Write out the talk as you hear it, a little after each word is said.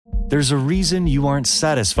There's a reason you aren't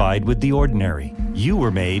satisfied with the ordinary. You were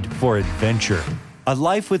made for adventure. A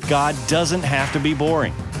life with God doesn't have to be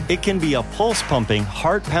boring. It can be a pulse-pumping,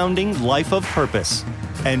 heart-pounding life of purpose.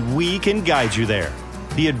 And we can guide you there.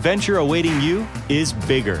 The adventure awaiting you is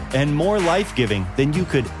bigger and more life-giving than you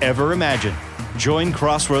could ever imagine. Join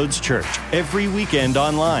Crossroads Church every weekend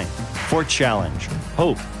online for challenge,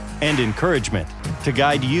 hope, and encouragement to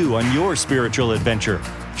guide you on your spiritual adventure.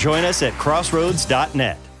 Join us at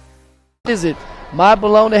crossroads.net. Is it my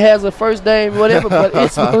bologna has a first name, whatever, but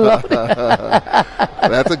it's bologna.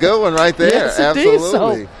 That's a good one right there. Yes,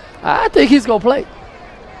 absolutely. So I think he's going to play.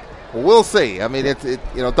 Well, we'll see. I mean,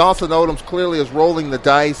 Dawson Odoms clearly is rolling the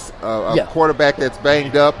dice. A quarterback that's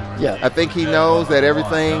banged up. Yeah. I think he knows that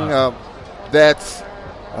everything that's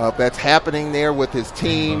happening there with his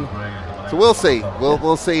team. So we'll see.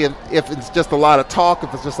 We'll see if it's just a lot of talk,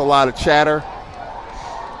 if it's just a lot of chatter,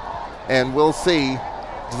 and we'll see.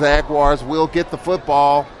 Jaguars will get the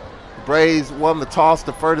football. The Braves won the toss,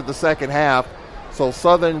 deferred the second half. So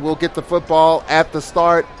Southern will get the football at the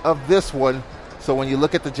start of this one. So when you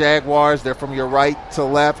look at the Jaguars, they're from your right to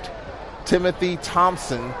left. Timothy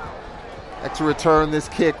Thompson to return this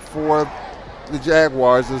kick for the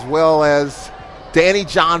Jaguars, as well as Danny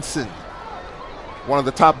Johnson, one of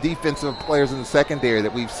the top defensive players in the secondary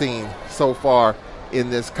that we've seen so far in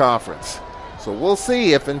this conference. So we'll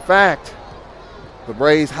see if, in fact, the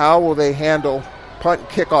Braves, how will they handle punt and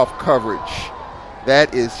kickoff coverage?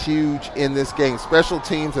 That is huge in this game. Special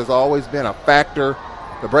teams has always been a factor.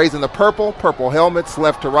 The Braves in the purple helmets,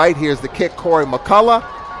 left to right. Here's the kick, Corey McCullough.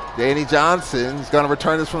 Danny Johnson is going to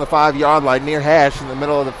return this from the 5-yard line near hash in the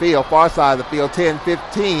middle of the field, far side of the field, 10,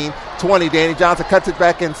 15, 20. Danny Johnson cuts it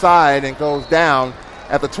back inside and goes down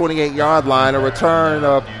at the 28-yard line. A return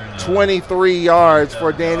of 23 yards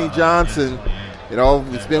for Danny Johnson. You know,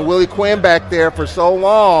 it's been Willie Quinn back there for so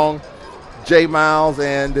long. Jay Miles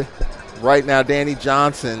and right now Danny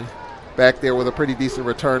Johnson back there with a pretty decent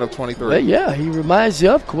return of 23. Well, yeah, he reminds you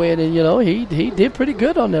of Quinn, and, you know, he did pretty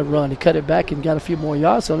good on that run. He cut it back and got a few more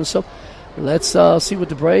yards on it. So let's see what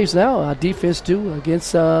the Braves now, our defense do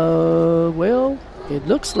against, well, it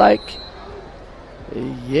looks like,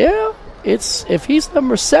 it's if he's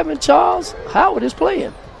number 7, Charles, Howard is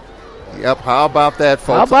playing. Yep, how about that,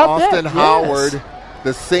 folks? How about Austin that? Howard, Yes.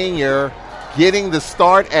 the senior, getting the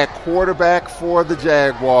start at quarterback for the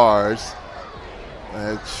Jaguars.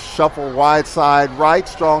 Shuffle wide side right,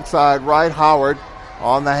 strong side right. Howard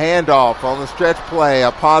on the handoff, on the stretch play,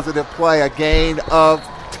 a positive play, a gain of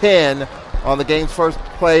 10 on the game's first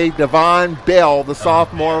play. Devon Bell, the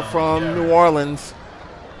sophomore from New Orleans,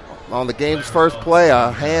 on the game's first play,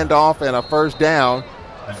 a handoff and a first down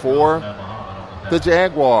for the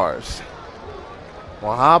Jaguars.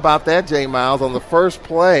 Well, how about that, Jay Miles? On the first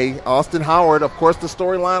play, Austin Howard, of course, the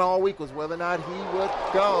storyline all week was whether or not he would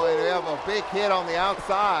go. And they have a big hit on the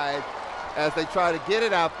outside as they try to get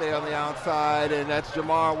it out there on the outside, and that's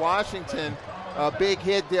Jamar Washington. A big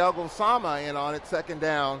hit, Diego Sama in on it, second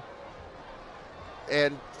down.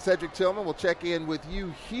 And Cedric Tillman will check in with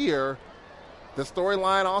you here. The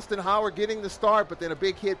storyline, Austin Howard getting the start, but then a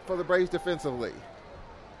big hit for the Braves defensively.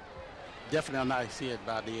 Definitely a nice hit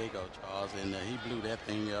by Diego, Charles, and he blew that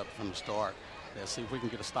thing up from the start. Let's see if we can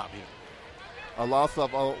get a stop here. A loss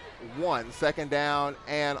of 1, second down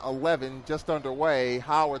and 11, just underway.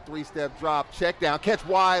 Howard, 3-step drop, check down, catch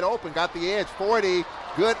wide open, got the edge, 40.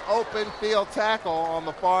 Good open field tackle on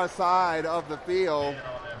the far side of the field.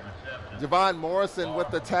 Javon Morrison with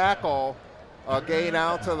the tackle. Gain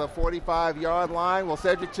out to the 45-yard line. Well,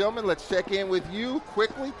 Cedric Tillman, let's check in with you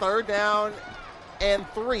quickly. Third down and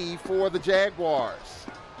 3 for the Jaguars.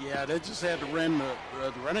 Yeah, they just had to run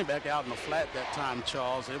the running back out in the flat that time,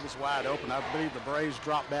 Charles. It was wide open. I believe the Braves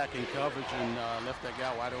dropped back in coverage and left that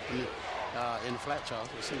guy wide open in the flat, Charles.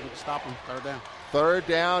 Let's see if we can stop him. Third down. Third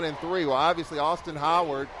down and 3. Well, obviously Austin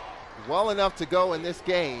Howard, well enough to go in this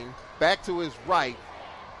game. Back to his right.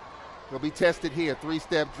 He'll be tested here.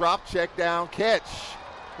 3-step drop, check down, catch.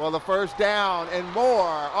 Well, the first down and more,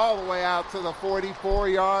 all the way out to the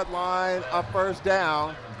 44-yard line, a first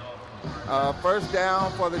down. First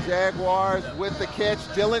down for the Jaguars with the catch.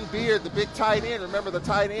 Dylan Beard, the big tight end. Remember, the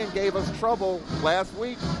tight end gave us trouble last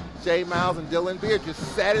week. Jay Miles and Dylan Beard just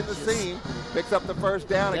sat in the seam, picks up the first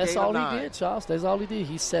down. That's all he did, Charles. That's all he did.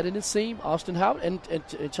 He sat in the seam. Austin Howard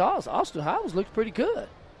and Charles, Austin Howard looked pretty good.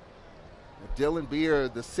 Dylan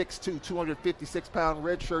Beard, the 6'2", 256-pound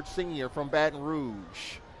redshirt senior from Baton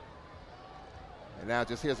Rouge. And now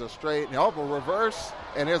just here's a straight, a reverse,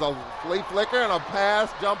 and here's a flea flicker and a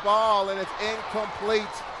pass, jump ball, and it's incomplete.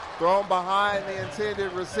 Thrown behind the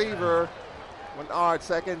intended receiver. Menard,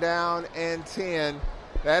 second down and 10.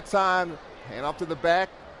 That time, hand off to the back.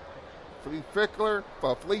 Flea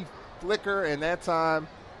flicker, and that time,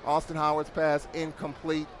 Austin Howard's pass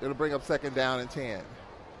incomplete. It'll bring up second down and 10.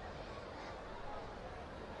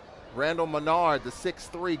 Randall Menard, the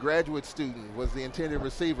 6'3" graduate student, was the intended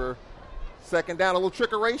receiver. Second down, a little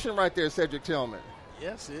trickeration right there, Cedric Tillman.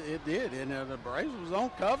 Yes, it did, and the Braves was on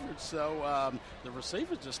coverage, so the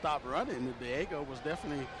receivers just stopped running. Diego was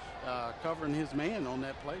definitely covering his man on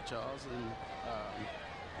that play, Charles, and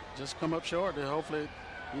just come up short. And hopefully,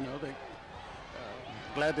 they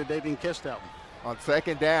glad that they didn't catch that one. On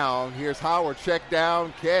second down, here's Howard, check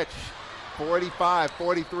down, catch, 45,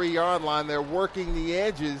 43-yard line. They're working the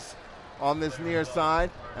edges on this near side,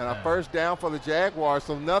 and a first down for the Jaguars,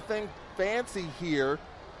 so nothing fancy here.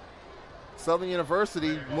 Southern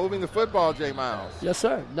University moving the football, Jay Miles. Yes,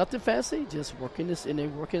 sir. Nothing fancy. Just working this, and they're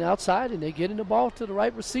working outside, and they're getting the ball to the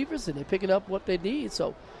right receivers, and they're picking up what they need.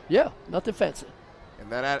 So, yeah, nothing fancy.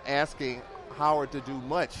 And they're not asking Howard to do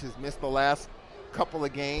much. He's missed the last couple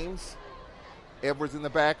of games. Edwards in the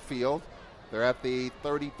backfield. They're at the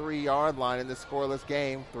 33-yard line in this scoreless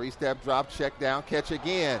game. Three-step drop, check down, catch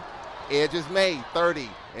again. Edge is made, 30,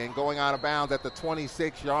 and going out of bounds at the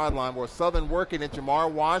 26-yard line, where Southern working it.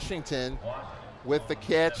 Jamar Washington with the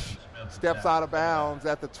catch, steps out of bounds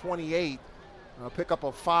at the 28. Pick up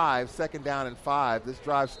a 5, second down and 5. This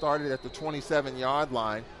drive started at the 27-yard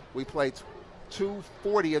line. We played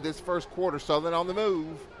 2:40 of this first quarter. Southern on the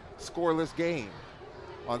move, scoreless game.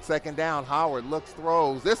 On second down, Howard looks,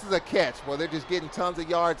 throws. This is a catch. Well, they're just getting tons of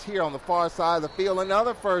yards here on the far side of the field.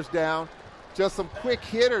 Another first down. Just some quick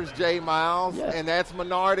hitters, Jay Miles, and that's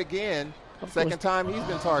Menard again. Second time he's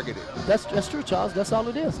been targeted. That's true, Charles. That's all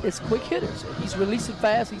it is. It's quick hitters. He's releasing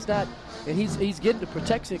fast. He's not, and he's getting the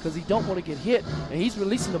protection because he don't want to get hit, and he's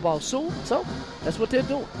releasing the ball soon. So that's what they're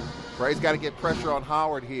doing. Braves got to get pressure on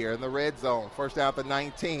Howard here in the red zone. First out the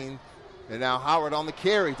 19, and now Howard on the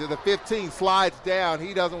carry to the 15, slides down.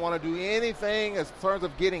 He doesn't want to do anything in terms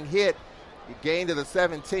of getting hit. He gained to the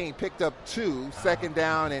 17, picked up 2, second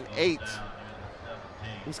down and 8.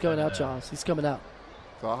 He's coming out, Charles. He's coming out.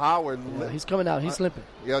 So Howard, he's coming out. He's limping.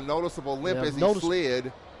 Yeah, noticeable limp as he slid.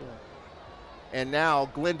 Yeah. And now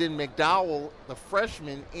Glendon McDowell, the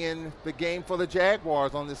freshman, in the game for the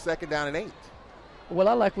Jaguars on this second down and 8. Well,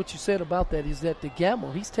 I like what you said about that. Is that the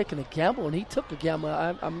gamble? He's taking a gamble, and he took the gamble.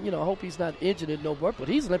 I hope he's not injured in no work, but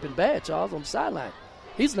he's limping bad, Charles, on the sideline.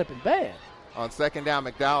 He's limping bad. On second down,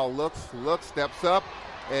 McDowell looks, steps up,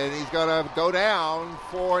 and he's going to go down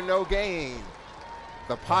for no gain.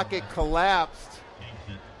 The pocket collapsed,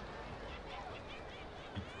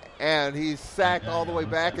 and he's sacked all the way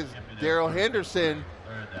back as Darrell Henderson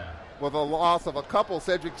with a loss of a couple.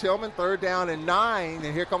 Cedric Tillman, third down and 9,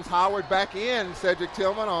 and here comes Howard back in. Cedric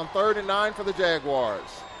Tillman on third and 9 for the Jaguars.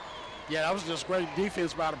 Yeah, that was just great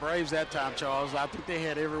defense by the Braves that time, Charles. I think they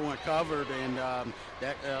had everyone covered, and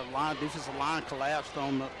that defensive line collapsed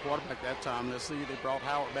on the quarterback that time. Let's see, they brought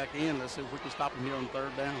Howard back in. Let's see if we can stop him here on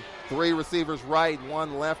third down. 3 receivers right,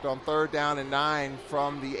 1 left on third down and 9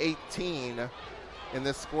 from the 18 in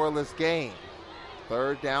this scoreless game.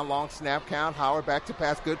 Third down, long snap count. Howard back to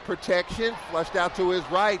pass, good protection. Flushed out to his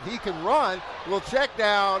right. He can run. Little check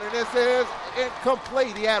down, and this is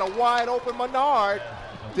incomplete. He had a wide open Menard.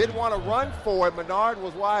 Didn't want to run for it. Menard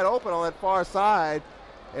was wide open on that far side,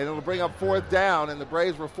 and it'll bring up fourth down, and the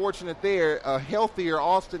Braves were fortunate there. A healthier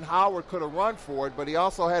Austin Howard could have run for it, but he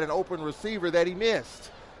also had an open receiver that he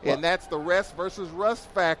missed. And that's the rest versus rust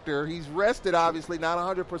factor. He's rested, obviously, not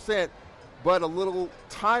 100%, but a little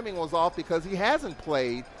timing was off because he hasn't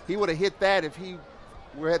played. He would have hit that if he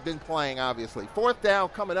had been playing, obviously. Fourth down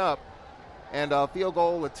coming up, and a field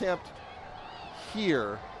goal attempt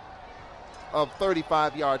here of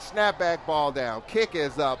 35 yards. Snapback, ball down. Kick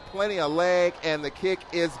is up. Plenty of leg, and the kick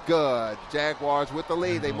is good. Jaguars with the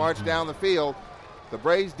lead. They march down the field. The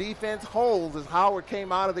Braves defense holds as Howard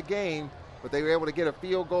came out of the game, but they were able to get a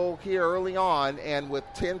field goal here early on, and with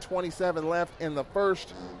 10:27 left in the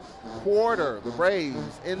first quarter, the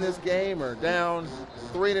Braves in this game are down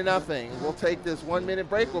 3-0. We'll take this 1-minute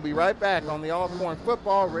break. We'll be right back on the Alcorn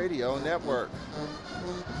Football Radio Network.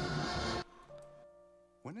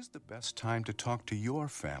 When is the best time to talk to your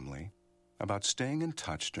family about staying in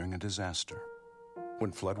touch during a disaster?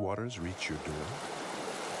 When floodwaters reach your door?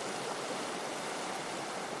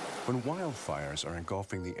 When wildfires are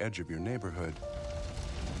engulfing the edge of your neighborhood?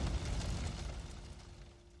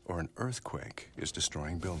 Or an earthquake is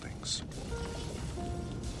destroying buildings?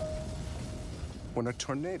 When a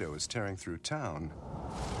tornado is tearing through town?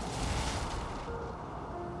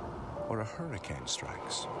 Or a hurricane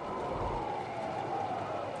strikes?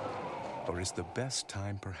 Or is the best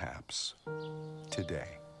time perhaps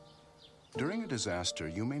today? During a disaster,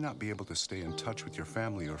 you may not be able to stay in touch with your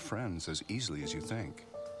family or friends as easily as you think.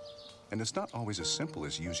 And it's not always as simple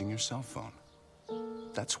as using your cell phone.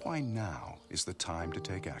 That's why now is the time to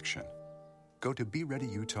take action. Go to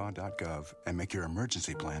BeReadyUtah.gov and make your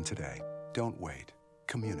emergency plan today. Don't wait.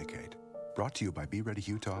 Communicate. Brought to you by Be Ready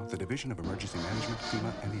Utah, the Division of Emergency Management,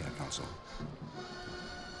 FEMA, and the Ad Council.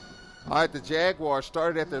 All right, the Jaguars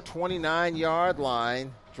started at their 29-yard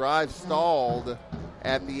line. Drive stalled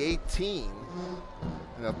at the 18.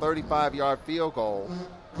 And a 35-yard field goal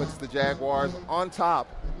puts the Jaguars on top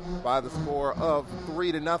by the score of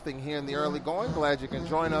 3-0 here in the early going. Glad you can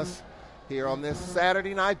join us here on this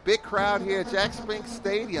Saturday night. Big crowd here at Jack Spinks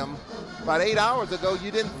Stadium. About 8 hours ago, you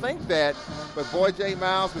didn't think that, but boy, J.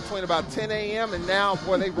 Miles, between about 10 a.m. and now,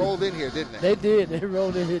 boy, they rolled in here, didn't they? They did. They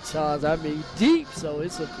rolled in here, Charles. I mean, deep, so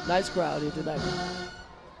it's a nice crowd here tonight.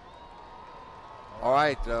 All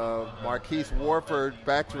right, Marquise Warford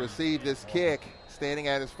back to receive this kick, standing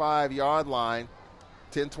at his 5-yard line.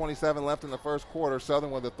 10:27 left in the first quarter.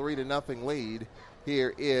 Southern with a 3-0 lead.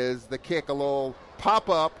 Here is the kick, a little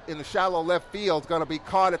pop-up in the shallow left field. It's going to be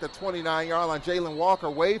caught at the 29-yard line. Jalen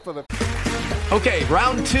Walker wait for the... Okay,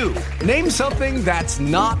 round 2. Name something that's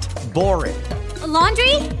not boring. A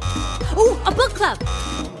laundry? Ooh, a book club.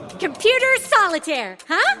 Computer solitaire,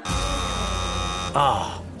 huh?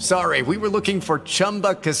 Ah, oh, sorry, we were looking for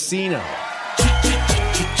Chumba Casino.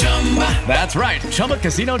 That's right.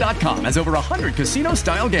 ChumbaCasino.com has over 100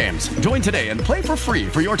 casino-style games. Join today and play for free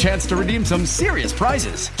for your chance to redeem some serious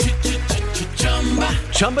prizes.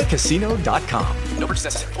 ChumbaCasino.com. No purchase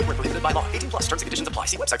necessary. Void where prohibited by law. 18+. Terms and conditions apply.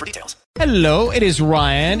 See website for details. Hello, it is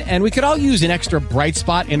Ryan, and we could all use an extra bright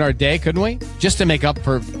spot in our day, couldn't we? Just to make up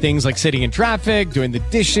for things like sitting in traffic, doing the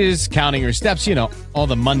dishes, counting your steps, you know, all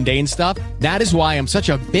the mundane stuff. That is why I'm such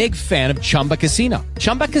a big fan of Chumba Casino.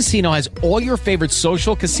 Chumba Casino has all your favorite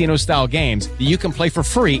social casino-style games that you can play for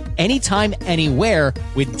free anytime, anywhere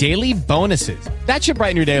with daily bonuses. That should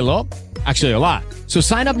brighten your day a little. Actually, a lot. So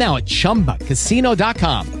sign up now at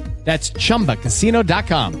ChumbaCasino.com. That's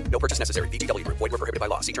ChumbaCasino.com. No purchase necessary. VGW Group. Void where prohibited by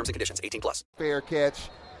law. See terms and conditions. 18+. Fair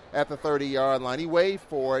catch at the 30-yard line. He waved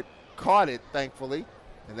for it, caught it, thankfully.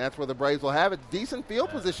 And that's where the Braves will have it. Decent field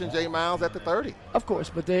position, J. Miles, at the 30. Of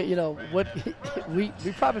course, but they, you know, what we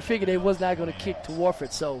probably figured they was not going to kick to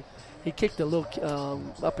Warford, so he kicked a little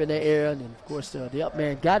up in the air, and of course the up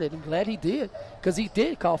man got it. I'm glad he did, because he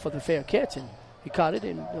did call for the fair catch, and he caught it,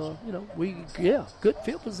 and you know, good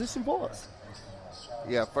field position for us.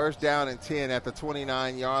 Yeah, first down and 10 at the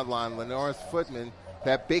 29-yard line. Lenoris Footman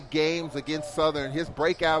had big games against Southern. His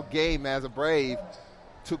breakout game as a Brave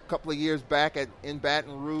took a couple of years back in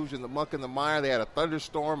Baton Rouge in the muck and the mire. They had a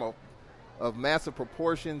thunderstorm of massive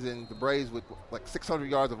proportions, and the Braves with like 600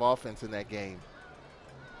 yards of offense in that game.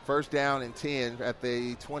 First down and 10 at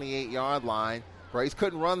the 28-yard line. Braves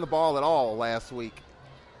couldn't run the ball at all last week.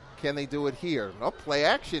 Can they do it here? No, play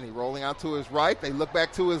action. He's rolling out to his right. They look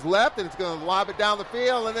back to his left, and it's going to lob it down the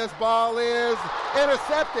field, and this ball is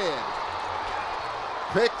intercepted.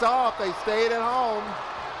 Picked off. They stayed at home.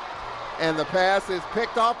 And the pass is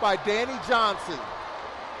picked off by Danny Johnson.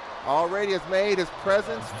 Already has made his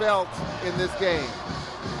presence felt in this game.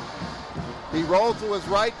 He rolled to his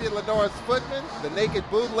right, did Lenoris Footman, the naked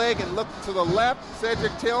bootleg, and looked to the left.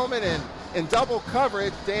 Cedric Tillman, and in double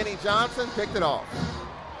coverage, Danny Johnson picked it off.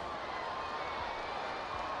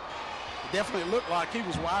 Definitely looked like he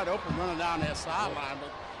was wide open running down that sideline,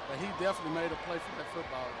 but he definitely made a play for that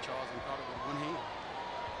football, Charles, and caught it with one hand.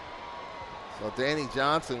 So Danny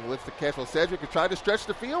Johnson with the catch. Well, Cedric tried to stretch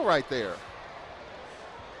the field right there.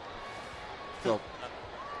 So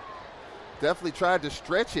definitely tried to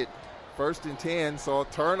stretch it. First and 10, so a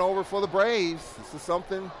turnover for the Braves. This is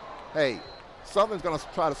something, hey, Southern's going to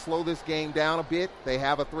try to slow this game down a bit. They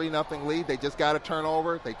have a 3-0 lead. They just got a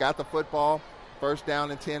turnover. They got the football. First down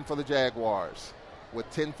and 10 for the Jaguars with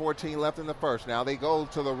 10:14 left in the first. Now they go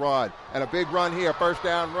to the run, and a big run here, first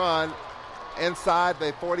down run inside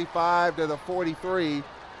the 45 to the 43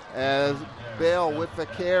 as Bell with the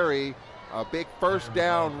carry. A big first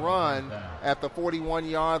down run at the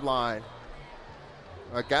 41-yard line.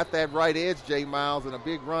 Got that right edge, J. Miles, and a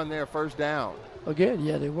big run there, first down. Again,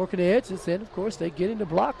 yeah, they're working the edges, and of course they get into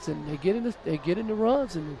blocks and they get into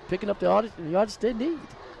runs and picking up the yards they need.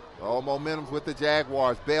 All momentum's with the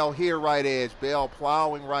Jaguars. Bell here, right edge. Bell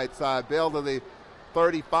plowing right side. Bell to the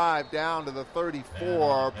 35 down to the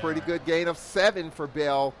 34. Pretty good gain of 7 for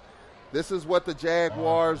Bell. This is what the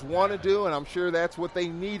Jaguars want to do, and I'm sure that's what they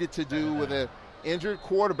needed to do with an injured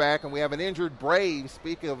quarterback. And we have an injured Brave,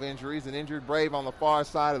 speaking of injuries, an injured Brave on the far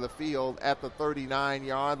side of the field at the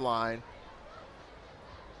 39-yard line.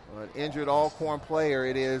 An injured Alcorn player.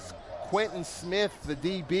 It is Quentin Smith, the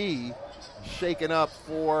DB, shaken up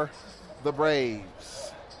for the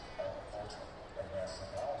Braves.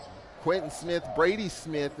 Quentin Smith, Brady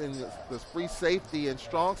Smith in the free safety and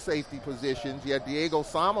strong safety positions. You had Diego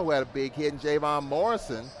Sama, who had a big hit, and Javon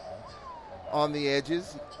Morrison on the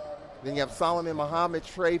edges. Then you have Solomon Muhammad,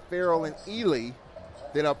 Trey Farrell, and Ely.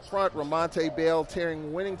 Then up front, Ramonte Bell, Terry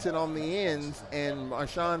Winnington on the ends, and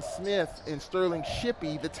Marshawn Smith and Sterling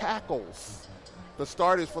Shippey, the tackles. The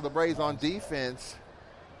starters for the Braves on defense.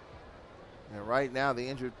 And right now, the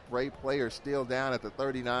injured Brave player is still down at the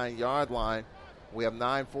 39-yard line. We have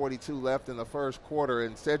 9:42 left in the first quarter,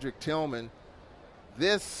 and Cedric Tillman,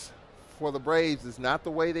 this for the Braves is not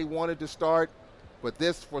the way they wanted to start, but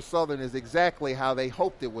this for Southern is exactly how they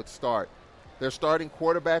hoped it would start. Their starting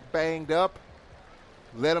quarterback banged up,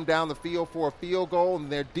 led them down the field for a field goal,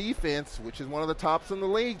 and their defense, which is one of the tops in the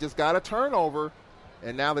league, just got a turnover,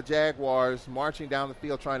 and now the Jaguars marching down the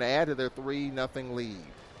field trying to add to their 3-0 lead.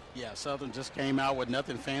 Yeah, Southern just came out with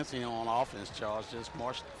nothing fancy on offense, Charles. Just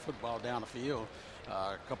marched the football down the field.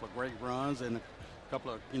 A couple of great runs and a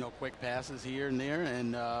couple of, quick passes here and there.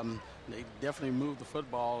 And they definitely moved the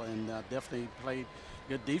football and definitely played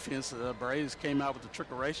good defense. The Braves came out with the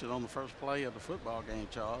trickeration on the first play of the football game,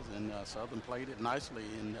 Charles. And Southern played it nicely.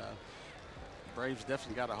 And the Braves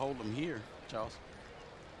definitely got to hold them here, Charles.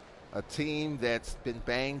 A team that's been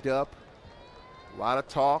banged up. A lot of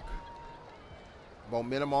talk.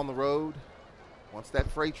 Momentum on the road. Once that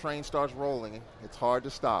freight train starts rolling, it's hard to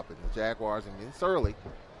stop it. The Jaguars, it's early.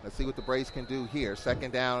 Let's see what the Braves can do here.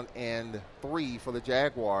 2nd down and 3 for the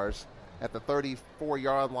Jaguars at the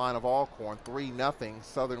 34-yard line of Alcorn. 3-0.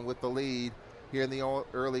 Southern with the lead here in the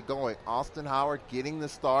early going. Austin Howard getting the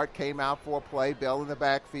start. Came out for a play. Bell in the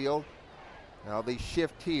backfield. Now they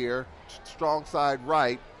shift here. Strong side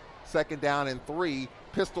right. 2nd down and 3.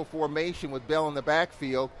 Pistol formation with Bell in the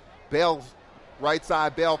backfield. Bell's right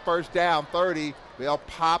side, Bell, first down, 30. Bell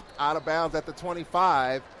popped out of bounds at the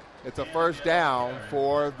 25. It's a first down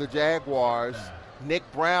for the Jaguars. Nick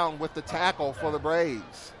Brown with the tackle for the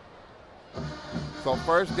Braves. So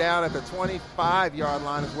first down at the 25-yard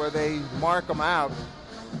line is where they mark them out.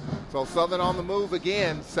 So Southern on the move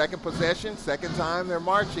again. Second possession, second time they're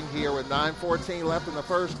marching here with 9:14 left in the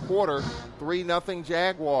first quarter. 3-0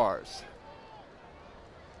 Jaguars.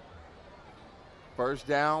 First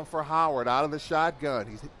down for Howard out of the shotgun.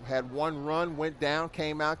 He's had one run, went down,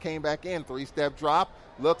 came out, came back in. 3-step drop,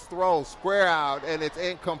 looks, throws, square out, and it's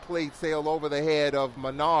incomplete. Sailed over the head of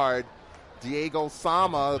Menard. Diego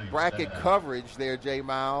Sama, bracket coverage there, Jay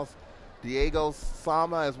Miles. Diego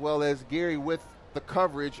Sama as well as Gary with the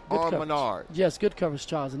coverage good on coverage. Menard. Yes, good coverage,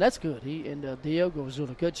 Charles, and that's good. Diego was doing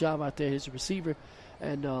a good job out there, his receiver.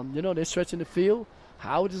 And, they're stretching the field.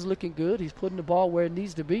 Howard is looking good. He's putting the ball where it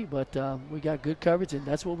needs to be, but we got good coverage, and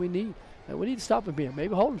that's what we need. And we need to stop him here.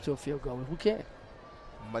 Maybe hold him to a field goal if we can.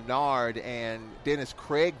 Menard and Dennis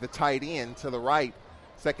Craig, the tight end, to the right.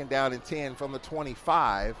 2nd down and 10 from the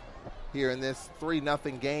 25 here in this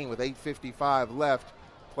 3-0 game with 8:55 left.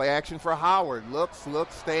 Play action for Howard. Looks,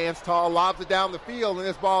 stands tall, lobs it down the field, and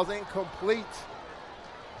this ball's incomplete.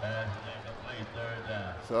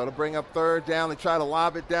 So to bring up third down, they try to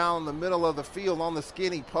lob it down the middle of the field on the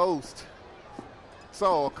skinny post.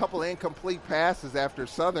 So a couple of incomplete passes after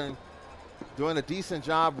Southern doing a decent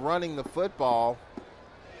job running the football.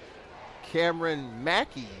 Cameron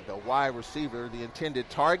Mackey, the wide receiver, the intended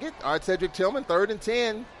target. All right, Cedric Tillman, 3rd and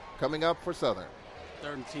 10 coming up for Southern.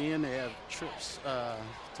 3rd and 10, they have trips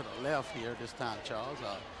to the left here this time, Charles.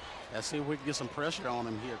 Let's see if we can get some pressure on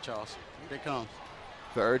him here, Charles. Here it comes.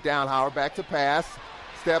 3rd down, Howard back to pass.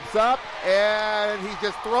 Steps up, and he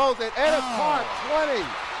just throws it, and it's caught.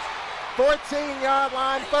 20. 14-yard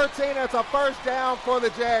line, 13. That's a first down for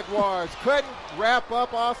the Jaguars. Couldn't wrap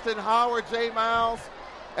up Austin Howard, J. Miles,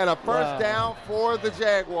 and a first down for the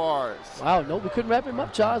Jaguars. Wow, no, we couldn't wrap him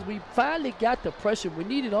up, Charles. We finally got the pressure we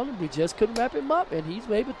needed on him. We just couldn't wrap him up, and he's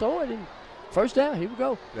able to throw it. And first down, here we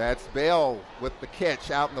go. That's Bell with the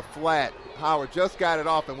catch out in the flat. Howard just got it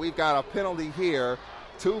off, and we've got a penalty here.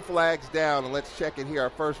 2 flags down, and let's check it here,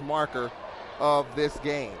 our first marker of this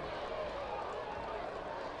game.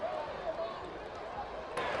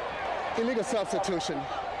 Illegal substitution.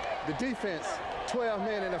 The defense, 12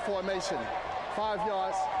 men in the formation. 5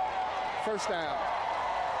 yards, first down.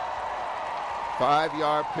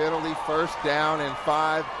 5-yard penalty, first down and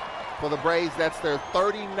 5 for the Braves. That's their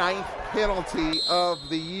 39th penalty of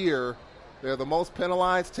the year. They're the most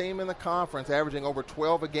penalized team in the conference, averaging over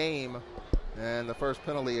 12 a game. And the first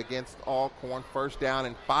penalty against Alcorn, first down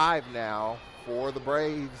and 5 now for the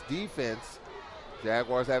Braves defense.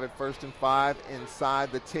 Jaguars have it 1st and 5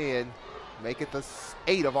 inside the 10. make it the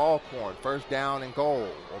 8 of Alcorn. First down and goal.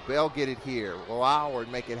 Will Bell get it here? Will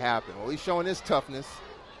Howard make it happen? Well, he's showing his toughness.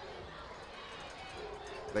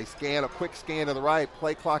 They scan a quick scan to the right.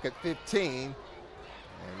 Play clock at 15.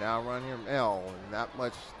 And now run here L. Not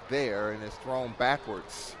much there, and it's thrown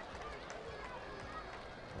backwards.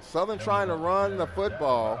 Southern trying to run the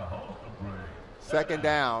football. Second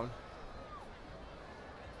down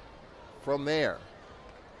from there.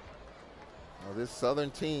 Well, this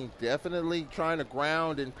Southern team definitely trying to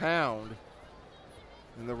ground and pound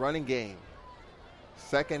in the running game.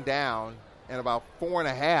 Second down and about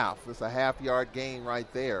 4.5. That's a half-yard gain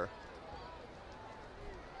right there.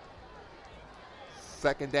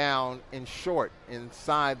 Second down and short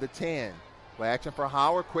inside the 10. Play action for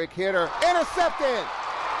Howard. Quick hitter. Intercepted.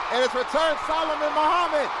 And it's returned Solomon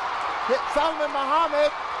Muhammad. Solomon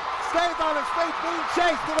Muhammad stays on his feet, being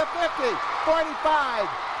chased to the 50, 45,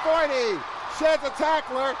 40. Sheds a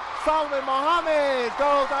tackler. Solomon Muhammad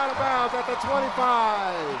goes out of bounds at the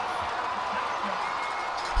 25.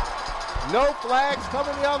 No flags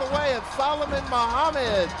coming the other way, and Solomon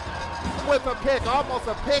Muhammad with a pick, almost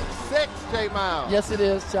a pick 6, Jay Miles. Yes, it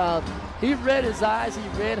is, Charles. He read his eyes. He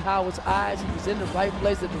read Howard's eyes. He was in the right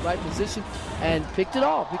place at the right position and picked it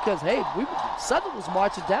off because, hey, Southern was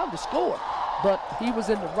marching down to score. But he was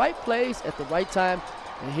in the right place at the right time,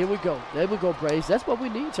 and here we go. There we go, Braves. That's what we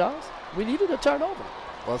need, Charles. We needed a turnover.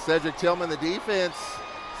 Well, Cedric Tillman, the defense,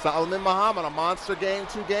 Solomon Muhammad, a monster game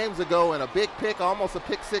 2 games ago, and a big pick, almost a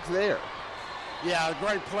pick 6 there. Yeah, a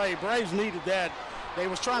great play. Braves needed that. They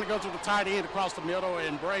was trying to go to the tight end across the middle,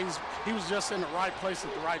 and Braves, he was just in the right place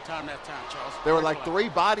at the right time that time, Charles. There were like 3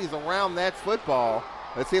 bodies around that football.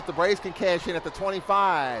 Let's see if the Braves can cash in at the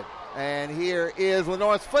 25. And here is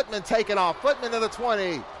Lenore's Footman taking off. Footman to the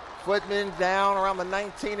 20. Footman down around the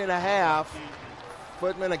 19.5.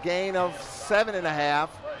 Footman a gain of 7.5.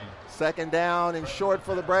 Second down and short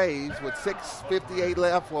for the Braves with 6:58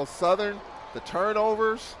 left. Well, Southern, the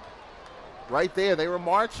turnovers right there. They were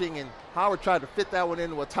marching, and Howard tried to fit that one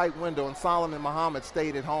into a tight window, and Solomon Muhammad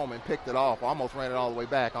stayed at home and picked it off. Almost ran it all the way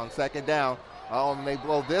back on second down. And they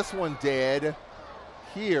blow this one dead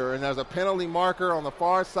here, and there's a penalty marker on the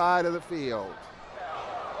far side of the field.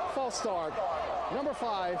 False start. Number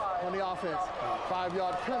 5 on the offense.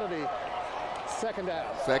 5-yard penalty. Second down.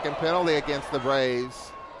 Second penalty against the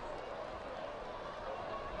Braves.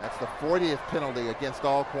 That's the 40th penalty against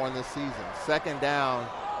Alcorn this season. Second down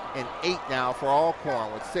and 8 now for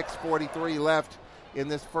Alcorn with 6:43 left in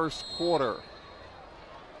this first quarter.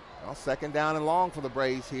 Well, second down and long for the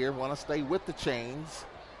Braves here. Want to stay with the chains.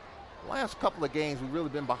 Last couple of games, we've really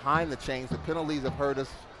been behind the chains. The penalties have hurt us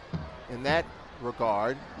in that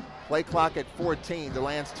regard. Play clock at 14.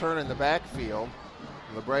 DeLance Turner in the backfield.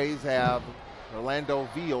 The Braves have Orlando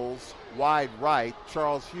Veals wide right,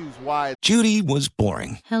 Charles Hughes wide. Judy was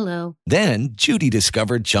boring. Hello. Then Judy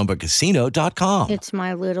discovered ChumbaCasino.com. It's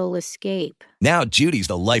my little escape. Now Judy's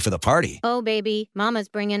the life of the party. Oh, baby, mama's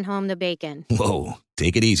bringing home the bacon. Whoa,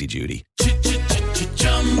 take it easy, Judy.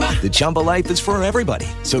 The Chumba life is for everybody.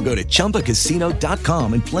 So go to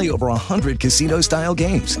ChumbaCasino.com and play over 100 casino-style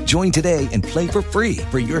games. Join today and play for free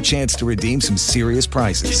for your chance to redeem some serious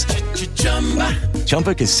prizes.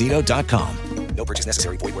 ChumbaCasino.com. No purchase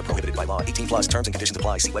necessary. Void where prohibited by law. 18+ terms and conditions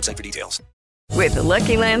apply. See website for details. With the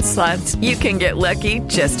Lucky Land Slots, you can get lucky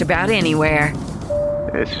just about anywhere.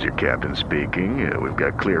 This is your captain speaking. We've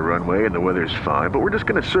got clear runway and the weather's fine, but we're just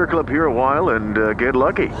going to circle up here a while and get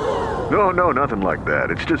lucky. No, nothing like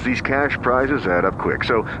that. It's just these cash prizes add up quick.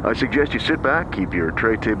 So I suggest you sit back, keep your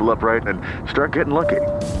tray table upright, and start getting lucky.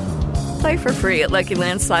 Play for free at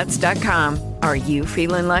LuckyLandSlots.com. Are you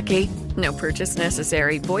feeling lucky? No purchase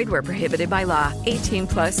necessary. Void where prohibited by law.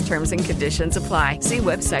 18+ terms and conditions apply. See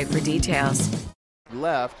website for details.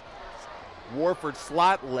 Left. Warford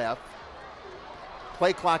slot left.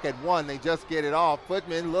 Play clock at 1. They just get it off.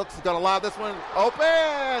 Footman looks, going to allow this one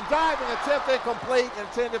open. Diving attempt incomplete,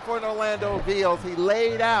 intended for an Orlando Veals. He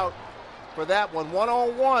laid out for that one.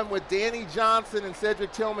 1-on-1 with Danny Johnson and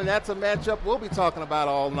Cedric Tillman. That's a matchup we'll be talking about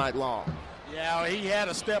all night long. Yeah, he had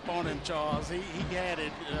a step on him, Charles. He had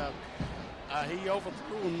it. He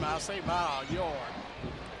overthrew him, I say, by a yard.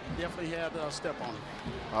 He definitely had a step on him.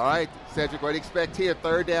 All right, Cedric, what do you expect here?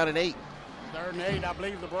 Third down and 8. Third and 8, I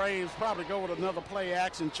believe the Braves probably go with another play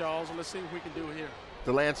action, Charles. Let's see what we can do here.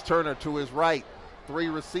 DeLance Turner to his right. 3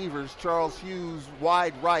 receivers. Charles Hughes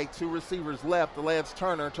wide right. 2 receivers left. DeLance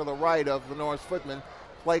Turner to the right of Lenore's Footman.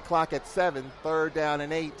 Play clock at 7. Third down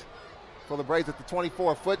and 8 for the Braves at the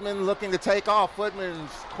 24. Footman looking to take off.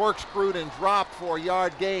 Footman's corkscrewed and dropped for a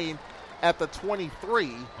yard gain at the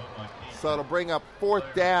 23. So it'll bring up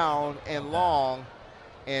 4th down and long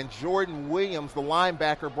and Jordan Williams, the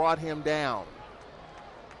linebacker, brought him down.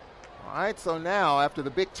 All right, so now after the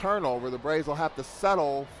big turnover, the Braves will have to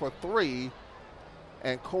settle for 3,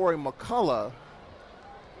 and Corey McCullough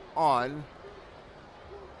on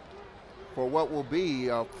for what will be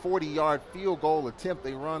a 40-yard field goal attempt.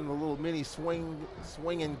 They run the little mini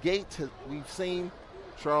swinging gate we've seen.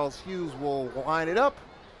 Charles Hughes will line it up.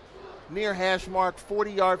 Near hash mark,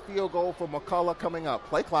 40-yard field goal for McCullough coming up.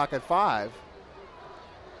 Play clock at 5.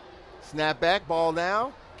 Snap back, ball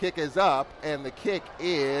down. Kick is up, and the kick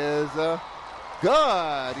is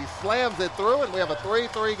good. He slams it through, and we have a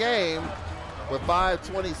 3-3 game with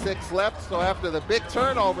 5:26 left. So after the big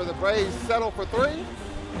turnover, the Braves settle for 3,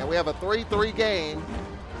 and we have a 3-3 game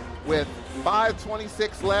with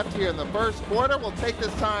 5:26 left here in the first quarter. We'll take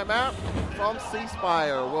this time out from C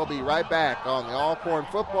Spire. We'll be right back on the Alcorn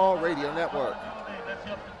Football Radio Network.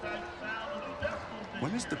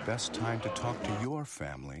 When is the best time to talk to your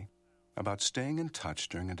family about staying in touch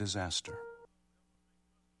during a disaster?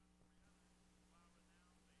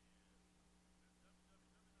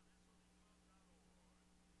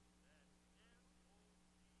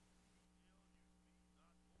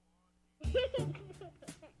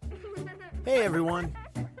 Hey everyone.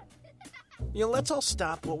 Let's all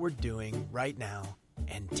stop what we're doing right now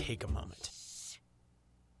and take a moment.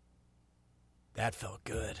 That felt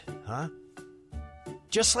good, huh?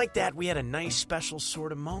 Just like that, we had a nice special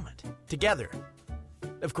sort of moment together.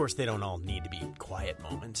 Of course, they don't all need to be quiet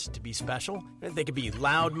moments to be special. They could be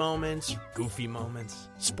loud moments, goofy moments,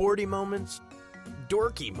 sporty moments,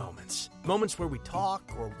 dorky moments. Moments where we talk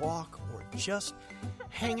or walk or just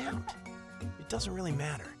hang out. It doesn't really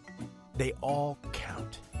matter. They all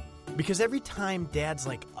count. Because every time dads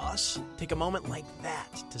like us take a moment like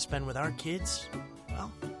that to spend with our kids,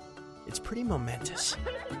 well, it's pretty momentous.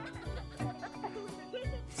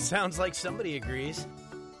 Sounds like somebody agrees.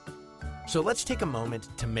 So let's take a moment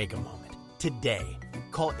to make a moment. Today,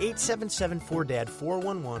 call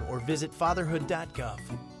 877-4DAD-411 or visit fatherhood.gov.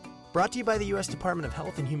 Brought to you by the U.S. Department of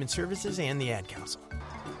Health and Human Services and the Ad Council.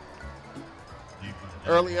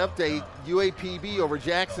 Early update, UAPB over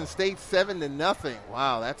Jackson State 7-0.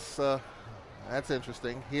 Wow, that's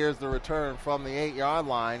interesting. Here's the return from the 8-yard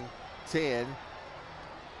line. 10,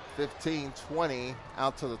 15, 20,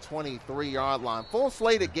 out to the 23-yard line. Full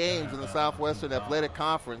slate of games in the Southwestern Athletic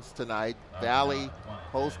Conference tonight. Valley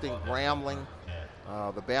hosting Grambling.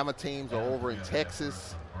 The Bama teams are over in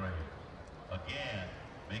Texas.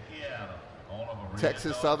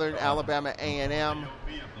 Texas Southern, Alabama A&M.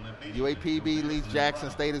 UAPB leads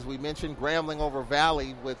Jackson State, as we mentioned. Grambling over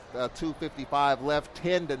Valley with 2:55 left,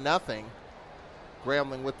 10-0.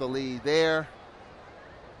 Grambling with the lead there.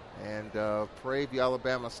 And Prairie View,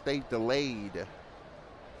 Alabama State delayed.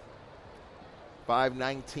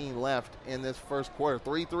 5:19 left in this first quarter.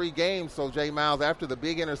 3-3 games. So, Jay Miles, after the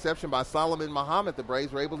big interception by Solomon Muhammad, the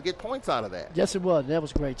Braves were able to get points out of that. Yes, it was. That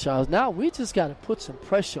was great, Charles. Now we just got to put some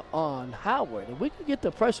pressure on Howard. And we can get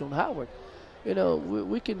the pressure on Howard.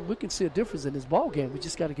 We can see a difference in this ball game. We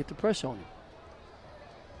just got to get the pressure on him.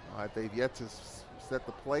 All right, they've yet to set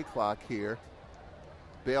the play clock here.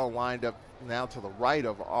 Bell lined up now to the right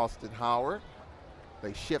of Austin Howard.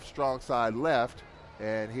 They shift strong side left,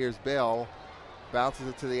 and here's Bell. Bounces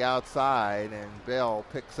it to the outside, and Bell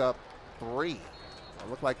picks up 3. It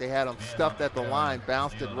looked like they had him stuffed at the line,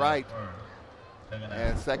 bounced it right.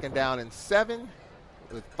 And second down and 7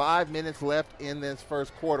 with 5 minutes left in this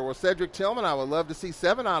first quarter. Well, Cedric Tillman, I would love to see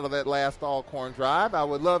 7 out of that last Alcorn drive. I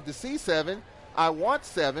would love to see 7. I want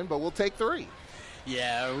 7, but we'll take 3.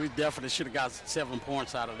 Yeah, we definitely should have got 7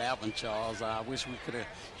 points out of that one, Charles. I wish we could have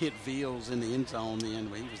hit Veals in the end zone then,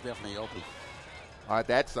 but he was definitely open. All right,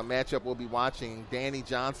 that's a matchup we'll be watching. Danny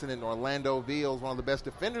Johnson and Orlando Veals, one of the best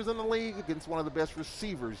defenders in the league against one of the best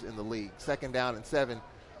receivers in the league. Second down and 7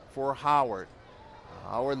 for Howard.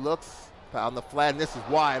 Howard looks on the flat, and this is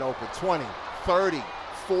wide open. 20, 30,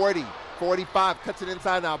 40, 45. Cuts it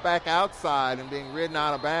inside, now back outside and being ridden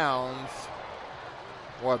out of bounds.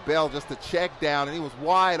 Boy, Bell just a check down, and he was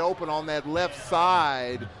wide open on that left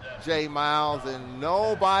side, Jay Miles, and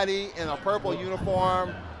nobody in a purple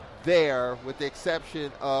uniform there with the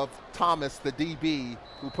exception of Thomas, the DB,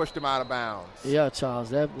 who pushed him out of bounds. Yeah,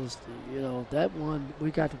 Charles, that was, that one,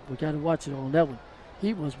 we got to watch it on that one.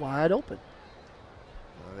 He was wide open.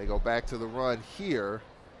 They go back to the run here.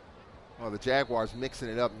 Well, the Jaguars mixing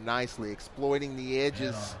it up nicely, exploiting the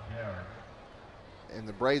edges. And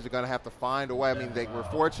the Braves are going to have to find a way. I mean, they were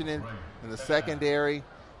fortunate in the secondary.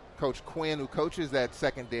 Coach Quinn, who coaches that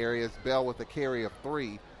secondary, is Bell with a carry of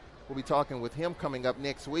 3. We'll be talking with him coming up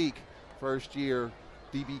next week. First-year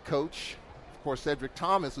DB coach. Of course, Cedric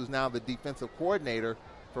Thomas, who's now the defensive coordinator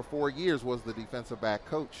for 4 years was the defensive back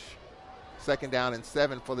coach. 2nd down and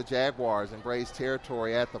 7 for the Jaguars in Braves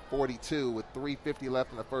territory at the 42 with 3:50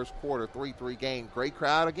 left in the first quarter, 3-3 game. Great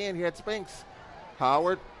crowd again here at Spinks.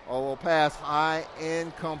 Howard, a little pass, high,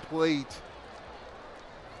 incomplete.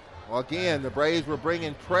 Well, again, the Braves were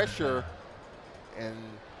bringing pressure, and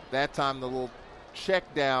that time the little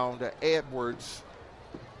check down to Edwards.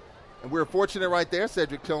 And we were fortunate right there,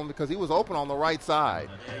 Cedric Tillman, because he was open on the right side.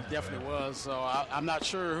 Yeah, he definitely was. So I'm not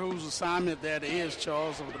sure whose assignment that is,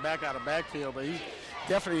 Charles, over the back out of backfield, but he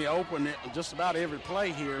definitely opened it just about every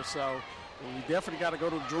play here. So we definitely got to go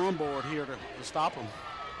to the drum board here to stop him.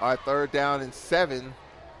 All right, 3rd down and 7.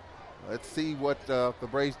 Let's see what the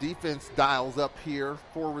Braves defense dials up here.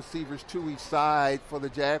 4 receivers, 2 each side for the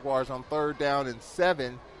Jaguars on 3rd down and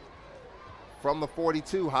 7. From the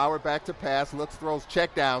 42, Howard back to pass, looks, throws,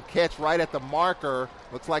 check down, catch right at the marker.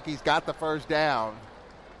 Looks like he's got the first down.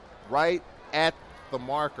 Right at the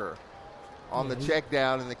marker on the check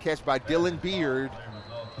down, and the catch by Dylan Beard.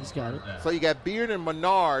 He's got it. So you got Beard and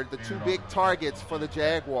Menard, the 2 big targets for the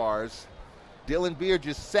Jaguars. Dylan Beard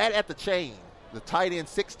just sat at the chain. The tight end,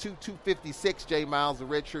 6'2", 256, J. Miles, the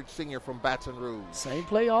redshirt senior from Baton Rouge. Same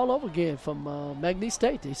play all over again from McNeese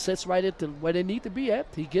State. He sits right at where they need to be at.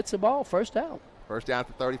 He gets the ball, first down. First down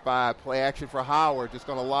to 35. Play action for Howard. Just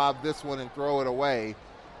going to lob this one and throw it away.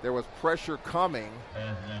 There was pressure coming,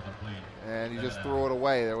 and he just threw it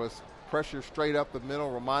away. There was pressure straight up the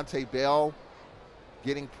middle. Ramonte Bell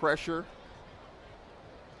getting pressure.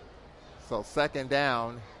 So 2nd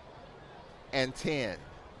down and 10.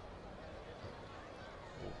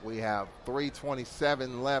 We have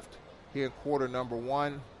 3:27 left here in quarter number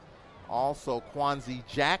 1. Also, Quanzi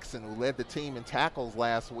Jackson, who led the team in tackles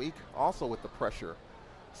last week, also with the pressure.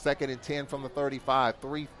 2nd and 10 from the 35.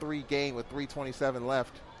 3-3 game with 3:27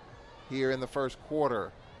 left here in the first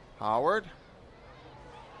quarter. Howard.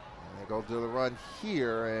 And they go to the run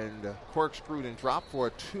here and corkscrewed and dropped for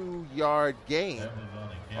a 2-yard gain.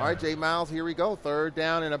 All right, Jay Miles, here we go. 3rd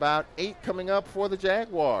down and about 8 coming up for the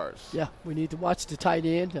Jaguars. Yeah, we need to watch the tight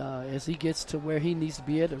end as he gets to where he needs to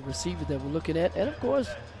be at, the receiver that we're looking at. And, of course,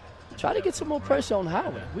 try to get some more pressure on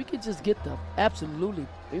Howard. If we could just get the absolutely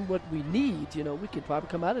in what we need, we could probably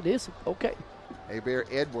come out of this okay. Heber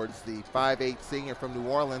Edwards, the 5'8 senior from New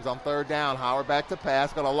Orleans on 3rd down. Howard back to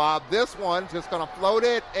pass. Going to lob this one. Just going to float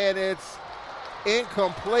it, and it's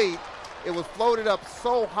incomplete. It was floated up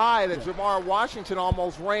so high that Jamar Washington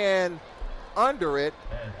almost ran under it.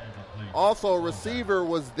 Also, a receiver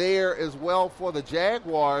was there as well for the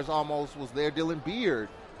Jaguars, almost was there, Dylan Beard.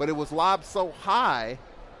 But it was lobbed so high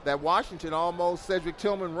that Washington almost, Cedric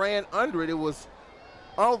Tillman ran under it. It was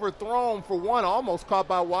overthrown for one, almost caught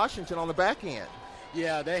by Washington on the back end.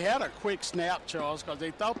 Yeah, they had a quick snap, Charles, because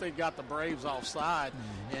they thought they got the Braves offside,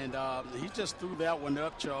 and he just threw that one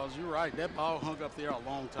up, Charles. You're right. That ball hung up there a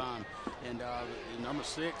long time. And number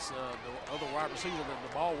 6, the other wide receiver that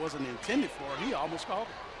the ball wasn't intended for, he almost caught it.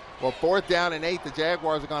 Well, 4th down and 8, the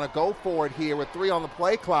Jaguars are going to go for it here with 3 on the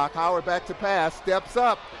play clock. Howard back to pass, steps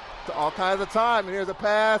up to all kinds of time, and here's a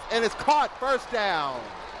pass, and it's caught, first down.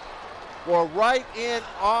 Well, right in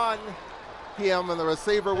on him, and the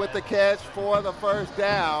receiver with the catch for the first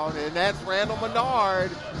down, and that's Randall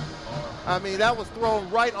Menard. I mean, that was thrown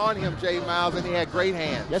right on him, Jay Miles, and he had great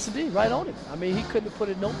hands. Yes, indeed, right on him. I mean, he couldn't have put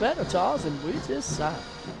it no better, Charles, and we just,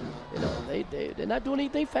 they're not doing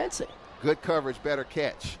anything fancy. Good coverage, better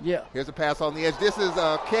catch. Yeah. Here's a pass on the edge. This is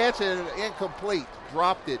a catch and incomplete.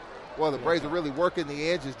 Dropped it. Well, the Braves are really working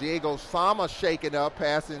the edges. Diego Sama shaking up.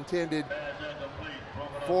 Pass intended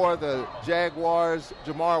for the Jaguars,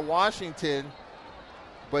 Jamar Washington.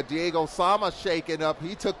 But Diego Sama shaking up.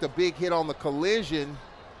 He took the big hit on the collision.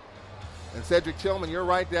 And Cedric Tillman, you're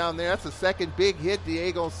right down there. That's the second big hit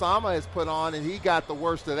Diego Sama has put on, and he got the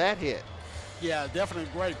worst of that hit. Yeah, definitely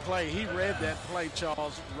a great play. He read that play,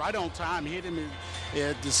 Charles, right on time. Hit him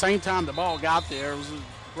at the same time the ball got there. It was a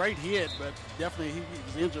great hit, but definitely he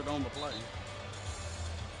was injured on the play.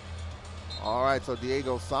 All right, so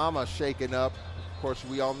Diego Sama shaking up. Of course,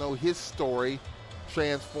 we all know his story,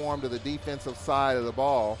 transformed to the defensive side of the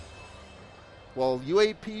ball. Well,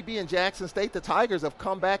 UAPB and Jackson State, the Tigers, have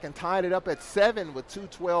come back and tied it up at 7 with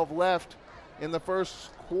 2:12 left in the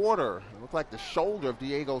first quarter. It looked like the shoulder of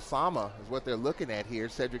Diego Sama is what they're looking at here.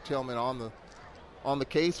 Cedric Tillman on the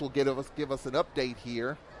case will give us an update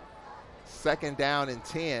here. 2nd down and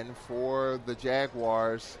 10 for the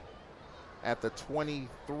Jaguars at the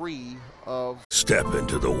 23 of. Step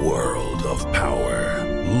into the world of power,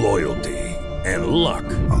 loyalty, and luck.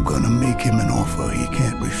 I'm going to make him an offer he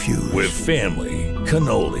can't refuse. With family,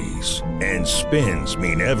 cannolis, and spins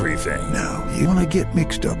mean everything. Now, you want to get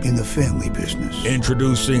mixed up in the family business.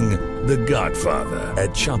 Introducing The Godfather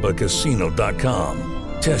at ChumbaCasino.com.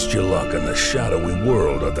 Test your luck in the shadowy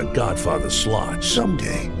world of The Godfather slot.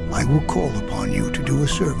 Someday, I will call upon you to do a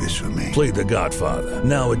service for me. Play The Godfather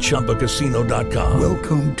now at ChumbaCasino.com.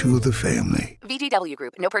 Welcome to the family. VGW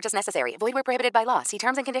Group. No purchase necessary. Void where prohibited by law. See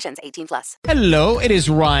terms and conditions. 18+. Hello, it is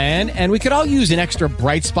Ryan, and we could all use an extra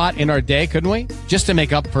bright spot in our day, couldn't we? Just to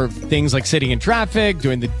make up for things like sitting in traffic,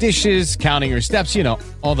 doing the dishes, counting your steps,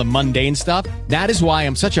 all the mundane stuff. That is why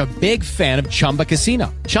I'm such a big fan of Chumba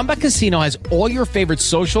Casino. Chumba Casino has all your favorite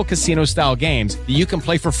social casino-style games that you can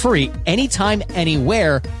play for free anytime,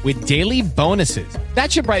 anywhere with daily bonuses.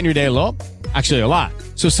 That should brighten your day a little. Actually, a lot.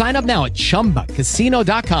 So sign up now at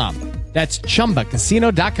ChumbaCasino.com. That's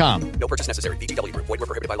ChumbaCasino.com. No purchase necessary. VGW Group. Void where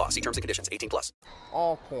prohibited by law. See terms and conditions. 18+.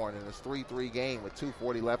 Alcorn in this 3-3 game with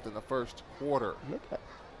 2:40 left in the first quarter.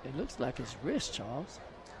 It looks like his wrist, Charles.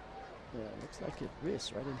 Yeah, it looks like his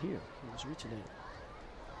wrist right in here. He was reaching in.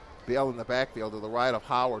 Bell in the backfield to the right of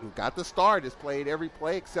Howard, who got the start, has played every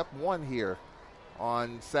play except one here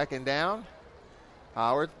on second down.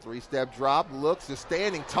 Howard, 3-step drop, looks, is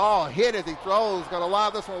standing tall, hit as he throws, going to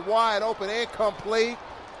lob this one wide open, incomplete.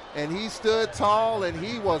 And he stood tall, and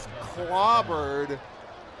he was clobbered.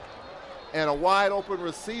 And a wide-open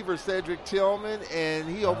receiver, Cedric Tillman, and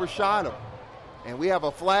he overshot him. And we have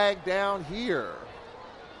a flag down here.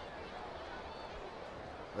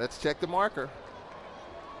 Let's check the marker.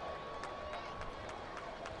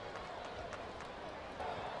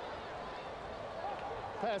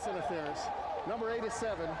 Pass interference. Number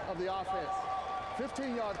 87 of the offense.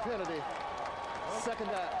 15-yard penalty. Second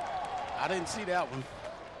down. I didn't see that one.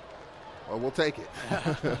 Well, we'll take it.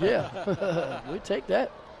 Yeah, we take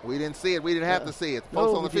that. We didn't see it. We didn't have to see it.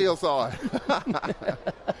 Folks on the field saw it.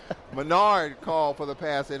 Menard called for the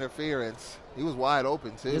pass interference. He was wide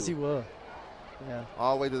open, too. Yes, he was. Yeah.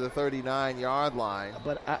 All the way to the 39-yard line.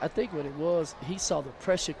 But I think what it was, he saw the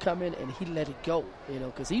pressure coming and he let it go,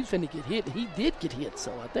 because he was finna get hit. He did get hit,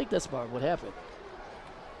 so I think that's about what happened.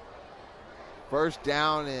 First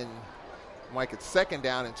down and, Mike, it's second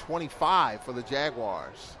down and 25 for the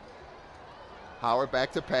Jaguars. Howard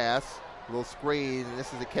back to pass. A little screen, and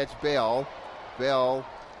this is a catch Bell. Bell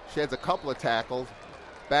sheds a couple of tackles.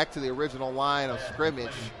 Back to the original line of scrimmage.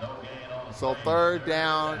 So third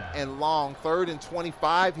down and long. 3rd and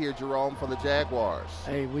 25 here, Jerome, for the Jaguars.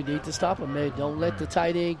 Hey, we need to stop them. They don't let the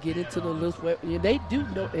tight end get into the loose. They do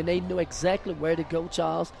know, and they know exactly where to go,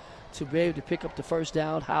 Charles, to be able to pick up the first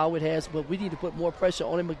down. Howard has, but we need to put more pressure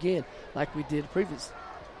on him again like we did previously.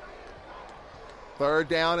 3rd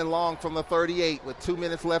down and long from the 38 with 2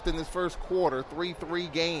 minutes left in this first quarter.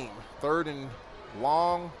 3-3 game. 3rd and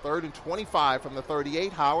long, 3rd and 25 from the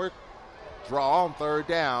 38. Howard draw on 3rd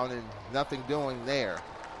down and nothing doing there.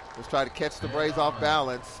 Let's try to catch the Braves off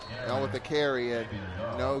balance with the carry and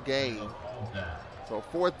no gain. So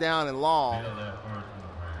 4th down and long.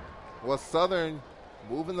 Well, Southern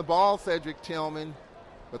moving the ball, Cedric Tillman,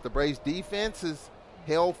 but the Braves defense is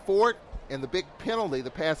held fort. And the big penalty, the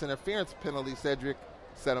pass interference penalty, Cedric,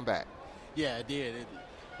 set him back. Yeah, it did.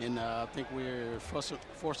 And I think we're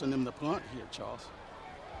forcing them to punt here, Charles.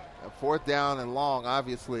 4th down and long,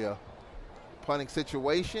 obviously a punting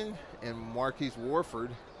situation. And Marquise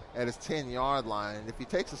Warford at his 10-yard line. And if he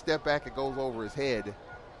takes a step back, it goes over his head.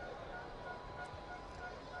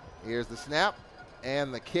 Here's the snap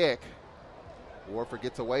and the kick. Warford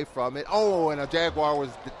gets away from it. Oh, and a Jaguar was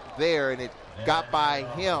there, and it got by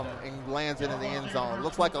him and lands it in the end zone.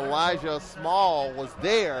 Looks like Elijah Small was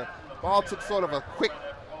there. Ball took sort of a quick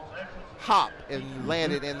hop and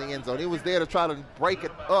landed in the end zone. He was there to try to break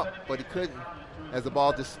it up, but he couldn't as the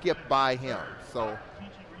ball just skipped by him. So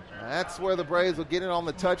that's where the Braves will get it on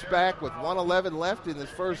the touchback with 1:11 left in this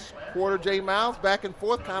first quarter. Jay Miles, back and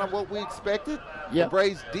forth, kind of what we expected. Yep. The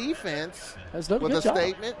Braves defense with a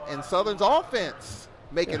statement, and Southern's offense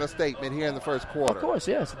making a statement here in the first quarter. Of course,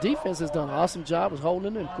 yes. The defense has done an awesome job of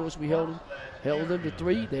holding them. Of course, we held them to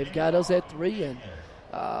 3. They've got us at 3,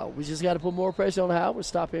 and we just got to put more pressure on Howard,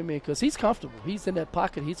 stop him in, because he's comfortable. He's in that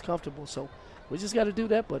pocket. He's comfortable. So we just got to do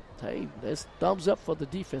that. But, hey, that's thumbs up for the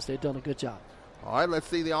defense. They've done a good job. All right, let's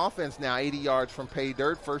see the offense now. 80 yards from pay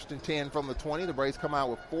dirt, 1st and 10 from the 20. The Braves come out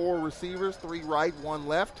with 4 receivers, 3 right, 1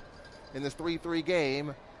 left in this 3-3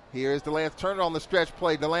 game. Here's DeLance Turner on the stretch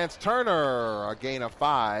play. DeLance Turner, a gain of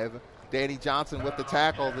 5. Danny Johnson with the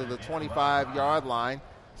tackle to the 25-yard line.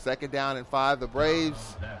 2nd down and 5. The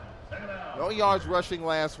Braves, no yards rushing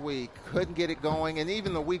last week. Couldn't get it going. And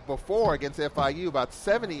even the week before against FIU, about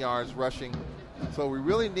 70 yards rushing So we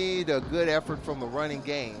really need a good effort from the running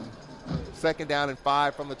game. 2nd down and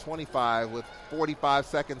 5 from the 25 with 45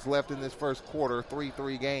 seconds left in this first quarter,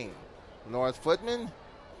 3-3 game. Norris Footman,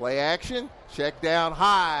 play action, check down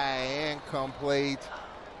high and complete.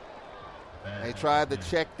 They tried the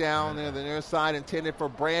check down near the near side intended for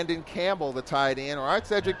Brandon Campbell, the tight end. All right,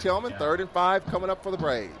 Cedric Tillman, 3rd and 5 coming up for the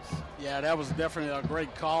Braves. Yeah, that was definitely a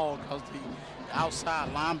great call because the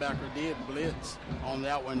outside linebacker did blitz on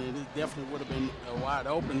that one, and it definitely would have been wide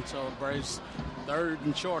open. So the Braves 3rd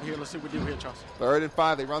and short here. Let's see what we do here, Charles. 3rd and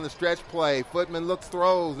 5. They run the stretch play. Footman looks,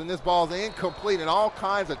 throws, and this ball's incomplete, and all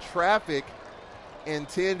kinds of traffic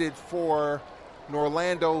intended for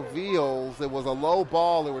Norlando Veals. It was a low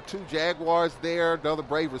ball. There were 2 Jaguars there. The other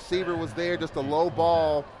Brave receiver was there. Just a low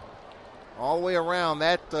ball all the way around.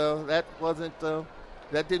 That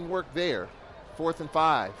didn't work there. 4th and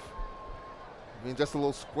 5. I mean, just a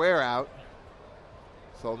little square out.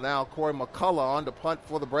 So now Corey McCullough on to punt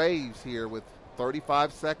for the Braves here with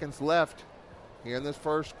 35 seconds left here in this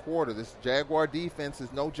first quarter. This Jaguar defense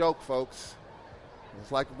is no joke, folks.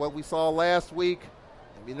 It's like what we saw last week.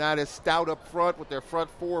 Maybe not as stout up front with their front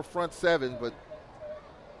 4, front 7, but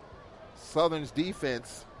Southern's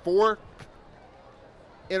defense, 4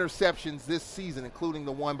 interceptions this season, including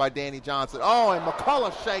the one by Danny Johnson. Oh, and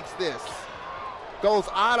McCullough shakes this. Goes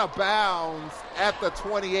out of bounds at the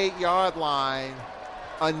 28-yard line.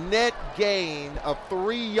 A net gain of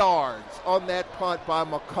 3 yards on that punt by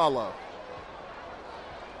McCullough.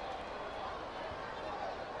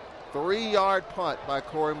 3-yard punt by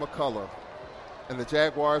Corey McCullough. And the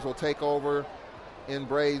Jaguars will take over in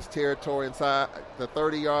Braves territory inside the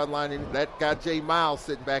 30-yard line. And that got Jay Miles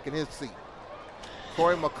sitting back in his seat.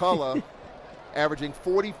 Corey McCullough averaging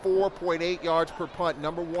 44.8 yards per punt,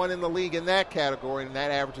 number 1 in the league in that category, and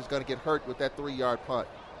that average is going to get hurt with that 3-yard punt.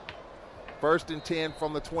 1st and 10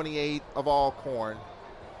 from the 28 of Alcorn.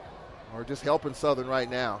 We're just helping Southern right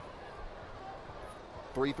now.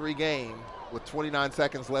 3-3 game with 29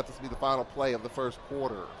 seconds left. This will be the final play of the first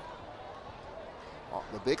quarter.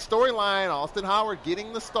 The big storyline, Austin Howard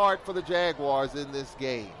getting the start for the Jaguars in this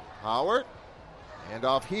game. Howard,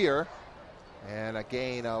 handoff here, and a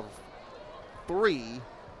gain of 3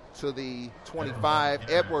 to the 25.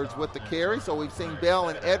 Edwards with the carry, so we've seen Bell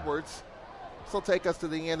and Edwards. This will take us to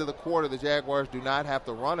the end of the quarter. The Jaguars do not have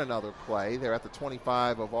to run another play. They're at the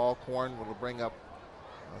 25 of Alcorn, which will bring up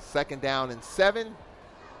a 2nd down and 7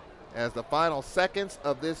 as the final seconds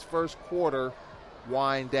of this first quarter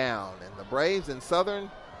wind down. And the Braves and Southern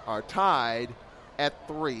are tied at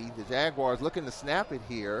 3. The Jaguars looking to snap it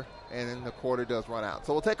here, and then the quarter does run out.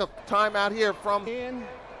 So we'll take a timeout here from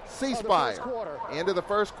C-Spire. End of the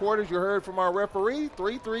first quarter, as you heard from our referee,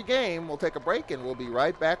 3-3 game. We'll take a break, and we'll be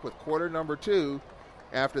right back with quarter number 2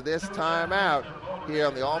 after this timeout here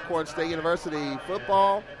on the Alcorn State University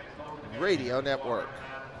Football Radio Network.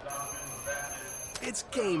 It's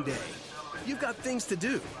game day. You've got things to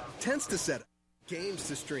do, tents to set up, games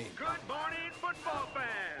to stream. Good morning, football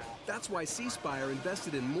fans. That's why C-Spire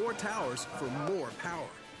invested in more towers for more power.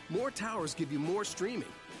 More towers give you more streaming,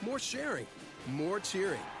 more sharing, more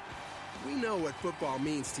cheering. We know what football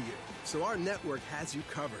means to you, so our network has you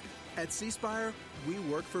covered. At C-Spire, we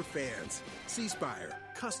work for fans. C-Spire,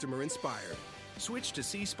 customer inspired. Switch to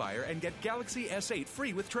C-Spire and get Galaxy S8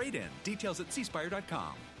 free with trade-in. Details at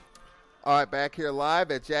cspire.com. All right, back here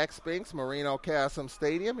live at Jack Spinks Marino Casem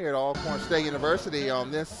Stadium here at Alcorn State University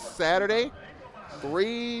on this Saturday.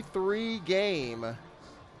 3-3 game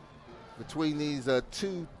between these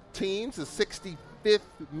two teams, the 65th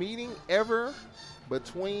meeting ever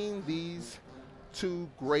between these two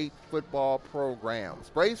great football programs.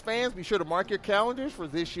 Braves fans, be sure to mark your calendars for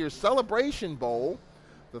this year's Celebration Bowl.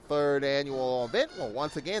 The 3rd annual event will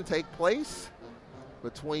once again take place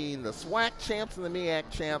between the SWAC champs and the MEAC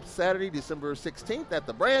champs Saturday, December 16th at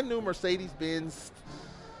the brand new Mercedes-Benz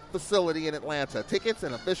facility in Atlanta. Tickets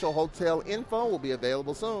and official hotel info will be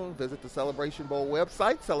available soon. Visit the Celebration Bowl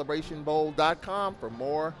website, celebrationbowl.com, for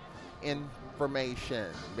more information.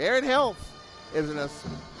 Merit Health is an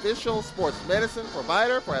official sports medicine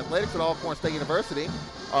provider for athletics at Alcorn State University.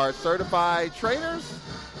 Our certified trainers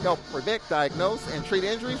help prevent, diagnose, and treat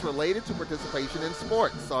injuries related to participation in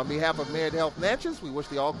sports. So on behalf of Merit Health Natchez, we wish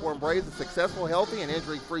the Alcorn Braves a successful, healthy, and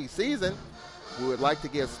injury-free season. We would like to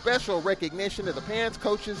give special recognition to the parents,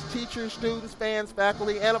 coaches, teachers, students, fans,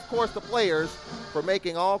 faculty, and of course the players for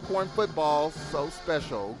making Alcorn football so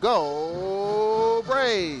special. Go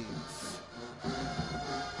Braves!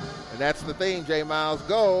 And that's the theme, J. Miles.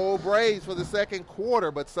 Go Braves for the second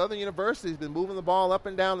quarter. But Southern University's been moving the ball up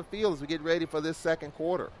and down the field as we get ready for this second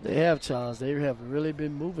quarter. They have, Charles. They have really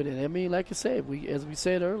been moving it. I mean, like I said, as we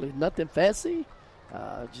said earlier, nothing fancy.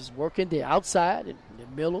 Just working the outside and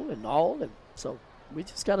the middle and all. And so we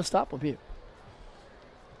just got to stop them here.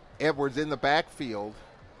 Edwards in the backfield.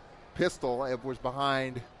 Pistol. Edwards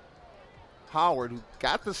behind Howard, who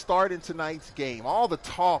got the start in tonight's game. All the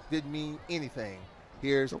talk didn't mean anything.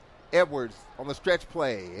 Here's Edwards on the stretch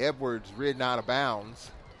play. Edwards ridden out of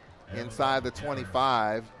bounds inside the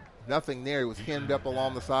 25. Nothing there. He was hemmed up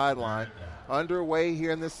along the sideline. Underway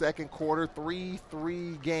here in the second quarter,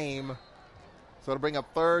 3-3 game. So to bring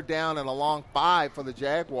up third down and a long 5 for the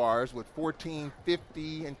Jaguars with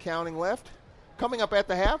 14:50 and counting left. Coming up at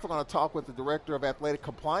the half, we're going to talk with the Director of Athletic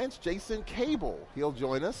Compliance, Jason Cable. He'll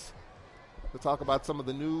join us. We'll talk about some of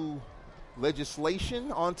the new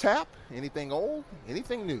legislation on tap, anything old,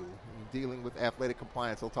 anything new, dealing with athletic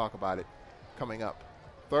compliance. He'll talk about it coming up.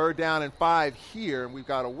 Third down and 5 here, and we've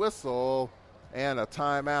got a whistle and a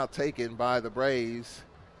timeout taken by the Braves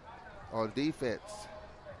on defense.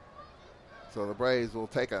 So the Braves will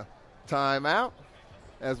take a timeout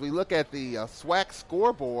as we look at the SWAC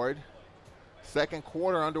scoreboard. Second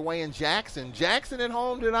quarter underway in Jackson. Jackson at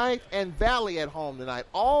home tonight and Valley at home tonight.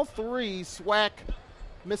 All three SWAC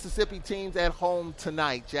Mississippi teams at home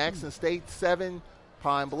tonight. Jackson State 7,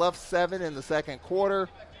 Pine Bluff 7 in the second quarter.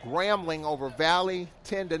 Grambling over Valley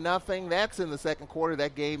 10-0. That's in the second quarter,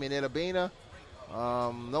 that game in Itta Bena.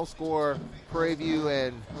 No score, Prairie View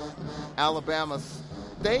and Alabama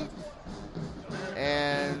State.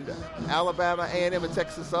 And Alabama, A&M, and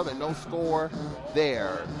Texas Southern, no score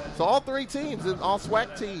there. So all three teams, all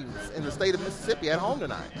SWAC teams in the state of Mississippi at home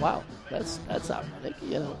tonight. Wow, that's ironic.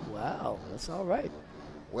 Wow, that's all right.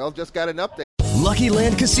 Well, just got an update. Lucky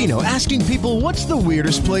Land Casino, asking people, what's the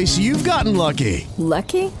weirdest place you've gotten lucky?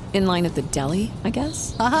 Lucky? In line at the deli, I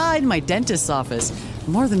guess? Aha, in my dentist's office.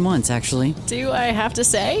 More than once, actually. Do I have to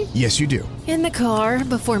say? Yes, you do. In the car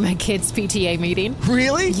before my kids' PTA meeting.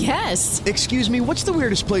 Really? Yes. Excuse me, what's the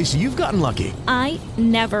weirdest place you've gotten lucky? I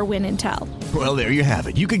never win and tell. Well, there you have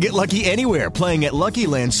it. You can get lucky anywhere, playing at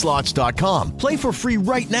LuckyLandSlots.com. Play for free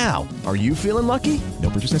right now. Are you feeling lucky? No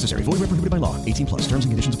purchase necessary. Void where prohibited by law. 18+. Terms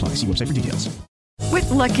and conditions apply. See website for details. With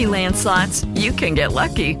Lucky Land Slots, you can get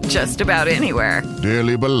lucky just about anywhere.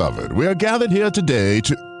 Dearly beloved, we are gathered here today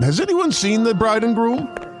to... Has anyone seen the bride and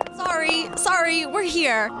groom? Sorry, we're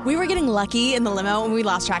here. We were getting lucky in the limo and we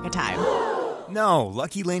lost track of time. No,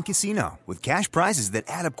 Lucky Land Casino, with cash prizes that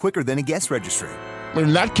add up quicker than a guest registry.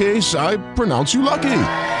 In that case, I pronounce you lucky.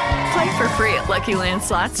 Play for free at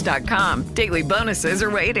LuckyLandSlots.com. Daily bonuses are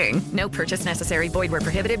waiting. No purchase necessary. Void where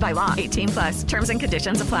prohibited by law. 18+. Terms and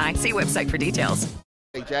conditions apply. See website for details.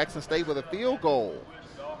 Jackson State with a field goal.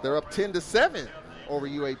 They're up 10-7 over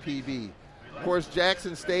UAPB. Of course,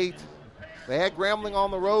 Jackson State, they had Grambling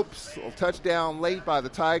on the ropes. A touchdown late by the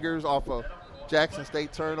Tigers off a Jackson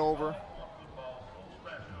State turnover.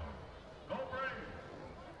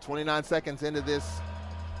 29 seconds into this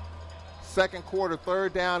second quarter,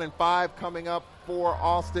 third down and 5 coming up for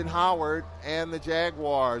Austin Howard and the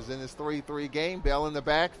Jaguars in this 3-3 game. Bell in the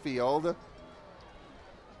backfield.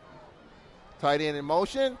 Tight end in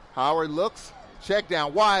motion. Howard looks. Check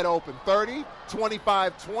down wide open. 30,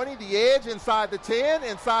 25, 20. The edge inside the 10,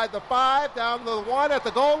 inside the 5, down the 1 at the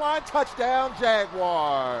goal line. Touchdown,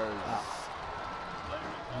 Jaguars.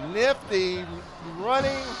 Nifty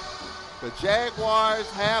running. The Jaguars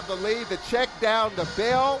have the lead. The check down to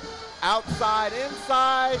Bell. Outside,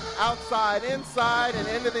 inside, and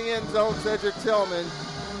into the end zone, Cedric Tillman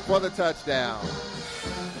for the touchdown.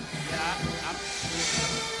 Yeah, I'm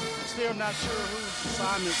still not sure whose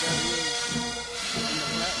assignment that is in the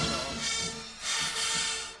flat charge.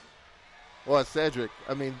 Well, Cedric,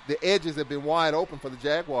 I mean, the edges have been wide open for the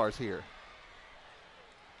Jaguars here.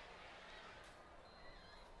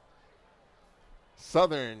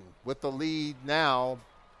 Southern with the lead now,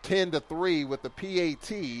 10-3 with the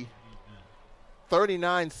PAT.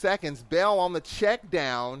 39 seconds. Bell on the check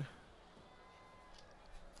down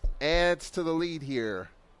adds to the lead here.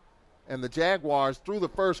 And the Jaguars, through the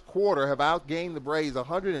first quarter, have outgained the Braves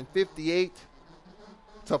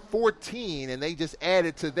 158-14, and they just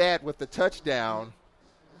added to that with the touchdown.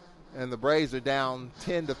 And the Braves are down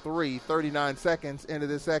 10-3, 39 seconds into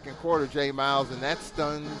the second quarter, Jay Miles, and that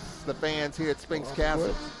stuns the fans here at Spinks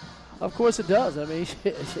Castle. Of course it does. I mean,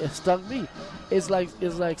 it stung me. It's like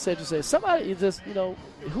Cedric said. Somebody just,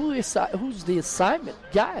 who's the assignment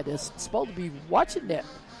guy that's supposed to be watching that?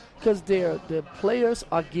 Because the players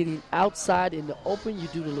are getting outside in the open. You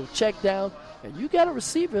do the little check down, and you got a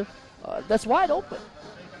receiver that's wide open.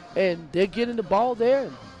 And they're getting the ball there,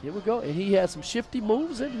 and here we go. And he had some shifty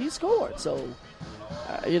moves, and he scored. So,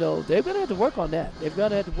 they're going to have to work on that. They're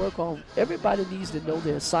going to have to work on – everybody needs to know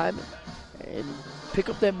their assignment and pick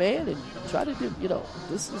up their man and try to do –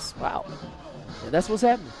 this is – wow. And that's what's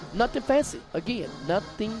happening. Nothing fancy. Again,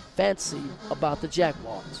 nothing fancy about the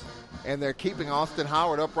Jaguars. And they're keeping Austin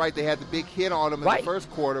Howard upright. They had the big hit on him in the first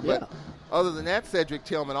quarter, but other than that, Cedric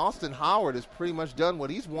Tillman, Austin Howard has pretty much done what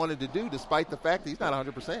he's wanted to do despite the fact that he's not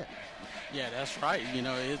 100%. Yeah, that's right.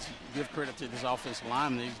 It's give credit to this offensive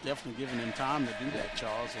lineman. He's definitely given him time to do that,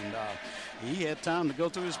 Charles. And he had time to go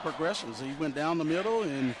through his progressions. He went down the middle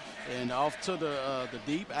and off to the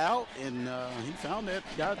deep out, and he found that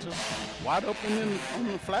guy just wide open on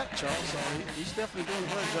the flat, Charles. So he's definitely doing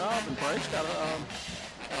a great job, and Braves got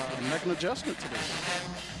to make an adjustment to this.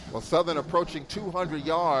 Well, Southern approaching 200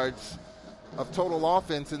 yards of total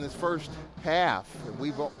offense in this first half. And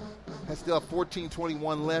we've still have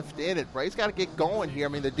 14:21 left in it. Braves got to get going here. I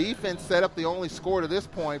mean, the defense set up the only score to this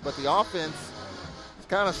point, but the offense is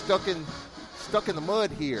kind of stuck in the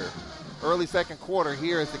mud here. Early second quarter,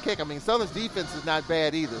 here is the kick. I mean, Southern's defense is not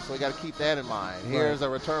bad either, so we got to keep that in mind. Right. Here's a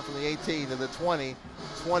return from the 18 to the 20,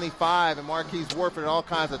 25, and Marquise Warford and all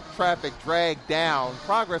kinds of traffic dragged down.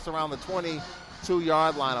 Progress around the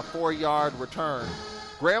 22-yard line, a 4-yard return.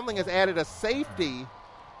 Grambling has added a safety,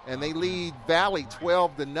 and they lead Valley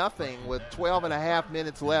 12-0 with 12 and a half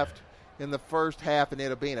minutes left in the first half in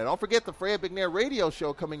Itta Bena. Don't forget the Fred McNair radio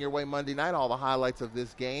show coming your way Monday night, all the highlights of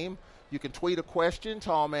this game. You can tweet a question,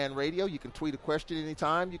 Tall Man Radio. You can tweet a question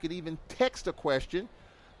anytime. You can even text a question,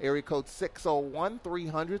 area code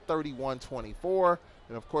 601-300-3124.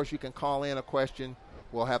 And, of course, you can call in a question.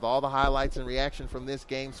 We'll have all the highlights and reaction from this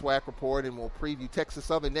game, SWAC report, and we'll preview Texas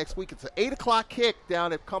Southern next week. It's an 8 o'clock kick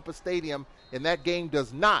down at Compass Stadium, and that game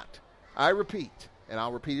does not, I repeat, and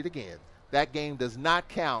I'll repeat it again, that game does not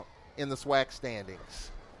count in the SWAC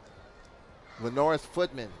standings. Lenoris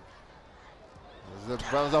Footman. It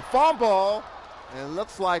was a fumble, and it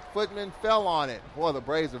looks like Footman fell on it. Boy, the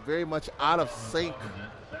Braves are very much out of sync.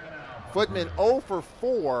 Footman 0 for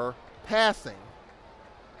 4 passing.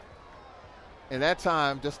 And that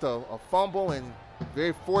time, just a fumble, and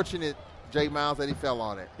very fortunate, Jay Miles, that he fell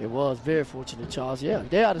on it. It was very fortunate, Charles. Yeah,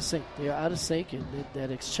 they're out of sync. They're out of sync, and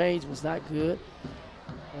that exchange was not good.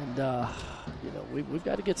 And, we've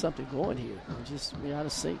got to get something going here. We're out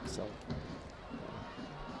of sync, so.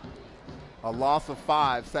 A loss of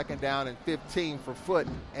 5, second down and 15 for Foote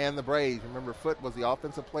and the Braves. Remember, Foote was the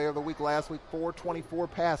offensive player of the week last week, 424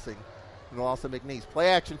 passing in the loss of McNeese. Play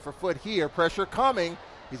action for Foote here. Pressure coming.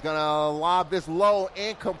 He's going to lob this low,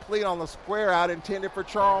 incomplete on the square out, intended for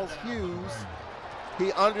Charles Hughes. He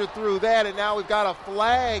underthrew that, and now we've got a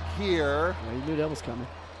flag here. Yeah, you knew that was coming.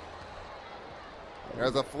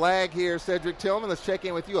 There's a flag here, Cedric Tillman. Let's check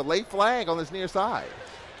in with you. A late flag on this near side.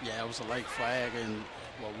 Yeah, it was a late flag, and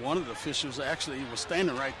one of the officials actually was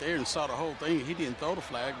standing right there and saw the whole thing. He didn't throw the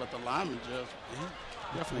flag, but the lineman judge, he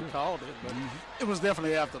definitely called it. But it was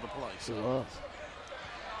definitely after the play. So. It was.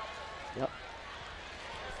 Yep.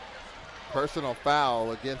 Personal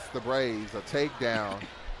foul against the Braves, a takedown.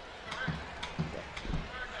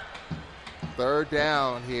 Third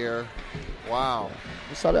down here. Wow. Yeah.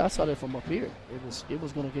 I saw that from up here. It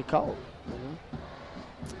was going to get called.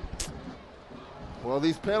 Well,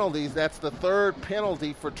 these penalties, that's the third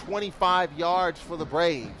penalty for 25 yards for the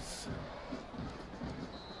Braves.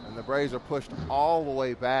 And the Braves are pushed all the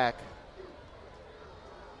way back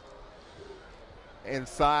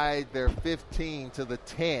inside their 15 to the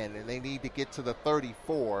 10, and they need to get to the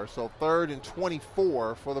 34. So 3rd and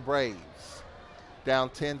 24 for the Braves.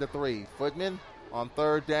 Down 10-3. Footman on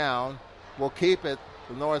third down will keep it.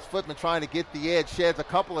 Lenoris Footman trying to get the edge, sheds a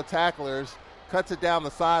couple of tacklers, cuts it down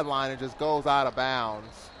the sideline and just goes out of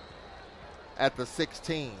bounds at the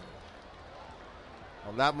 16.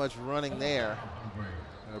 Well, not much running there.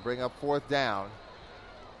 Going to bring up 4th down.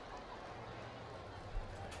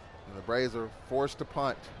 And the Braves are forced to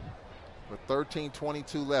punt with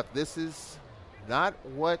 13:22 left. This is not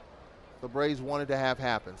what the Braves wanted to have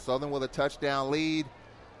happen. Southern with a touchdown lead. I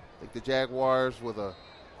think the Jaguars with a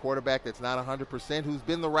quarterback that's not 100%, who's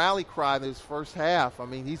been the rally cry in this first half. I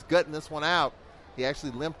mean, he's gutting this one out. He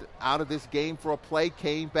actually limped out of this game for a play,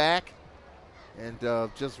 came back, and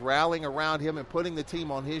just rallying around him and putting the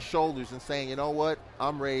team on his shoulders and saying, you know what,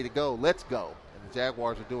 I'm ready to go. Let's go. And the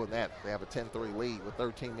Jaguars are doing that. They have a 10-3 lead with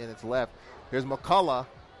 13 minutes left. Here's McCullough.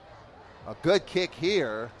 A good kick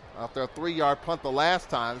here. After a 3-yard punt the last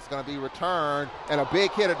time, it's going to be returned. And a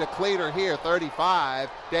big hit of DeCleater here, 35.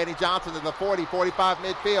 Danny Johnson to the 40, 45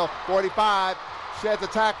 midfield, 45. Sheds a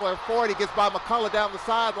tackler at 40, gets by McCullough down the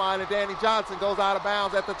sideline, and Danny Johnson goes out of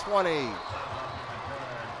bounds at the 20.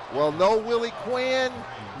 Well, no Willie Quinn,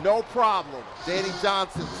 no problem. Danny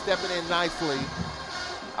Johnson stepping in nicely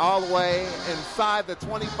all the way inside the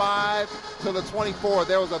 25 to the 24.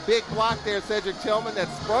 There was a big block there, Cedric Tillman, that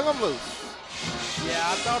sprung him loose. Yeah,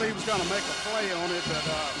 I thought he was going to make a play on it, but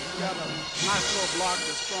he got a nice little block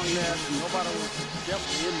that sprung that, and nobody was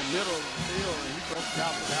definitely in the middle of the field, and he broke it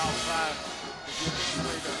out to the outside to get it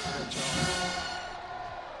straight up there, Charles.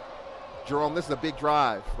 Jerome, this is a big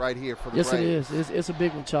drive right here for the Braves. Yes, it is. It's a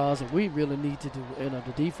big one, Charles, and we really need to do.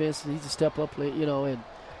 The defense needs to step up, play, and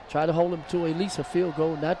try to hold them to at least a field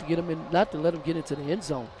goal, not to get them in, not to let them get into the end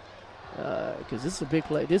zone, because this is a big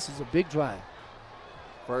play. This is a big drive.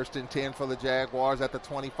 1st and 10 for the Jaguars at the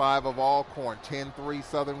 25 of Alcorn. 10-3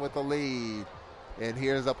 Southern with the lead. And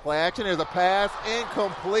here's a play action. Here's a pass.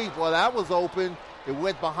 Incomplete. Well, that was open. It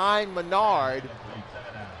went behind Menard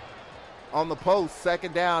on the post.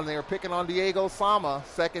 2nd down. They were picking on Diego Sama.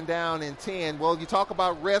 2nd down and 10. Well, you talk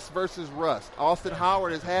about rest versus rust. Austin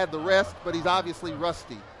Howard has had the rest, but he's obviously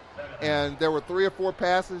rusty. And there were 3 or 4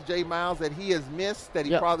 passes, Jay Miles, that he has missed that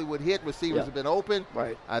he probably would hit. Receivers have been open.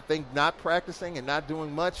 Right. I think not practicing and not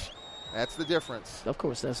doing much, that's the difference. Of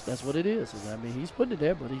course, that's what it is. I mean, he's putting it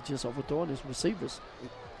there, but he's just overthrowing his receivers.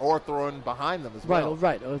 Or throwing behind them as well.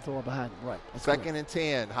 Right, or throwing behind them, right. That's 2nd and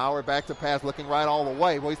 10. Howard back to pass, looking right all the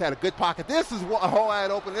way. Well, he's had a good pocket. This is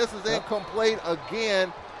wide open. This is incomplete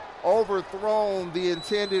again. Overthrown the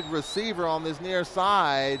intended receiver on this near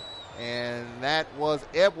side. And that was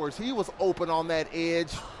Edwards. He was open on that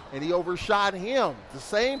edge, and he overshot him. The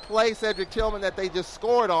same play, Cedric Tillman, that they just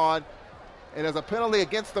scored on. And there's a penalty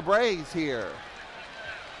against the Braves here.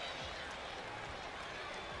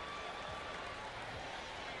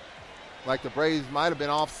 Like the Braves might have been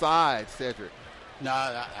offside, Cedric. No,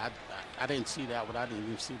 I didn't see that one. I didn't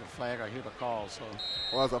even see the flag or hear the call. So,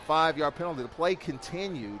 well, it was a 5-yard penalty. The play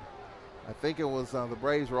continued. I think it was the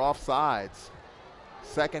Braves were offsides.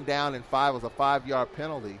 2nd down and 5 was a 5-yard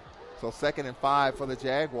penalty. So 2nd and 5 for the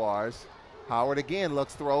Jaguars. Howard again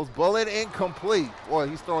looks, throws, bullet incomplete. Boy,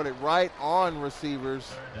 he's throwing it right on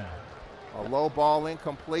receivers. A low ball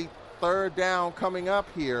incomplete. 3rd down coming up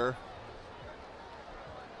here.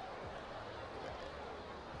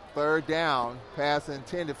 3rd down, pass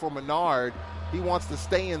intended for Menard. He wants to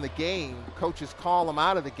stay in the game. Coaches call him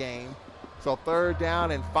out of the game. So 3rd down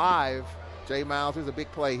and 5. Jay Miles, there's a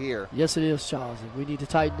big play here. Yes, it is, Charles. And we need to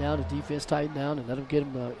tighten down, the defense tighten down, and let them get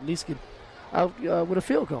them at least get out with a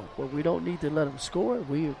field goal. But we don't need to let them score.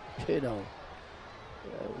 Because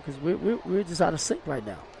we're just out of sync right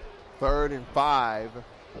now. 3rd and 5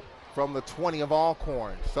 from the 20 of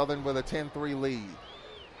Alcorn. Southern with a 10-3 lead.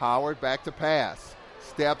 Howard back to pass.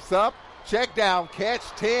 Steps up, check down, catch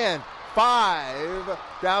 10, 5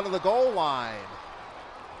 down to the goal line.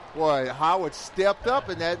 Boy, Howard stepped up,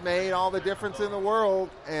 and that made all the difference in the world.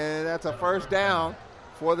 And that's a 1st down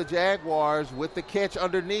for the Jaguars. With the catch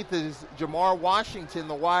underneath is Jamar Washington,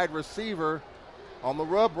 the wide receiver, on the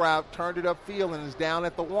rub route, turned it upfield and is down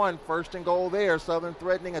at the 1. 1st and goal there. Southern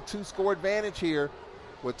threatening a 2-score advantage here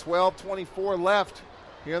with 12:24 left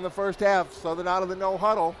here in the first half. Southern out of the no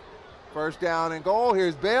huddle. 1st down and goal.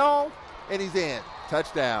 Here's Bell, and he's in.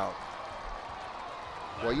 Touchdown.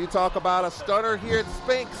 Well, you talk about a stunner here at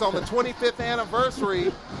Spinks on the 25th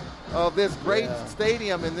anniversary of this great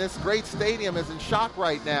stadium, and this great stadium is in shock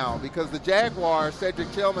right now because the Jaguars,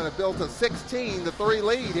 Cedric Tillman, have built a 16-3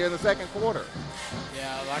 lead here in the 2nd quarter.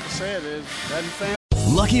 Yeah, like I said, it doesn't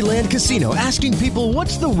Lucky Land Casino, asking people,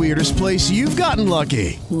 what's the weirdest place you've gotten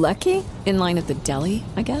lucky? Lucky? In line at the deli,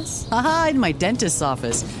 I guess? Aha, in my dentist's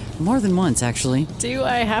office. More than once, actually. Do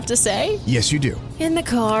I have to say? Yes, you do. In the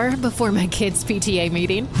car before my kids' PTA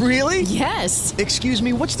meeting. Really? Yes. Excuse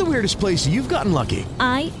me, what's the weirdest place you've gotten lucky?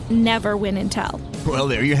 I never win and tell. Well,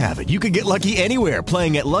 there you have it. You can get lucky anywhere,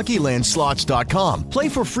 playing at LuckyLandSlots.com. Play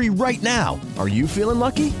for free right now. Are you feeling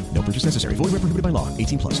lucky? No purchase necessary. Void where prohibited by law.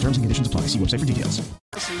 18+. Terms and conditions apply. See website for details.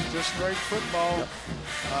 This is just great football.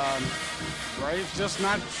 Braves just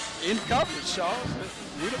not in coverage, Charles.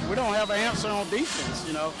 We don't have an answer on defense,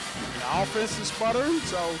 The offense is sputtering,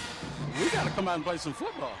 so we got to come out and play some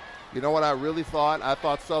football. You know what I really thought? I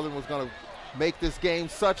thought Southern was going to make this game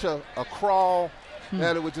such a crawl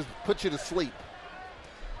that it would just put you to sleep.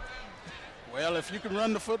 Well, if you can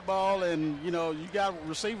run the football and, you got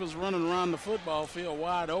receivers running around the football field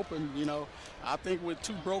wide open, I think with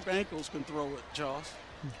 2 broke ankles can throw it, Charles.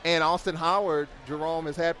 And Austin Howard, Jerome,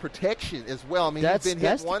 has had protection as well. I mean, he's been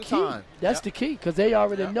hit one time. That's the key, because they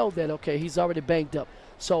already know that, okay, he's already banged up.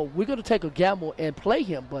 So we're going to take a gamble and play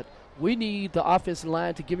him, but we need the offensive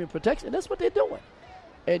line to give him protection. And that's what they're doing.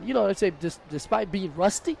 And, they say despite being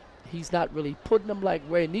rusty, he's not really putting them like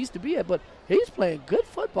where he needs to be at. But he's playing good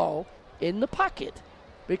football in the pocket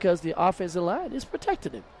because the offensive line is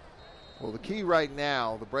protecting him. Well, the key right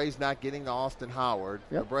now, the Braves not getting to Austin Howard.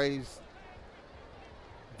 Yep. The Braves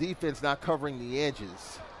defense not covering the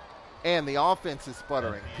edges. And the offense is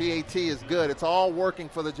sputtering. PAT is good. It's all working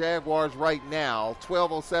for the Jaguars right now.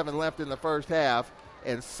 12:07 left in the first half.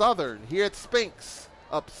 And Southern here at Spinks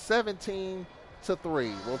up 17-3.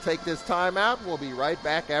 We'll take this timeout. We'll be right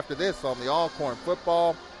back after this on the Alcorn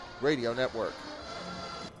Football Radio Network.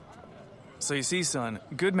 So you see, son,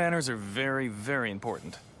 good manners are very, very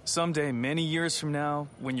important. Someday, many years from now,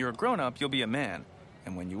 when you're a grown-up, you'll be a man.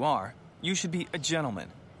 And when you are, you should be a gentleman.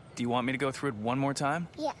 Do you want me to go through it one more time?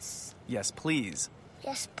 Yes. Yes, please.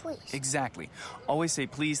 Yes, please. Exactly. Always say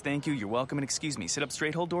please, thank you, you're welcome, and excuse me. Sit up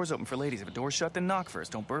straight, hold doors open for ladies. If a door's shut, then knock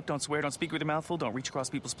first. Don't burp, don't swear, don't speak with your mouth full, don't reach across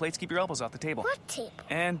people's plates, keep your elbows off the table. What table?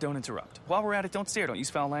 And don't interrupt. While we're at it, don't stare, don't use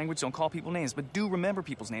foul language, don't call people names, but do remember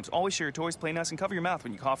people's names. Always share your toys, play nice, and cover your mouth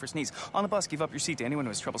when you cough or sneeze. On the bus, give up your seat to anyone who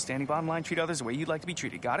has trouble standing bottom line. Treat others the way you'd like to be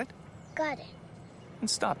treated. Got it? Got it. And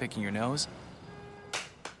stop picking your nose.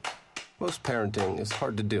 Most parenting is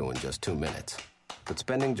hard to do in just 2 minutes. But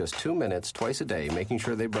spending just 2 minutes twice a day making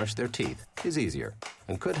sure they brush their teeth is easier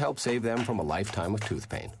and could help save them from a lifetime of tooth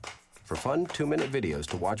pain. For fun 2-minute videos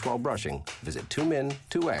to watch while brushing, visit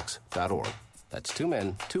 2min2x.org. That's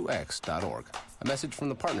 2min2x.org. A message from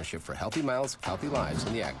the Partnership for Healthy Mouths, Healthy Lives,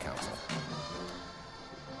 and the Ad Council.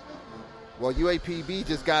 Well, UAPB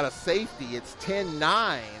just got a safety. It's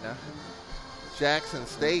 10-9. Jackson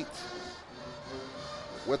State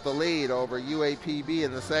with the lead over UAPB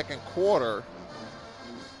in the second quarter.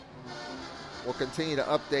 We'll continue to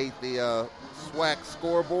update the SWAC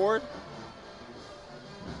scoreboard.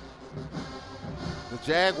 The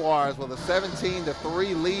Jaguars with a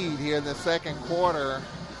 17-3 lead here in the second quarter.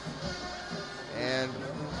 And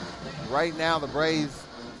right now the Braves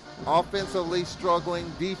offensively struggling,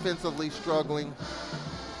 defensively struggling.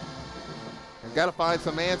 And got to find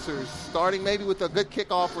some answers, starting maybe with a good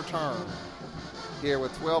kickoff return here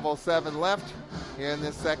with 12:07 left here in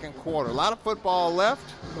this second quarter. A lot of football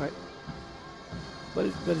left. Right. But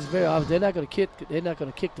it's very obvious. They're not going to kick. They're not going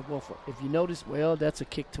to kick to Wolford. If you notice, well, that's a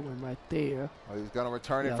kick to him right there. Well, he's going to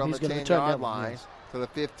return it from the 10-yard line to the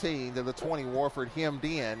 15, to the 20. Warford hemmed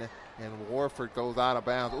in, and Warford goes out of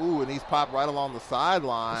bounds. Ooh, and he's popped right along the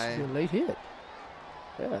sideline. It's a late hit.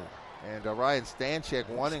 Yeah. And Ryan Stanchek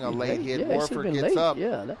wanting a late hit. Warford gets up.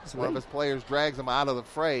 Yeah, that was one of his players drags him out of the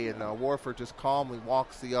fray, and Warford just calmly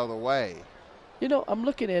walks the other way. I'm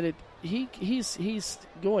looking at it. He's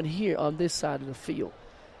going here on this side of the field.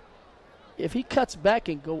 If he cuts back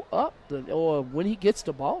and go up, or when he gets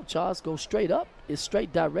the ball, Charles goes straight up. It's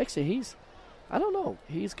straight direction. I don't know.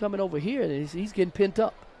 He's coming over here and he's getting pinned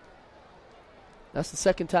up. That's the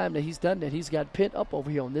second time that he's done that. He's got pinned up over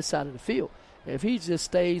here on this side of the field. If he just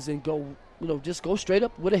stays and just go straight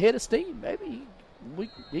up with a head of steam, maybe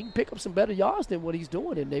he can pick up some better yards than what he's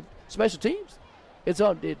doing in their special teams. They're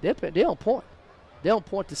on point. They're on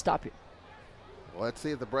point to stop him. Well, let's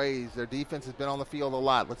see if the Braves, their defense has been on the field a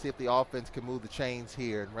lot. Let's see if the offense can move the chains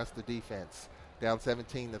here and rest the defense. Down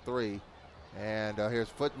 17-3. And here's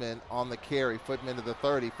Footman on the carry. Footman to the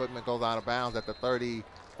 30. Footman goes out of bounds at the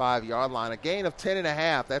 35-yard line. A gain of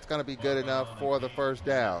 10.5. That's going to be good enough for the first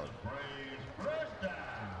down.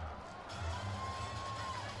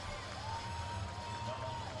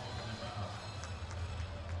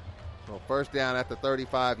 So first down at the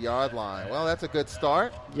 35-yard line. Well, that's a good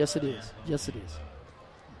start. Yes, it is. Yes, it is.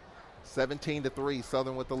 17-3.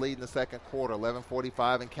 Southern with the lead in the second quarter.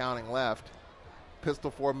 11:45 and counting left.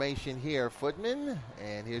 Pistol formation here. Footman.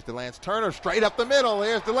 And here's DeLance Turner straight up the middle.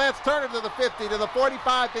 Here's DeLance Turner to the 50, to the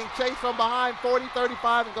 45, being chased from behind, 40,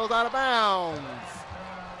 35, and goes out of bounds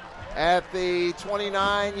at the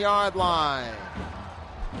 29-yard line.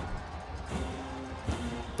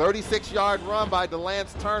 36-yard run by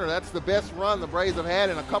DeLance Turner. That's the best run the Braves have had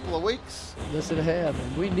in a couple of weeks. Yes, it have.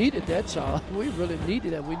 And we needed that, Charles. We really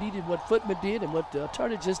needed that. We needed what Footman did and what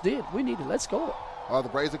Turner just did. We needed. Let's go. Well, the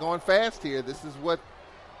Braves are going fast here. This is what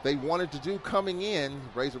they wanted to do coming in. The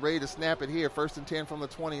Braves are ready to snap it here. 1st and 10 from the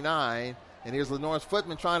 29. And here's Lenore's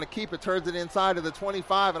Footman trying to keep it. Turns it inside of the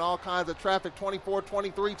 25 and all kinds of traffic. 24,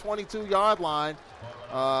 23, 22-yard line.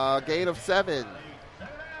 Gain of 7.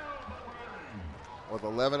 With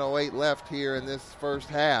 11:08 left here in this first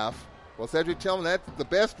half. Well, Cedric Tillman, that's the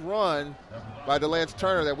best run by DeLance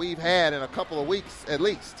Turner that we've had in a couple of weeks at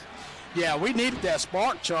least. Yeah, we needed that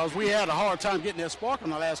spark, Charles. We had a hard time getting that spark in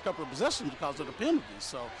the last couple of possessions because of the penalties.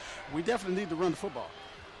 So we definitely need to run the football.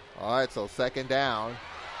 All right, so second down.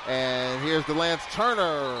 And here's DeLance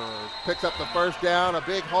Turner. Picks up the first down, a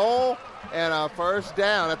big hole, and a first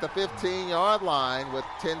down at the 15-yard line with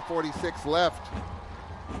 10:46 left.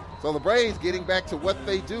 So the Braves getting back to what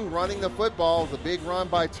they do, running the football. The big run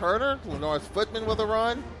by Turner. Lenoris Footman with a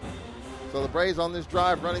run. So the Braves on this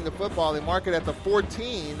drive running the football. They mark it at the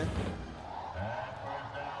 14.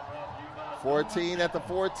 14 at the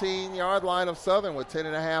 14-yard line of Southern with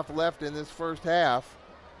 10.5 left in this first half.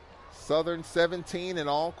 Southern 17 and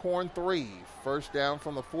Alcorn 3. First down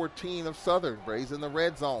from the 14 of Southern. Braves in the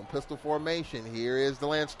red zone. Pistol formation. Here is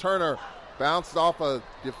DeLance Turner. Bounced off a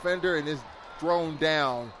defender and is thrown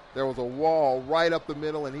down. There was a wall right up the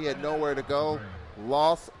middle and he had nowhere to go.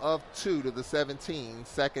 Loss of 2 to the 17.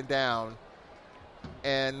 Second down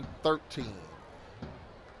and 13.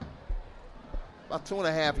 About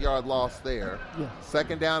 2.5-yard loss there. Yeah.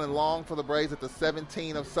 Second down and long for the Braves at the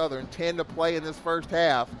 17 of Southern. 10 to play in this first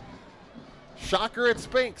half. Shocker at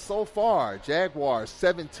Spink so far. Jaguars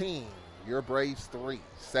 17. Your Braves 3.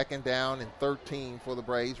 Second down and 13 for the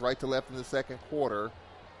Braves. Right to left in the second quarter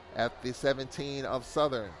at the 17 of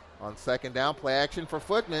Southern. On second down, play action for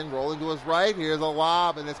Footman. Rolling to his right. Here's a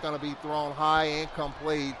lob, and it's going to be thrown high,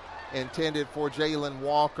 incomplete, intended for Jalen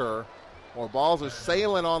Walker. More balls are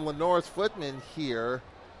sailing on Lenoris Footman here.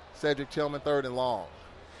 Cedric Tillman, third and long.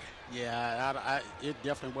 Yeah, it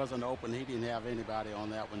definitely wasn't open. He didn't have anybody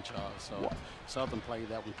on that one, Charles. So Southern played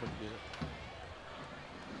that one pretty good.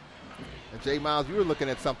 And Jay Miles, you were looking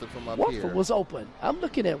at something from up here. Warford was open. I'm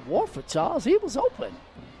looking at Warford, Charles. He was open.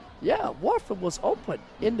 Yeah, Warford was open.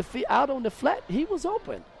 In the out on the flat, he was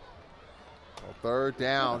open. Well, third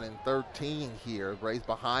down and 13 here. Braves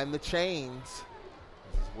behind the chains.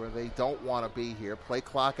 This is where they don't want to be here. Play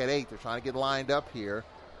clock at 8. They're trying to get lined up here.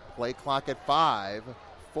 Play clock at 5,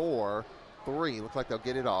 4, 3. Looks like they'll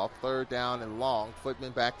get it off. Third down and long.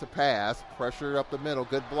 Footman back to pass. Pressure up the middle.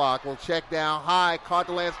 Good block. Will check down high. Caught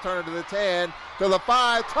DeLance Turner to the 10, to the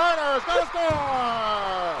 5. Turner's going to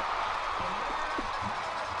score!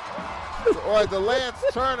 Or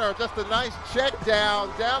DeLance Turner, just a nice check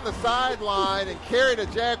down the sideline and carried a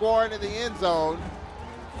Jaguar into the end zone.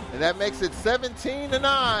 And that makes it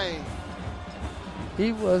 17-9.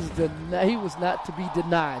 He was not to be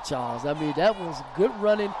denied, Charles. I mean, that was good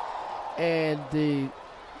running, and the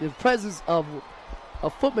presence of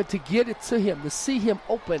Footman to get it to him, to see him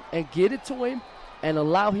open and get it to him and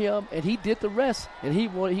allow him, and he did the rest, and he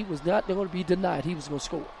was not going to be denied. He was going to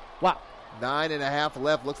score. Wow. 9.5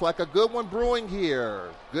 left. Looks like a good one brewing here.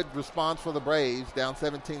 Good response for the Braves. Down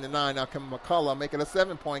 17-9. Now Kevin McCullough making a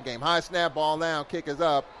 7-point game. High snap ball now. Kick is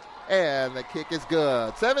up. And the kick is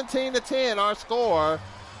good. 17-10 our score.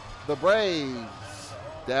 The Braves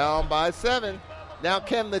down by 7. Now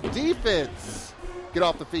can the defense get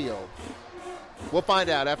off the field? We'll find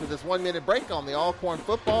out after this 1-minute break on the Alcorn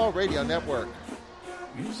Football Radio Network.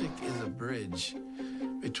 Music is a bridge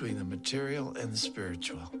between the material and the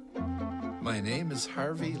spiritual. My name is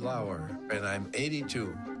Harvey Lauer, and I'm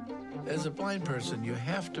 82. As a blind person, you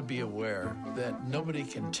have to be aware that nobody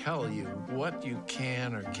can tell you what you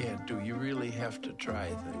can or can't do. You really have to try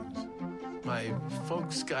things. My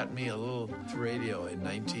folks got me a little radio in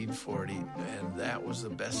 1940, and that was the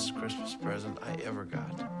best Christmas present I ever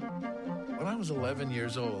got. When I was 11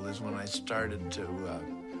 years old is when I started to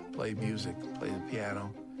play music, play the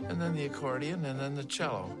piano, and then the accordion, and then the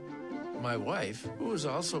cello. My wife, who was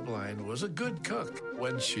also blind, was a good cook.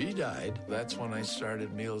 When she died, that's when I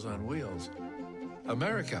started Meals on Wheels.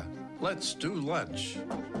 America, let's do lunch.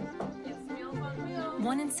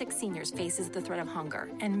 1 in 6 seniors faces the threat of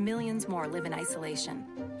hunger, and millions more live in isolation.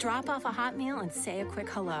 Drop off a hot meal and say a quick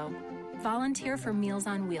hello. Volunteer for Meals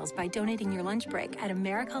on Wheels by donating your lunch break at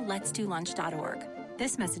americaletsdolunch.org.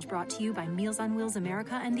 This message brought to you by Meals on Wheels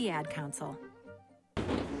America and the Ad Council.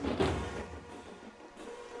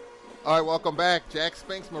 All right, welcome back. Jack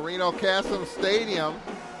Spinks, Marino Casem Stadium.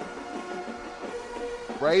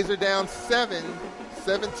 Braves are down 7,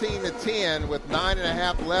 17-10 with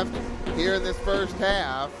 9.5 left here in this first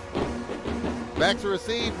half. Back to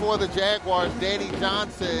receive for the Jaguars, Danny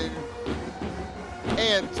Johnson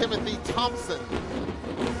and Timothy Thompson.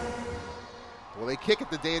 Well, they kick it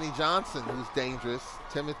to Danny Johnson, who's dangerous.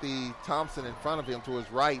 Timothy Thompson in front of him to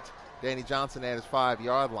his right. Danny Johnson at his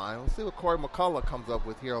 5-yard line. Let's see what Corey McCullough comes up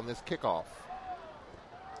with here on this kickoff.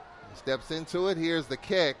 He steps into it. Here's the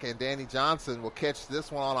kick, and Danny Johnson will catch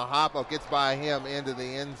this one on a hop-up. Gets by him into the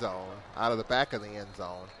end zone, out of the back of the end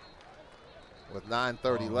zone. With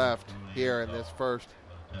 9:30 left here in this first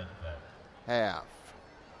half.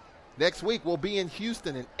 Next week, we'll be in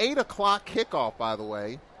Houston, an 8 o'clock kickoff, by the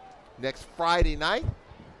way. Next Friday night,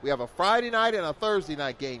 We have a Friday night and a Thursday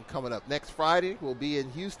night game coming up. Next Friday, we'll be in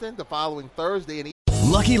Houston. The following Thursday in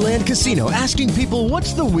Lucky Land Casino, asking people,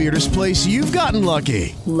 what's the weirdest place you've gotten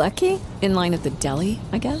lucky? Lucky? In line at the deli,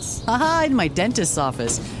 I guess? Aha, in my dentist's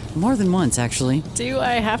office. More than once, actually. Do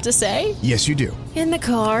I have to say? Yes, you do. In the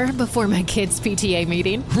car before my kids' PTA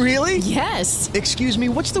meeting. Really? Yes. Excuse me,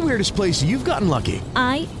 what's the weirdest place you've gotten lucky?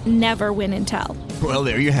 I never win and tell. Well,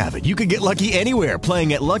 there you have it. You can get lucky anywhere,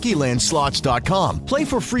 playing at LuckyLandSlots.com. Play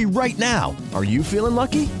for free right now. Are you feeling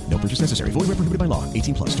lucky? No purchase necessary. Void where prohibited by law.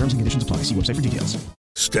 18+. Terms and conditions apply. See website for details.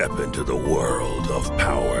 Step into the world of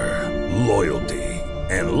power, loyalty,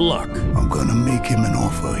 and luck. I'm gonna make him an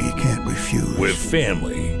offer he can't refuse. With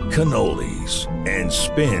family, cannolis, and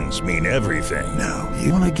spins mean everything. Now,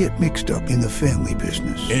 you wanna get mixed up in the family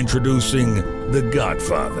business. Introducing The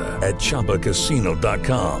Godfather at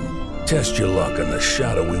ChumbaCasino.com. Test your luck in the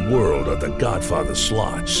shadowy world of The Godfather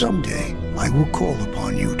slot. Someday, I will call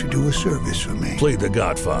upon you to do a service for me. Play The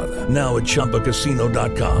Godfather, now at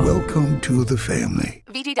ChumbaCasino.com. Welcome to the family.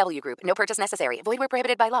 VGW Group. No purchase necessary. Void where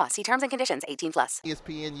prohibited by law. See terms and conditions. 18+.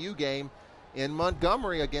 ESPNU game in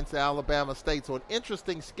Montgomery against Alabama State. So an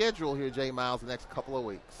interesting schedule here, Jay Miles, the next couple of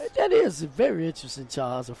weeks. That is very interesting,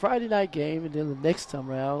 Charles. A Friday night game, and then the next time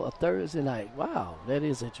around, a Thursday night. Wow, that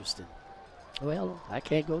is interesting. Well, I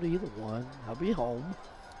can't go to either one. I'll be home.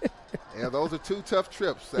 Yeah, those are two tough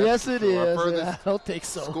trips. Yes, it is. I don't think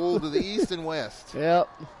so. School to the east and west. Yep.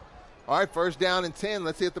 All right, first down and 10.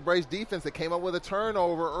 Let's see if the Braves defense that came up with a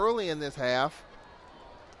turnover early in this half.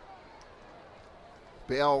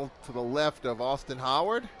 Bell to the left of Austin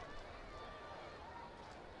Howard.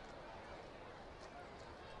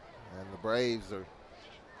 And the Braves are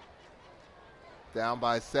down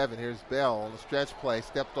by 7. Here's Bell on the stretch play.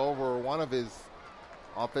 Stepped over one of his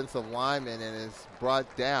offensive linemen and is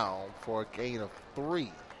brought down for a gain of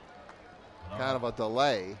 3. Kind of a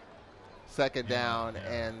delay. Second down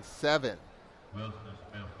and 7. Wilson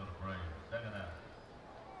Smith for the Braves. Second down.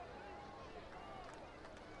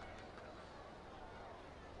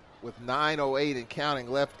 With 9:08 and counting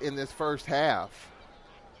left in this first half.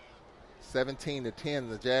 17-10,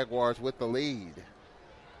 the Jaguars with the lead.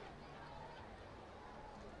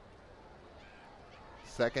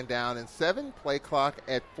 Second down and 7. Play clock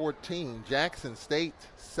at 14. Jackson State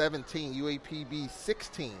 17. UAPB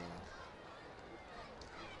 16.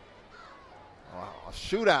 Wow, a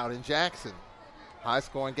shootout in Jackson.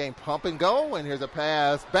 High-scoring game. Pump and go, and here's a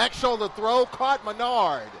pass. Back shoulder throw. Caught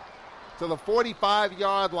Menard to the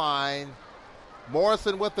 45-yard line.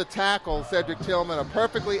 Morrison with the tackle. Cedric Tillman, a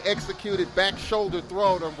perfectly executed back shoulder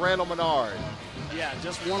throw to Randall Menard. Yeah,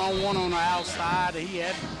 just one-on-one on the outside. He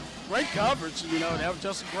had great coverage, you know. That was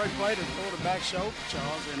just a great play to throw the back shoulder,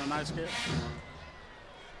 Charles, and a nice catch.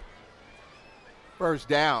 First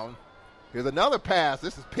down. Here's another pass.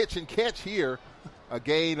 This is pitch and catch here. A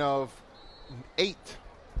gain of 8.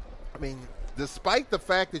 I mean, despite the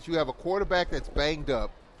fact that you have a quarterback that's banged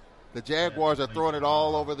up, the Jaguars are throwing it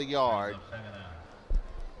all over the yard.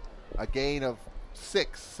 A gain of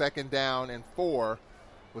 6. Second down and 4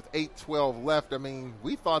 with 8:12 left. I mean,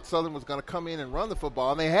 we thought Southern was going to come in and run the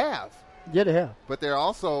football, and they have. Yeah, they have. But they're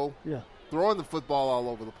also throwing the football all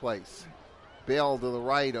over the place. Bell to the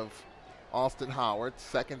right of Austin Howard.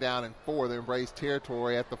 Second down and 4. They embrace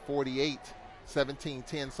territory at the 48.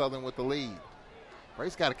 17-10, Southern with the lead.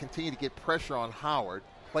 Braves got to continue to get pressure on Howard.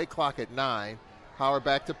 Play clock at 9. Howard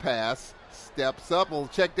back to pass. Steps up. Will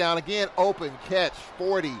check down again. Open catch.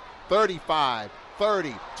 40, 35,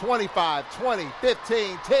 30, 25, 20,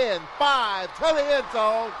 15, 10, 5 to the end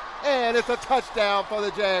zone. And it's a touchdown for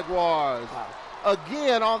the Jaguars. Wow.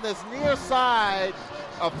 Again, on this near side,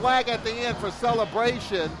 a flag at the end for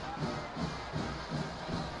celebration.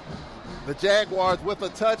 The Jaguars with a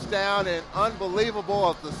touchdown, and unbelievable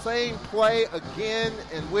of the same play again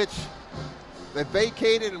in which they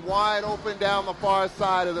vacated and wide open down the far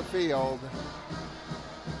side of the field.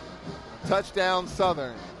 Touchdown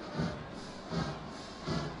Southern.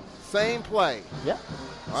 Same play. Yeah.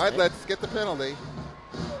 All right, let's get the penalty.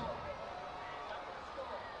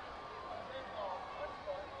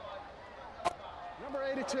 Number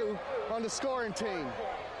 82 on the scoring team.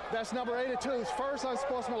 That's number 82's first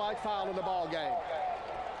unsportsmanlike foul in the ball game.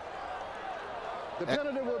 The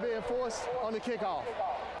penalty will be enforced on the kickoff.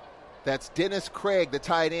 That's Dennis Craig, the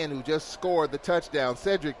tight end, who just scored the touchdown.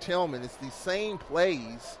 Cedric Tillman. It's the same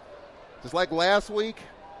plays. Just like last week,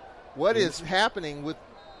 what is happening with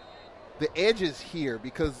the edges here?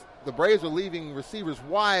 Because the Braves are leaving receivers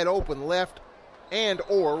wide open left and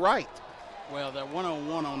or right. Well, they're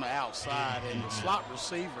one-on-one on the outside, and the slot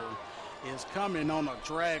receiver is coming on a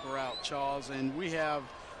drag route, Charles, and we have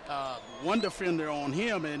one defender on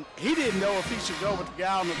him, and he didn't know if he should go with the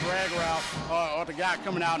guy on the drag route or the guy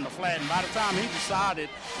coming out in the flat. And by the time he decided,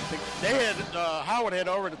 Howard had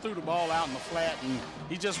already threw the ball out in the flat, and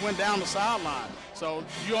he just went down the sideline. So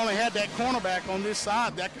you only had that cornerback on this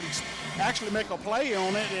side that could actually make a play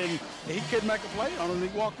on it, and he couldn't make a play on it, and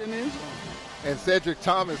he walked in the end zone. And Cedric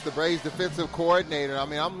Thomas, the Braves defensive coordinator, I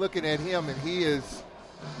mean, I'm looking at him, and he is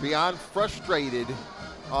beyond frustrated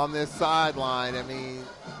on this sideline. I mean,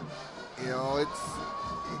 you know,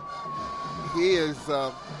 he is,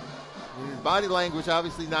 his body language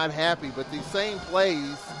obviously not happy, but these same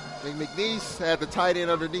plays, I mean, McNeese had the tight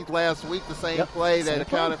end underneath last week, the same play that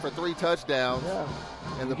accounted for 3 touchdowns. Yeah.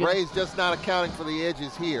 And the Braves just not accounting for the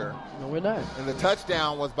edges here. No, we're not. And the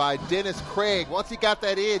touchdown was by Dennis Craig. Once he got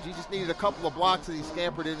that edge, he just needed a couple of blocks and he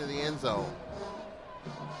scampered into the end zone.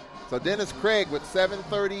 So Dennis Craig with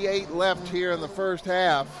 7:38 left here in the first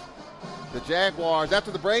half. The Jaguars,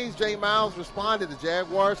 after the Braves, Jay Miles responded. The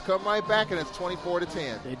Jaguars come right back, and it's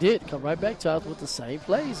 24-10. They did come right back, Charles, with the same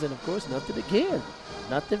plays. And, of course, nothing again.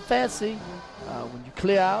 Nothing fancy. When you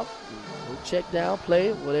clear out, you go check down, play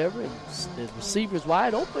it, whatever, and the receiver's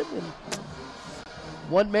wide open, and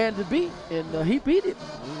one man to beat, and he beat it.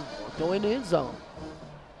 Go in the end zone.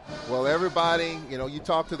 Well, everybody, you know, you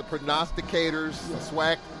talk to the prognosticators, the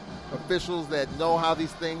SWAC officials that know how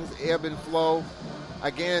these things ebb and flow. I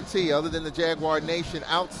guarantee, other than the Jaguar Nation,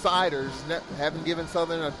 outsiders haven't given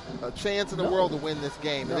Southern a chance in the world to win this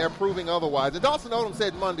game, and they're proving otherwise. And Dawson Odom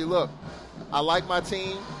said Monday, look, I like my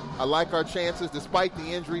team. I like our chances. Despite the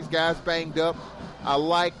injuries, guys banged up, I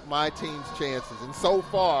like my team's chances. And so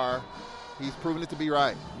far, he's proven it to be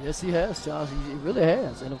right. Yes, he has, Charles. He really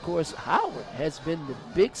has. And, of course, Howard has been the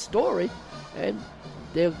big story, and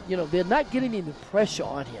they're not getting any pressure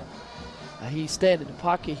on him. He's standing in the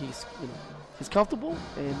pocket. He's comfortable,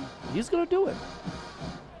 and he's going to do it.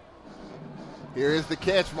 Here is the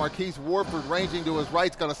catch. Marquise Warford ranging to his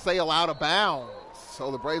right is going to sail out of bounds. So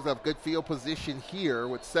the Braves have good field position here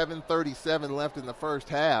with 7:37 left in the first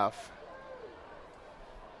half.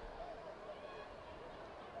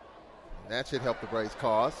 That should help the Braves'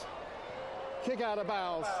 cause. Kick out of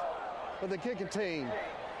bounds for the kicking team.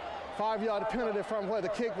 5-yard penalty from where the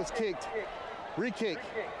kick was kicked. Re-kick.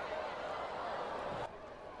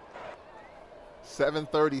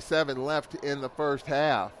 7:37 left in the first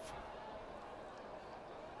half.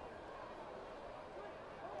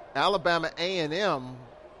 Alabama A&M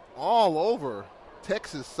all over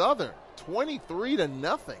Texas Southern,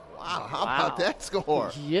 23-0. Wow, how about that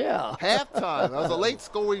score? Yeah. Halftime. That was a late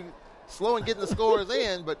scoring, slow in getting the scores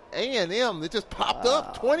in, but A&M, it just popped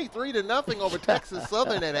up 23-0 over Texas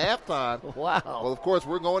Southern at halftime. Wow. Well, of course,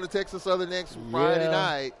 we're going to Texas Southern next Friday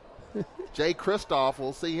night. Jay Kristoff,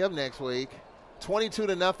 we'll see him next week.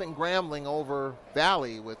 22-0 Grambling over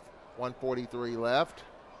Valley with 1:43 left.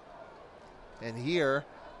 And here,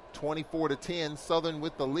 24-10, Southern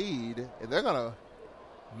with the lead, and they're going to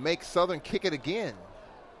make Southern kick it again.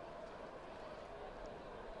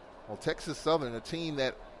 Well, Texas Southern, a team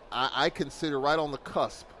that I consider right on the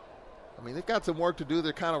cusp. I mean, they've got some work to do.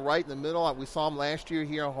 They're kind of right in the middle. We saw them last year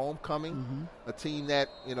here on homecoming. Mm-hmm. A team that,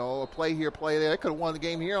 a play here, play there. They could have won the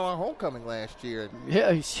game here on homecoming last year.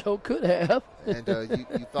 Yeah, he sure could have. And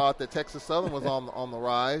you thought that Texas Southern was on the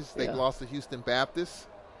rise. They lost to Houston Baptist.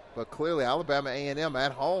 But clearly, Alabama A&M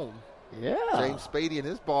at home. Yeah. James Spady and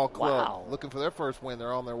his ball club looking for their first win.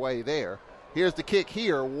 They're on their way there. Here's the kick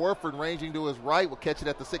here. Warford ranging to his right will catch it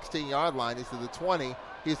at the 16-yard line. He's to the 20.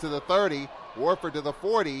 He's to the 30. Warford to the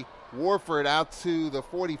 40. Warford out to the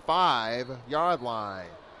 45-yard line.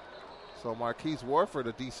 So Marquise Warford,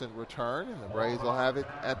 a decent return, and the Braves will have it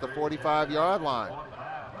at the 45-yard line.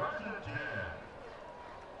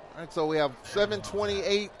 All right, so we have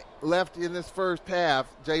 7:28 left in this first half.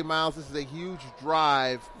 Jay Miles, this is a huge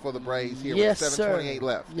drive for the Braves here with 7:28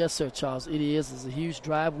 left. Yes, sir, Charles. It is. It's a huge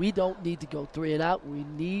drive. We don't need to go 3 and out. We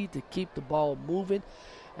need to keep the ball moving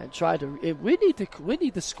and try to. We need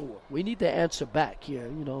to score. We need to answer back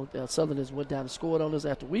here. Southern has went down and scored on us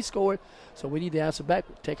after we scored, so we need to answer back.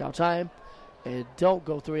 Take our time and don't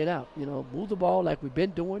go 3 and out. Move the ball like we've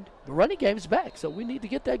been doing. The running game is back, so we need to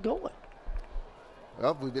get that going.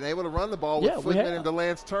 Well, we've been able to run the ball with Flickman and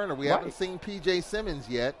DeLance Turner. We haven't seen P.J. Simmons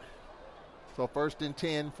yet. So 1st and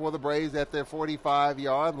 10 for the Braves at their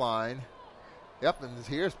 45-yard line. Yep, and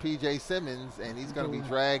here's P.J. Simmons, and he's going to be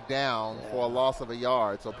dragged down for a loss of a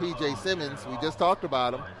yard. So P.J. Simmons, we just talked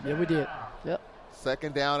about him. Yeah, we did. Yep.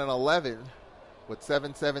 2nd down and 11 with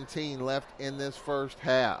 7:17 left in this first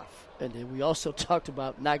half. And then we also talked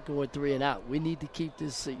about not going 3 and out. We need to keep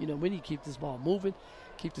this, we need to keep this ball moving.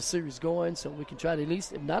 keep the series going so we can try to at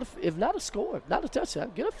least, if not a score, if not a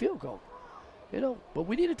touchdown, get a field goal. But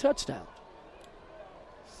we need a touchdown.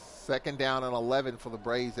 2nd down and 11 for the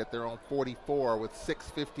Braves at their own 44 with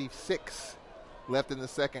 6:56 left in the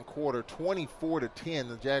second quarter. 24-10,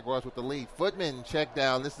 the Jaguars with the lead. Footman check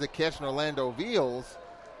down. This is a catch from Orlando Veals.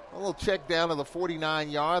 A little check down to the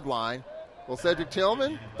 49-yard line. Well, Cedric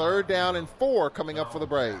Tillman, 3rd down and 4 coming up for the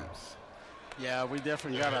Braves. Yeah, we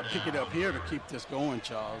definitely got to pick it up here to keep this going,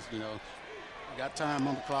 Charles. We got time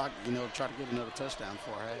on the clock, try to get another touchdown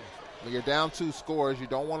for half. When you're down 2 scores, you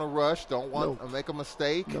don't want to rush, don't want to make a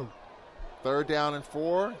mistake. No. 3rd down and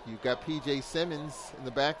 4. You've got P.J. Simmons in the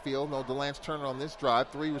backfield. No Delance Turner on this drive.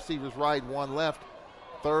 3 receivers right, 1 left.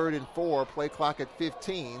 3rd and 4. Play clock at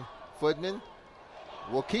 15. Footman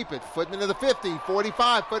will keep it. Footman to the 50,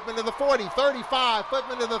 45. Footman to the 40, 35.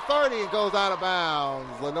 Footman to the 30 and goes out of bounds.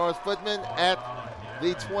 Lenore's Footman at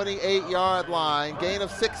the 28-yard line. Gain of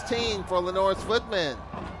 16 for Lenore's Footman.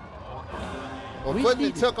 Well,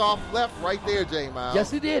 Footman took off left right there, J. Miles. Yes,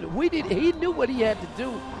 he did. He knew what he had to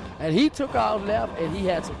do, and he took off left, and he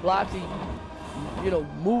had some blocks. He,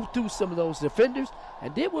 moved through some of those defenders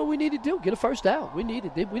and did what we needed to do, get a first down. We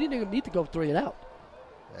didn't need to go 3 and out.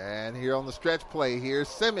 And here on the stretch play, here's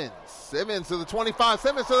Simmons. Simmons to the 25,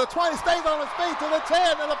 Simmons to the 20, stays on his feet to the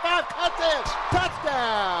 10, to the 5, cuts in,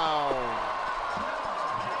 touchdown!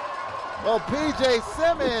 Well, P.J.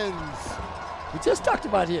 Simmons. We just talked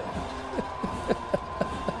about him.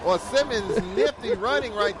 Well, Simmons nifty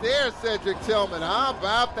running right there, Cedric Tillman. How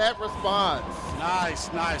about that response? Nice.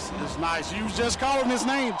 It's nice. You was just calling his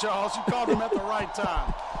name, Charles. You called him at the right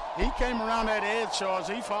time. He came around that edge, Charles.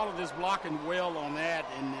 He followed his blocking well on that,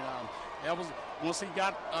 and that was once he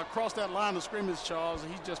got across that line of scrimmage, Charles.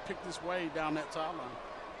 He just picked his way down that sideline.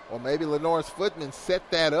 Well, maybe Lenore's Footman set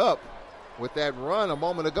that up with that run a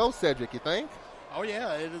moment ago, Cedric. You think? Oh,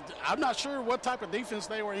 yeah. I'm not sure what type of defense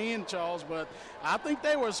they were in, Charles, but I think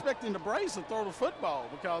they were expecting the Braves to throw the football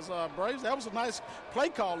because Braves, that was a nice play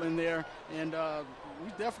call in there, and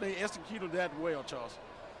we definitely executed that well, Charles.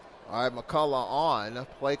 All right, McCullough on.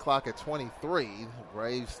 Play clock at 23.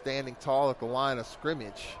 Braves standing tall at the line of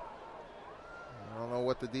scrimmage. I don't know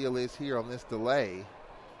what the deal is here on this delay.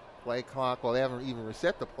 Play clock, well, they haven't even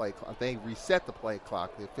reset the play clock. They reset the play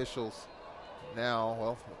clock. The officials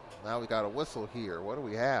now we got a whistle here. What do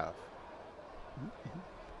we have?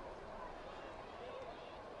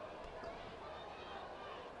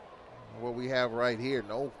 What we have right here,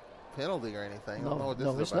 no penalty or anything. I don't know what this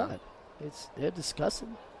is about. It's not. They're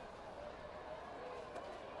discussing.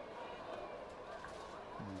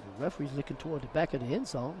 The referee's looking toward the back of the end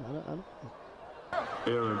zone. I don't know.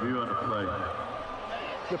 Here, review on the play.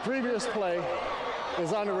 The previous play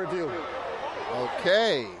is under review.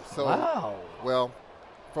 Okay, so wow. Well,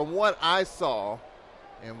 from what I saw,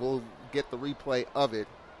 and we'll get the replay of it,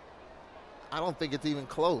 I don't think it's even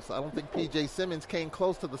close. I don't think P.J. Simmons came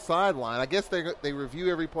close to the sideline. I guess they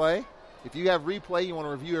review every play. If you have replay, you want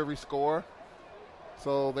to review every score.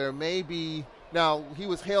 So there may be... Now, he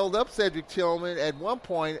was held up, Cedric Tillman, at one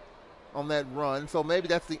point on that run, so maybe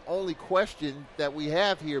that's the only question that we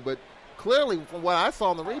have here. But clearly, from what I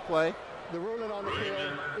saw in the replay... The ruling on the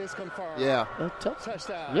field is confirmed. Yeah.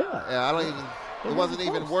 Touchdown. Yeah. I don't even... It wasn't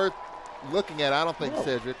even worth looking at, I don't think,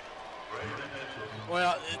 Cedric.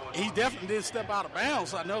 Well, he definitely did step out of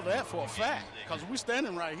bounds. I know that for a fact because we're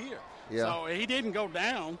standing right here. Yeah. So he didn't go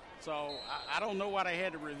down. So I don't know why they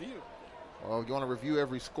had to review. Well, you want to review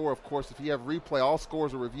every score, of course. If you have replay, all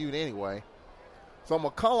scores are reviewed anyway. So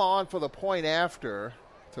McCullough on for the point after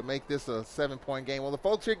to make this a 7-point game. Well, the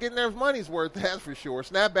folks here getting their money's worth, that's for sure.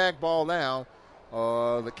 Snapback ball now.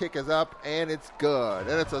 The kick is up, and it's good.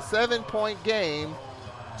 And it's a 7-point game,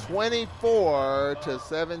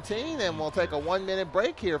 24-17. And we'll take a 1-minute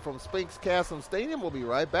break here from Spinks Chasm Stadium. We'll be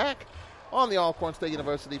right back on the Alcorn State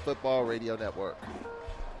University Football Radio Network.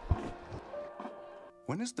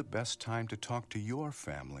 When is the best time to talk to your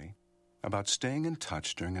family about staying in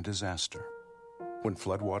touch during a disaster? When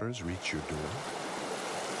floodwaters reach your door?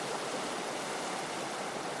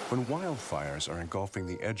 When wildfires are engulfing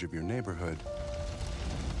the edge of your neighborhood?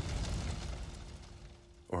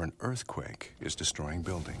 Or an earthquake is destroying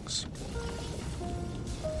buildings?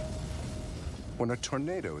 When a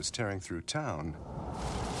tornado is tearing through town?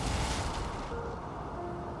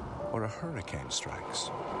 Or a hurricane strikes?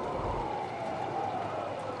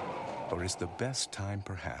 Or is the best time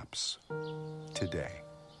perhaps today?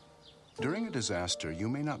 During a disaster, you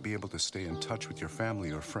may not be able to stay in touch with your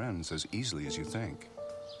family or friends as easily as you think.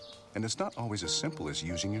 And it's not always as simple as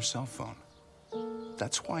using your cell phone.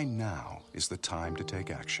 That's why now is the time to take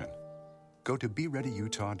action. Go to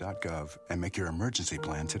BeReadyUtah.gov and make your emergency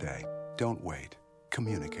plan today. Don't wait.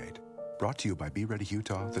 Communicate. Brought to you by Be Ready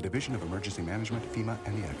Utah, the Division of Emergency Management, FEMA,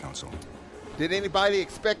 and the Ad Council. Did anybody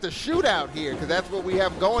expect a shootout here? Because that's what we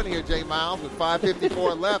have going here, J. Miles, with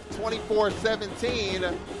 5:54 left,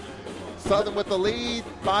 24-17. Southern with the lead,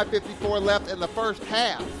 5:54 left in the first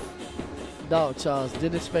half. No, Charles,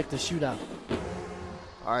 didn't expect a shootout.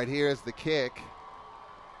 All right, here's the kick.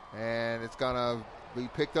 And it's going to be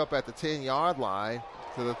picked up at the 10-yard line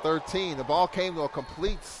to the 13. The ball came to a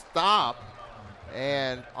complete stop.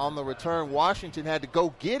 And on the return, Washington had to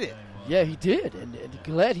go get it. Yeah, he did, and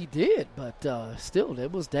glad he did. But still,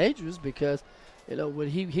 it was dangerous because, when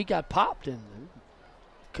he got popped and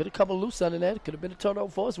could have come loose under that. It could have been a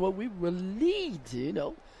turnover for us. Well, we were lead,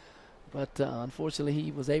 But unfortunately,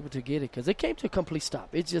 he was able to get it because it came to a complete stop.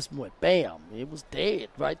 It just went bam. It was dead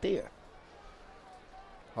right there.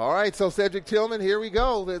 All right, so Cedric Tillman, here we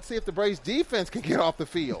go. Let's see if the Braves defense can get off the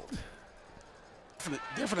field.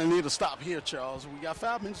 Definitely need to stop here, Charles. We got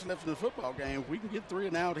 5 minutes left in the football game. If we can get 3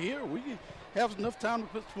 and out here, we can have enough time to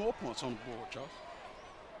put some more points on the board, Charles.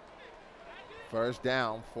 First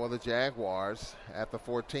down for the Jaguars at the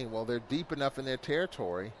 14. Well, they're deep enough in their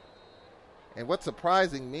territory. And what's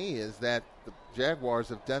surprising me is that the Jaguars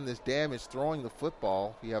have done this damage throwing the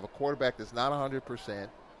football. You have a quarterback that's not 100%.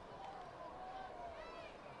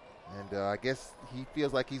 And I guess he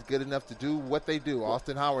feels like he's good enough to do what they do.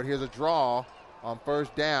 Austin Howard, here's a draw on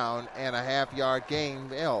first down and a half-yard gain.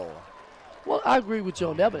 Well, I agree with you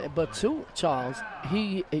on that, but too, Charles,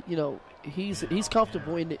 he's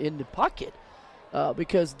comfortable in the pocket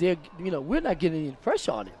because we're not getting any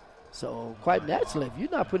pressure on him. So quite naturally, if you're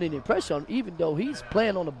not putting any pressure on him, even though he's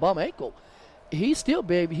playing on a bum ankle, he's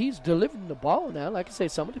delivering the ball now. Like I say,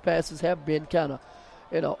 some of the passes have been kind of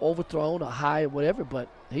overthrown or high or whatever, but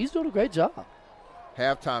he's doing a great job.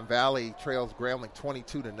 Halftime, Valley trails Grambling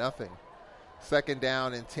 22-0. Second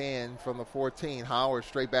down and 10 from the 14. Howard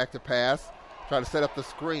straight back to pass. Try to set up the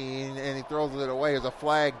screen, and he throws it away. There's a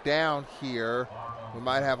flag down here. We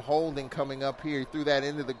might have holding coming up here. He threw that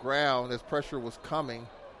into the ground as pressure was coming.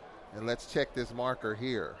 And let's check this marker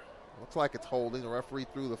here. Looks like it's holding. The referee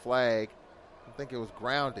threw the flag. I think it was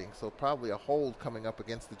grounding, so probably a hold coming up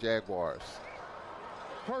against the Jaguars.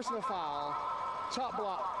 Personal foul, chop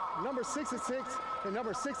block, number 66 and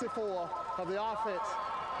number 64 of the offense.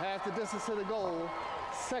 Half the distance to the goal,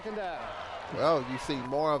 second down. Well, you see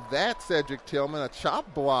more of that, Cedric Tillman, a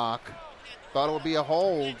chop block. Thought it would be a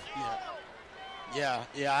hold. Yeah,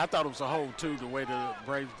 I thought it was a hold, too, the way the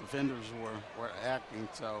Braves defenders were acting.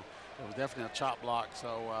 So it was definitely a chop block. So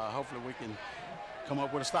hopefully we can come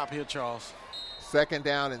up with a stop here, Charles. Second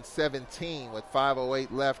down and 17 with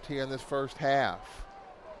 5:08 left here in this first half.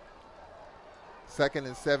 Second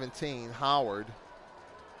and 17, Howard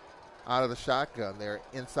out of the shotgun. They're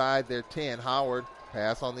inside their 10. Howard,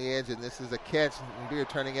 pass on the edge, and this is a catch. And Beer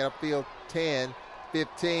turning it upfield, 10,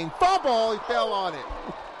 15. Fumble! He fell on it.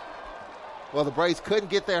 Well, the Braves couldn't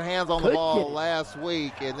get their hands on the ball last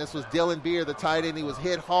week, and this was Dylan Beer, the tight end. He was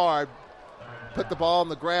hit hard, put the ball on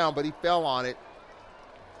the ground, but he fell on it.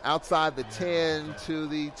 Outside the 10 to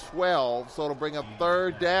the 12, so it'll bring up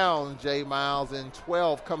third down, J. Miles, and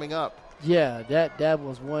 12 coming up. Yeah, that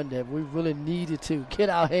was one that we really needed to get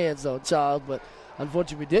our hands on, Charles, but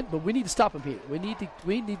unfortunately we didn't. But we need to stop him here. We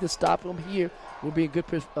need to stop him here. We'll be in good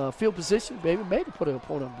field position, maybe to put an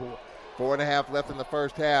opponent on board. 4.5 left in the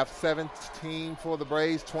first half. 17 for the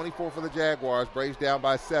Braves, 24 for the Jaguars. Braves down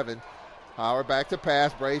by 7. Howard back to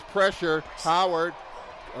pass. Braves pressure. Howard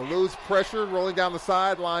lose pressure, rolling down the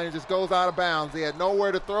sideline, and just goes out of bounds. He had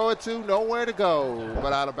nowhere to throw it to, nowhere to go,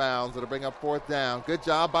 but out of bounds. It'll bring up fourth down. Good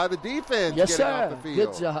job by the defense getting off the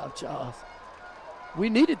field. Good job, Charles. We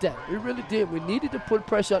needed that. We really did. We needed to put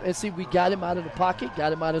pressure on. And see, we got him out of the pocket,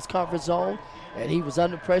 got him out of his comfort zone, and he was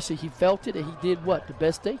under pressure. He felt it, and he did what? The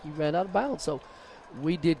best thing. He ran out of bounds. So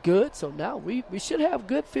we did good. So now we should have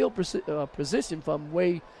good field position from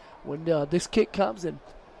when this kick comes in.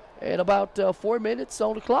 And about 4 minutes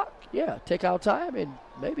on the clock. Yeah, take our time and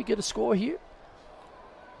maybe get a score here.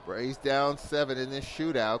 Braves down 7 in this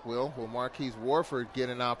shootout. Will Marquise Warford get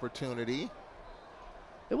an opportunity?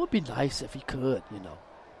 It would be nice if he could, Well,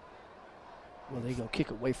 they're going to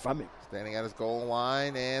kick away from him. Standing at his goal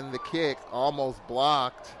line, and the kick almost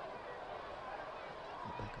blocked.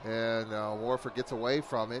 And Warford gets away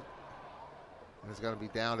from it. And it's going to be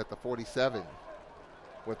down at the 47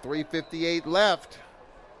 with 3:58 left.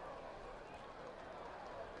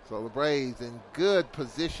 So the Braves in good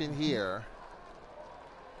position here.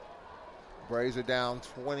 Braves are down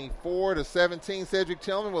 24-17. Cedric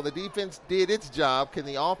Tillman, well, the defense did its job. Can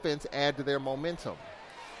the offense add to their momentum?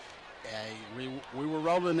 we were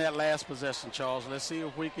rolling that last possession, Charles. Let's see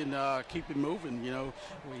if we can keep it moving. You know,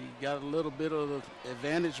 we got a little bit of the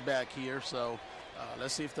advantage back here, so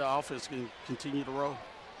let's see if the offense can continue to roll.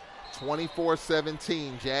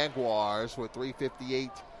 24-17 Jaguars with 3:58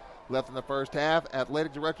 left in the first half.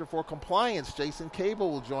 Athletic Director for Compliance, Jason Cable,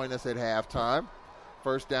 will join us at halftime.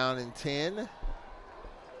 First down and 10.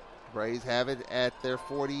 Braves have it at their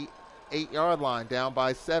 48-yard line, down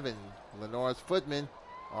by 7. Lenore's Footman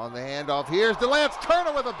on the handoff. Here's DeLance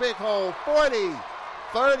Turner with a big hole. 40,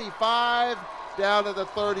 35, down to the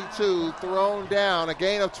 32, thrown down. A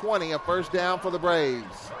gain of 20, a first down for the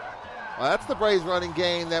Braves. Well, that's the Braves running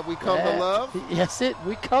game that we come to love. Yes,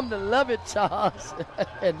 we come to love it, Charles.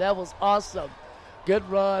 And that was awesome. Good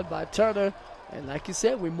run by Turner. And like you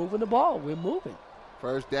said, we're moving the ball. We're moving.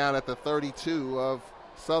 First down at the 32 of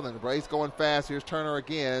Southern. The Braves going fast. Here's Turner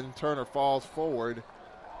again. Turner falls forward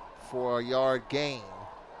for a yard gain.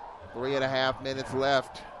 3.5 minutes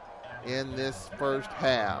left in this first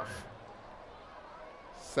half.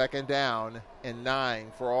 Second down and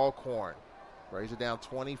 9 for Alcorn. Braves are down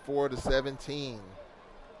 24-17.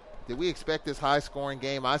 Did we expect this high-scoring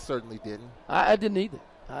game? I certainly didn't. I didn't either.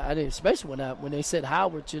 I didn't, especially when they said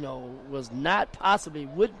Howard, was not possibly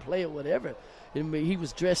wouldn't play or whatever. I mean, he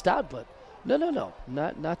was dressed out, but no,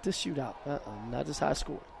 not this shootout. Not this high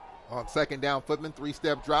score. On second down, Footman,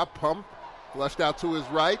 3-step drop, pump, flushed out to his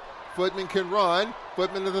right. Footman can run.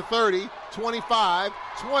 Footman to the 30, 25,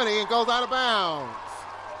 20, and goes out of bounds.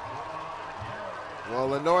 Well,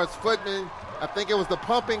 Lenore's Footman, I think it was the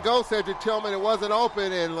pump and go, Cedric Tillman. It wasn't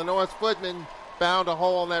open, and Lenore's Footman found a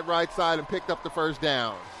hole on that right side and picked up the first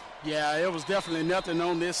down. Yeah, it was definitely nothing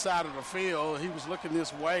on this side of the field. He was looking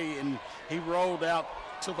this way, and he rolled out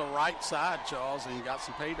to the right side, Charles, and got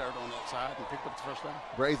some pay dirt on that side and picked up the first down.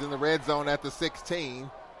 Braves in the red zone at the 16.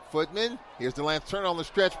 Footman, here's DeLance Turner on the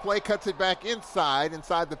stretch play, cuts it back inside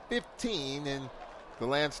the 15, and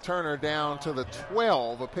DeLance Turner down to the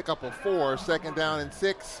 12, a pickup of 4, second down and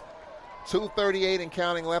 6. 2:38 and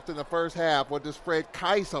counting left in the first half. What does Fred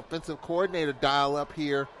Keiss, offensive coordinator, dial up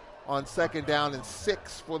here on second down and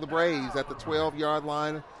 6 for the Braves at the 12-yard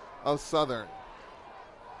line of Southern?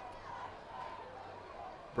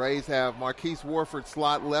 Braves have Marquise Warford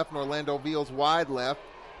slot left and Orlando Beals wide left.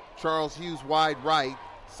 Charles Hughes wide right.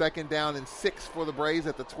 Second down and 6 for the Braves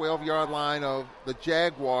at the 12-yard line of the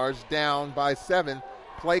Jaguars, down by 7.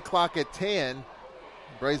 Play clock at 10.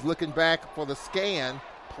 Braves looking back for the scan.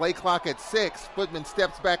 Play clock at 6. Footman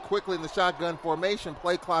steps back quickly in the shotgun formation.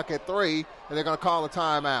 Play clock at 3, and they're going to call a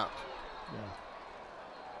timeout.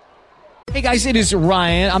 Hey, guys, it is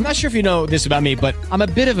Ryan. I'm not sure if you know this about me, but I'm a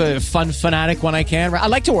bit of a fun fanatic when I can. I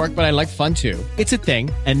like to work, but I like fun, too. It's a thing.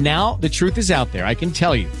 And now the truth is out there. I can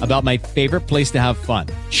tell you about my favorite place to have fun,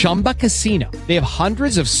 Chumba Casino. They have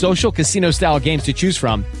hundreds of social casino-style games to choose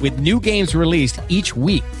from with new games released each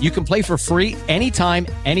week. You can play for free anytime,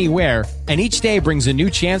 anywhere, and each day brings a new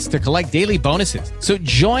chance to collect daily bonuses. So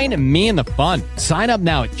join me in the fun. Sign up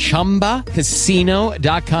now at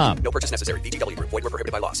ChumbaCasino.com. No purchase necessary. VGW Group. Void where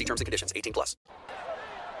prohibited by law. See terms and conditions. 18+.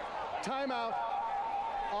 Timeout.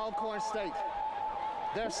 Alcorn State.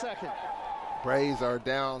 They're second. Braves are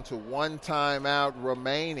down to one timeout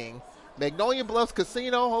remaining. Magnolia Bluffs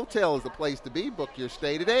Casino Hotel is the place to be. Book your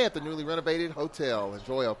stay today at the newly renovated hotel.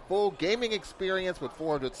 Enjoy a full gaming experience with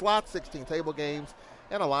 400 slots, 16 table games,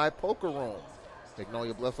 and a live poker room.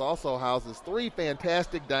 Magnolia Bluffs also houses 3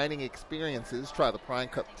 fantastic dining experiences. Try the Prime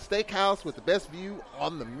Cut Steakhouse with the best view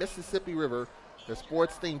on the Mississippi River, the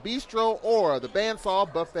sports-themed bistro, or the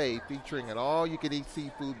Bandsaw Buffet, featuring an all-you-can-eat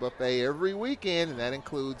seafood buffet every weekend, and that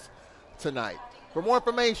includes tonight. For more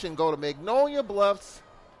information, go to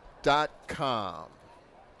magnoliabluffs.com.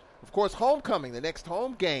 Of course, homecoming, the next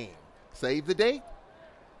home game. Save the date,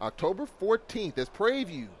 October 14th, as Prairie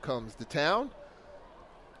View comes to town.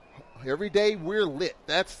 Every day we're lit.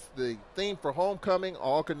 That's the theme for homecoming.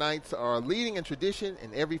 Alcornites are leading in tradition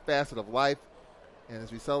in every facet of life. And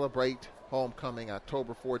as we celebrate homecoming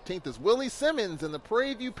October 14th, as Willie Simmons and the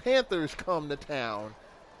Prairie View Panthers come to town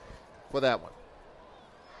for that one.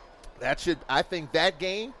 I think that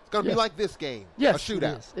game is going to be like this game, yes, a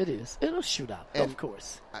shootout. It is. It'll shootout, of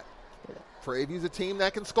course. Prairie View's a team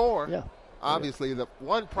that can score. Yeah. Obviously, the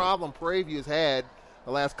one problem Prairie View has had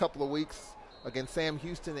the last couple of weeks against Sam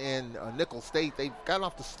Houston and Nicholls State, they've gotten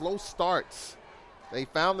off to slow starts. They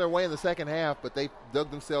found their way in the second half, but they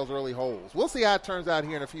dug themselves early holes. We'll see how it turns out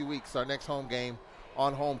here in a few weeks. Our next home game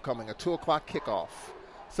on homecoming, a 2 o'clock kickoff.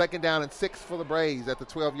 Second down and 6 for the Braves at the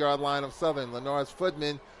 12-yard line of Southern. Lenore's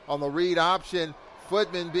Footman on the read option.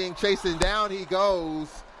 Footman being chased down. He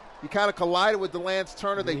goes. He kind of collided with DeLance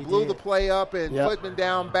Turner. They blew the play up, and Footman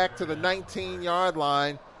down back to the 19-yard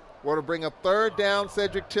line. We're to bring up third down,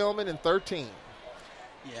 Cedric Tillman, and 13.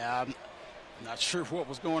 Yeah, I'm not sure what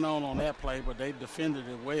was going on that play, but they defended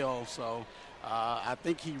it well. So I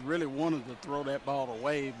think he really wanted to throw that ball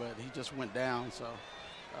away, but he just went down. So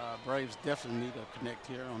Braves definitely need to connect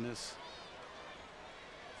here on this.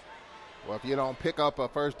 Well, if you don't pick up a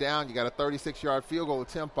first down, you got a 36-yard field goal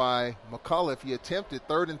attempt by McCullough. He attempted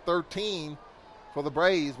 3rd and 13 for the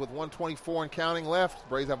Braves with 1:24 and counting left.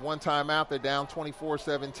 Braves have one timeout. They're down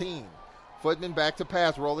 24-17. Footman back to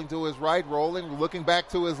pass, rolling to his right, looking back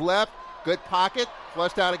to his left. Good pocket,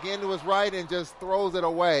 flushed out again to his right, and just throws it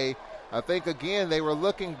away. I think, again, they were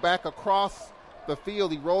looking back across the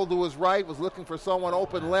field. He rolled to his right, was looking for someone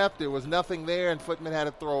open left. There was nothing there, and Footman had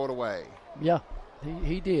to throw it away. Yeah.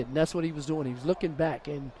 He did, and that's what he was doing. He was looking back,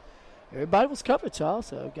 and everybody was covered, Charles.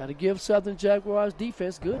 So got to give Southern Jaguars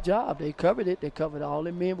defense good job. They covered it. They covered all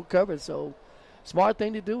their men were covered. So smart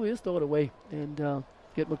thing to do is throw it away and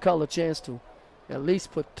get McCullough a chance to at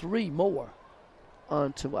least put 3 more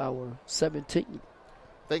onto our 17.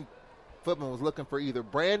 I think Footman was looking for either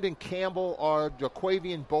Brandon Campbell or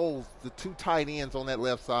Jaquavian Bowles, the 2 tight ends on that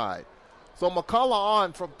left side. So McCullough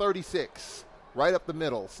on from 36, right up the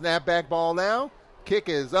middle. Snap back ball now. Kick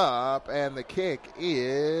is up, and the kick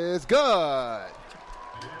is good.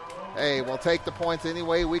 Hey, we'll take the points any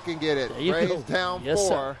way we can get it. Braves down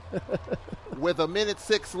 4 with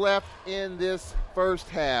 1:06 left in this first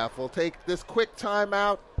half. We'll take this quick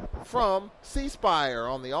timeout from C Spire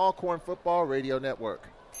on the Alcorn Football Radio Network.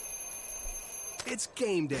 It's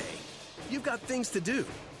game day. You've got things to do.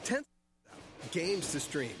 Games to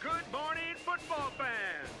stream. Good morning, football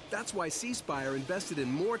fans. That's why C Spire invested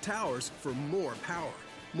in more towers for more power.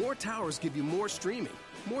 More towers give you more streaming,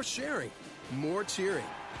 more sharing, more cheering.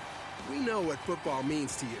 We know what football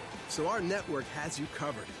means to you, so our network has you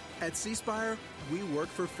covered. At C Spire, we work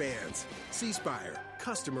for fans. C Spire,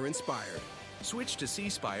 customer inspired. Switch to C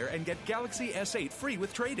Spire and get Galaxy S8 free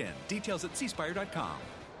with trade-in. Details at cspire.com.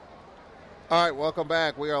 All right, welcome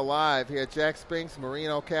back. We are live here at Jack Spinks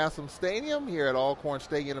Marino Castle Stadium here at Alcorn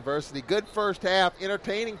State University. Good first half,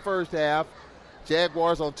 entertaining first half.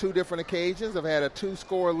 Jaguars on 2 different occasions have had a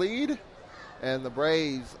 2-score lead, and the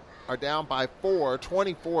Braves are down by 4,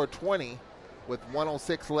 24-20, with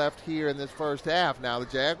 1:06 left here in this first half. Now the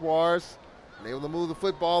Jaguars are able to move the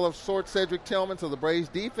football of sort Cedric Tillman, so the Braves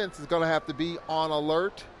defense is going to have to be on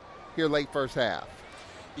alert here late first half.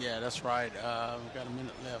 Yeah, that's right. We've got a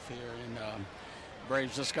minute left here, and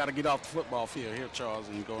Braves just got to get off the football field here, Charles,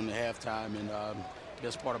 and go into halftime. And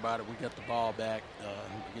best part about it, we got the ball back in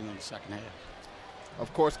the beginning of the second half.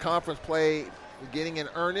 Of course, conference play getting in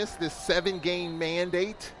earnest, this 7-game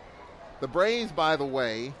mandate. The Braves, by the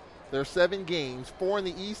way, there are 7 games, 4 in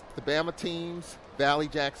the East, the Bama teams, Valley,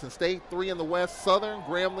 Jackson State, 3 in the West, Southern,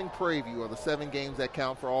 Grambling, Prairie View are the 7 games that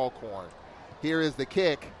count for Alcorn. Here is the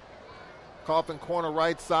kick. Coffin corner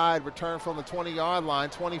right side, return from the 20-yard line,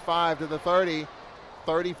 25 to the 30,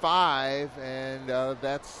 35, and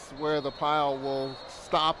that's where the pile will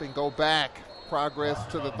stop and go back. Progress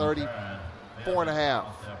to the 34.5.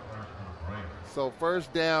 So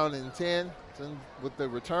first down and 10 with the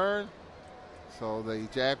return. So the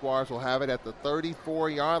Jaguars will have it at the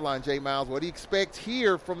 34-yard line. Jay Miles, what do you expect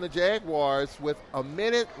here from the Jaguars with a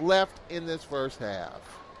minute left in this first half?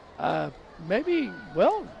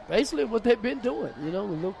 Basically what they've been doing. A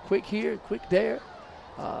little quick here, quick there,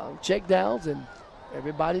 check downs, and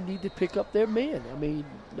everybody need to pick up their men. I mean,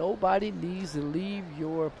 nobody needs to leave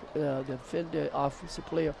your defender, offensive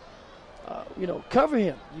player. Cover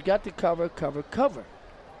him. You got to cover.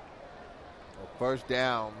 First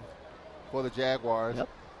down for the Jaguars. Yep.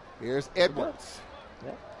 Here's Edwards.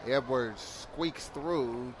 Yep. Edwards squeaks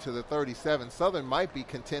through to the 37. Southern might be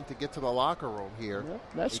content to get to the locker room here. Yep,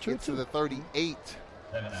 that's true, to the 38.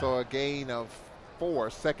 So a gain of 4,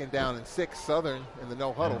 second down and 6. Southern in the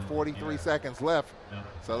no huddle, 43 seconds left.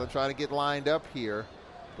 Southern trying to get lined up here.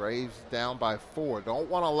 Braves down by 4. Don't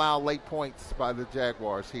want to allow late points by the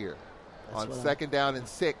Jaguars here. On second down and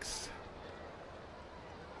 6.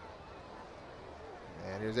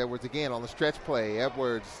 And here's Edwards again on the stretch play.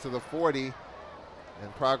 Edwards to the 40.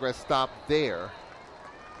 And progress stopped there.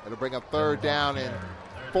 It'll bring up third down and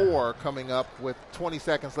 4 coming up with 20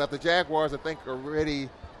 seconds left. The Jaguars, I think, are ready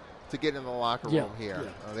to get in the locker room here.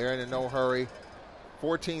 Yeah. They're in a no hurry.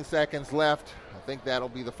 14 seconds left. I think that'll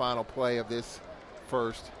be the final play of this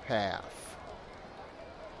first half.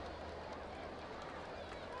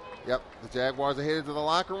 Yep, the Jaguars are headed to the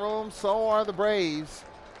locker room. So are the Braves.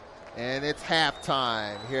 And it's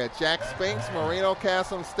halftime here at Jack Spinks Marino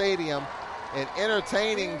Castle Stadium. an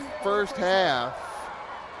entertaining first half.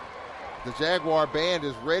 The Jaguar band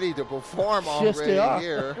is ready to perform already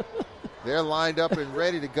here. They're lined up and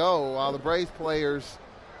ready to go while the Braves players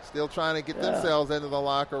still trying to get themselves into the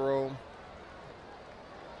locker room.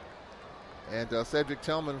 And Cedric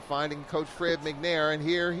Tillman finding Coach Fred McNair, and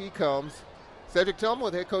here he comes. Cedric Tillman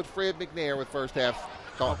with head coach Fred McNair with first half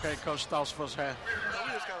thoughts. Okay, Coach, thoughts first half.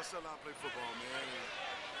 We just got to settle out and play football,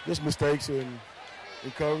 man. Just mistakes and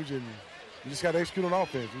coverage, and you just got to execute on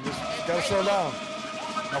offense. You just got to settle down.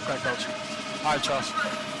 Okay, Coach. All right, Charles.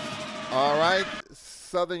 All right.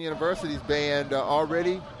 Southern University's band all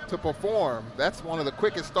ready to perform. That's one of the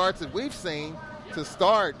quickest starts that we've seen to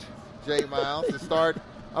start, Jay Miles, to start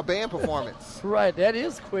a band performance. Right, that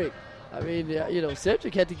is quick. I mean,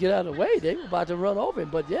 Cedric had to get out of the way. They were about to run over him,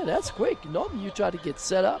 but yeah, that's quick. Normally you try to get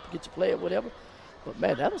set up, get your player, whatever. But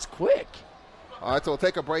man, that was quick. All right, so we'll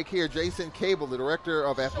take a break here. Jason Cable, the Director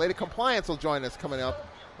of Athletic Compliance, will join us coming up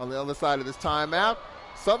on the other side of this timeout.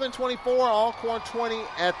 Southern 24, Alcorn 20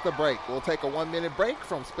 at the break. We'll take a 1-minute break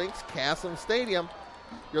from Spinks Chasm Stadium.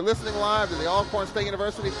 You're listening live to the Alcorn State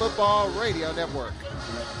University Football Radio Network.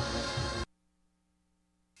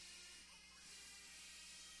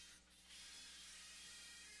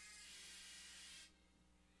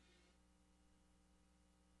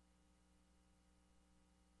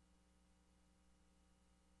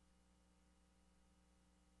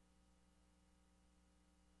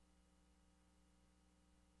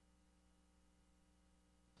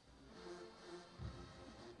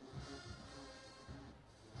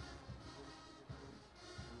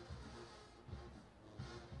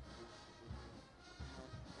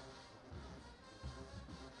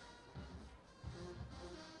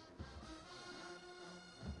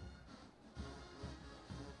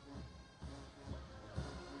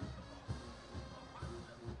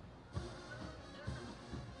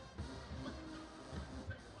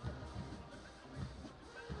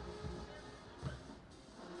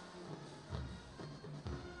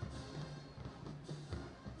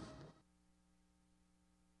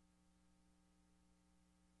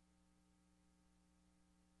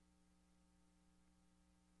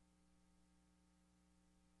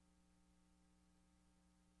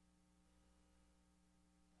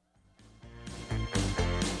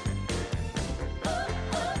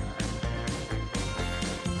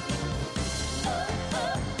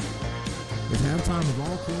 It's halftime of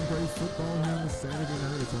Alcorn Braves football here on Saturday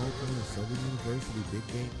night. It's Alcorn and Southern University. Big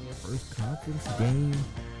game here. First conference game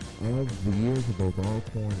of the year for both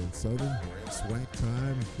Alcorn and Southern. We're in SWAC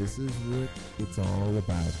time. This is what it's all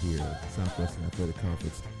about here. Southwestern Athletic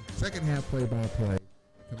Conference. Second half play-by-play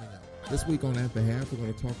coming up. This week on At the Half, we're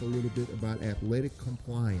going to talk a little bit about athletic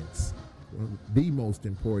compliance. One of the most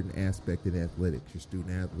important aspect in athletics. Your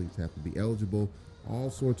student-athletes have to be eligible. All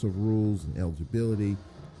sorts of rules and eligibility.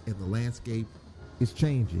 And the landscape is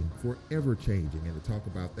changing, forever changing. And to talk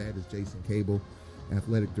about that is Jason Cable,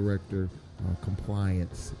 Athletic Director,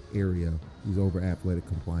 Compliance Area. He's over Athletic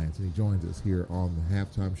Compliance, and he joins us here on the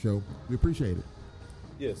halftime show. We appreciate it.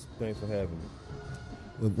 Yes, thanks for having me.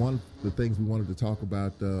 Well, one of the things we wanted to talk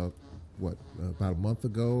about, about a month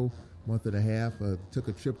ago, month and a half, took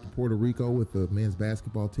a trip to Puerto Rico with the men's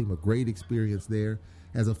basketball team, a great experience there.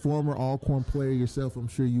 As a former Alcorn player yourself, I'm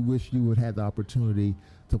sure you wish you would have the opportunity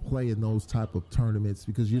to play in those type of tournaments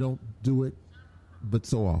because you don't do it but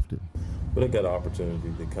so often. But I got an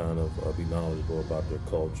opportunity to kind of be knowledgeable about their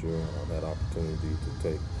culture. I had opportunity to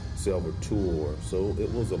take several tours. So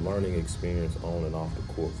it was a learning experience on and off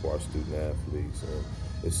the court for our student athletes. And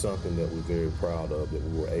it's something that we're very proud of that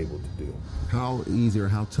we were able to do. How easy or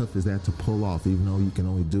how tough is that to pull off, even though you can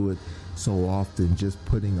only do it so often, just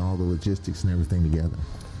putting all the logistics and everything together?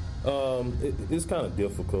 It's kind of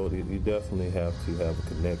difficult. You definitely have to have a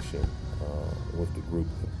connection with the group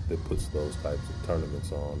that puts those types of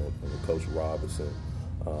tournaments on. And Coach Robinson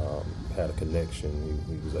had a connection.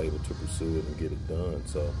 He was able to pursue it and get it done.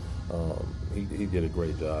 So he did a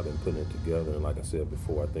great job in putting it together. And like I said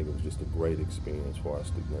before, I think it was just a great experience for our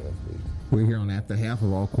student athletes. We're here on At the Half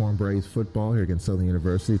of Alcorn Braves football here against Southern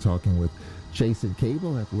University, talking with Jason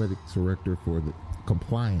Cable, Athletic Director for the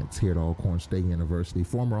Compliance here at Alcorn State University.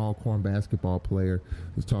 Former Alcorn basketball player,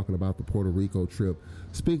 was talking about the Puerto Rico trip.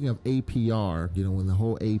 Speaking of APR, when the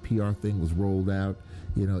whole APR thing was rolled out,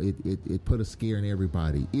 it put a scare in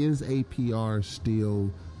everybody. Is APR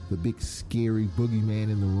still the big scary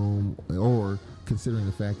boogeyman in the room, or considering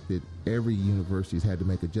the fact that every university has had to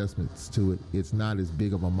make adjustments to it, it's not as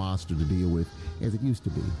big of a monster to deal with as it used to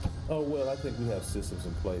be? Oh, well, I think we have systems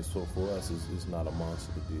in place, so for us, it's not a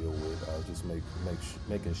monster to deal with. Just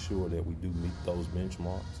making sure that we do meet those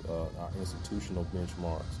benchmarks, our institutional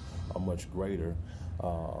benchmarks, are much greater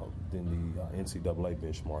than the NCAA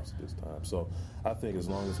benchmarks at this time. So I think as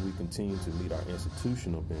long as we continue to meet our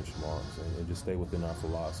institutional benchmarks and just stay within our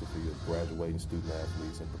philosophy of graduating student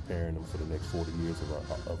athletes and preparing them for the next 40 years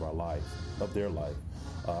of their life,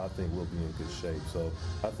 I think we'll be in good shape. So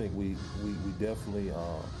I think we definitely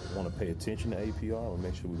want to pay attention to APR and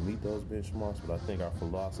make sure we meet those benchmarks, but I think our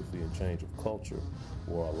philosophy and change of culture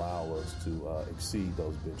will allow us to exceed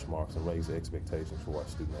those benchmarks and raise the expectations for our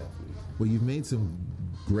student athletes. Well, you've made some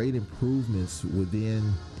great improvements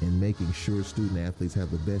within in making sure student athletes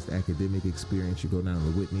have the best academic experience. You go down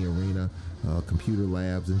to the Whitney Arena, computer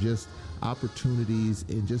labs, and just opportunities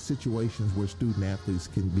in just situations where student athletes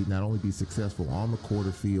can be not only be successful on the court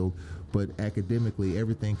or field, but academically,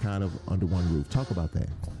 everything kind of under one roof. Talk about that.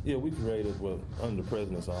 Yeah, we created, under the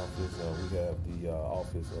President's office, we have the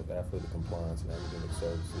Office of Athletic Compliance and Academic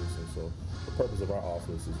Services. And so the purpose of our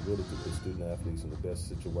office is really to put student athletes in the best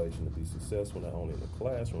situation to be successful, not only in the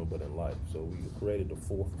classroom, but in life. So we created the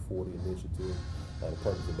 4 for 40 initiative. The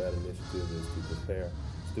purpose of that initiative is to prepare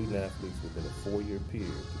student athletes within a 4-year period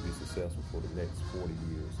to be successful for the next 40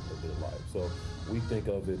 years of their life. So we think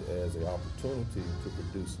of it as an opportunity to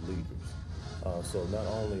produce leaders. So not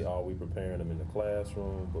only are we preparing them in the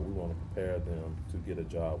classroom, but we want to prepare them to get a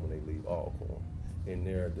job when they leave Alcorn in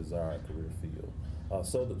their desired career field.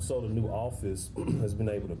 So the new office has been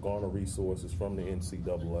able to garner resources from the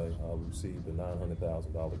NCAA. We received a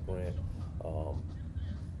 $900,000 grant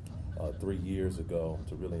 3 years ago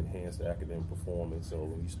to really enhance the academic performance. So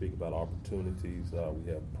when you speak about opportunities,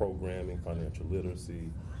 we have programming, financial literacy,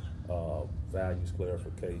 values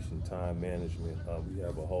clarification, time management. We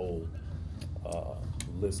have a whole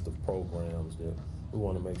list of programs that we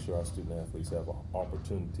want to make sure our student athletes have an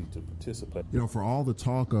opportunity to participate. You know, for all the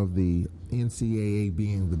talk of the NCAA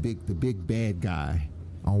being the big bad guy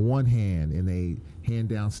on one hand, and they hand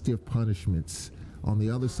down stiff punishments, on the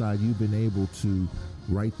other side, you've been able to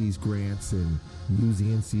write these grants and use the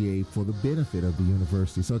NCAA for the benefit of the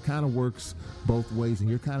university. So it kind of works both ways, and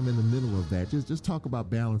you're kind of in the middle of that. Just talk about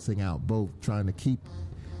balancing out both, trying to keep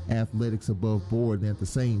athletics above board, and at the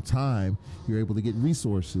same time, you're able to get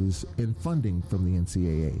resources and funding from the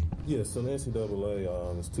NCAA. Yeah, so the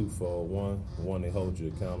NCAA is twofold. One, they hold you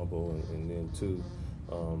accountable, and then two,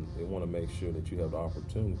 they want to make sure that you have the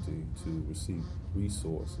opportunity to receive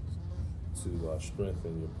resources to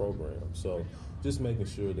strengthen your program. So just making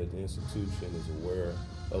sure that the institution is aware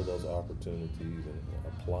of those opportunities and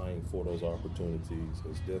applying for those opportunities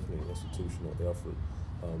is definitely an institutional effort.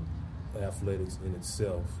 Athletics in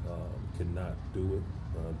itself cannot do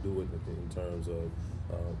it in terms of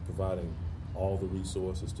providing all the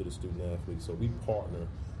resources to the student athletes. So we partner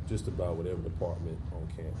just about with every department on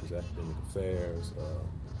campus: academic affairs,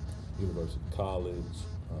 university college,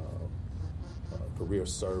 career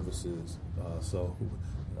services. So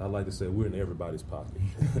I like to say we're in everybody's pocket.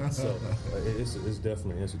 So it's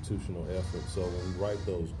definitely an institutional effort. So when we write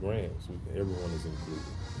those grants, everyone is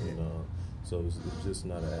included. So it's just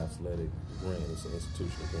not an athletic grant, it's an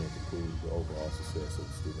institutional grant to prove the overall success of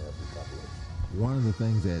the student athlete population. One of the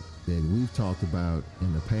things that we've talked about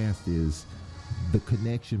in the past is the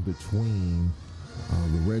connection between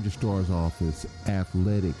the registrar's office,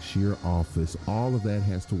 athletics, your office. All of that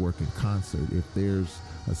has to work in concert. If there's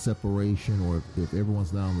a separation or if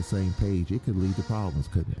everyone's not on the same page, it could lead to problems,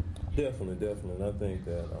 couldn't it? Definitely. And I think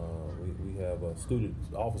that we have a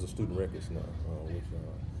Office of Student Records now, which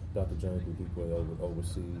Dr. James Budikwe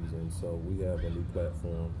oversees, and so we have a new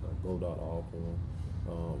platform, Go.Alcorn,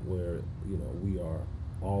 where we are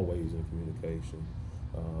always in communication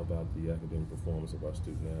about the academic performance of our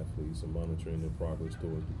student athletes and monitoring their progress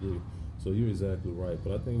toward a degree. So you're exactly right,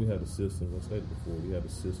 but I think we have the systems. I stated before, we have the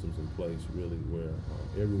systems in place really where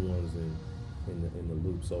everyone's in the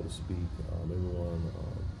loop, so to speak. Everyone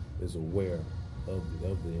is aware of the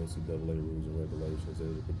NCAA rules and regulations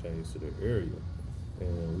as it pertains to their area.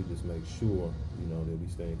 And we just make sure, that we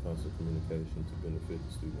stay in constant communication to benefit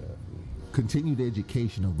the student athlete. Continued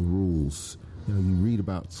education of the rules. You read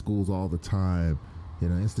about schools all the time,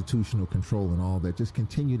 institutional control and all that. Just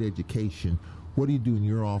continued education. What do you do in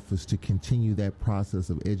your office to continue that process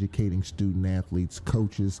of educating student athletes,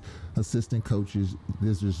 coaches, assistant coaches?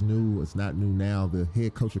 This is new. It's not new now. The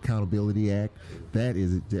Head Coach Accountability Act, that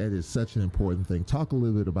is such an important thing. Talk a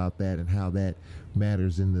little bit about that and how that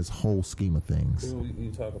matters in this whole scheme of things.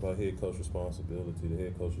 You talk about head coach responsibility. The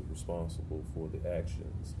head coach is responsible for the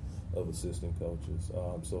actions of assistant coaches.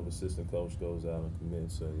 So if assistant coach goes out and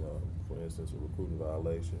commits, for instance, a recruiting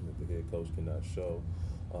violation, if the head coach cannot show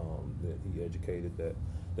that he educated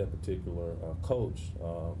that particular coach,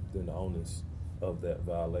 then the onus of that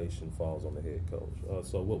violation falls on the head coach.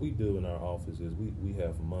 So what we do in our office is we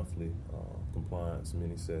have monthly compliance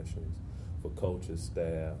mini sessions for coaches,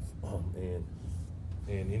 staff, and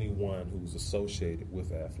anyone who's associated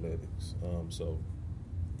with athletics. So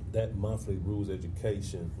that monthly rules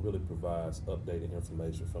education really provides updated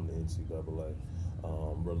information from the NCAA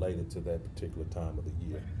related to that particular time of the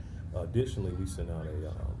year. Additionally, we send out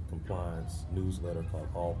a compliance newsletter called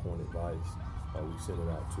All Point Advice. We send it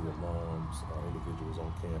out to alums, individuals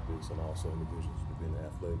on campus, and also individuals within the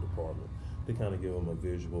athletic department to kind of give them a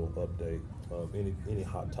visual update of any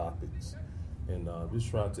hot topics. And just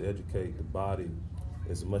try to educate the body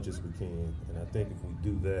as much as we can. And I think if we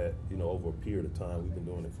do that, over a period of time, we've been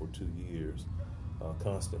doing it for 2 years,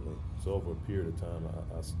 constantly. So over a period of time,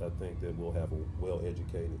 I think that we'll have a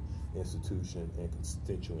well-educated institution and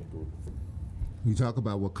constituent group. You talk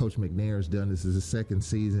about what Coach McNair has done. This is his second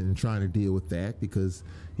season and trying to deal with that because,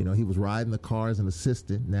 he was riding the car as an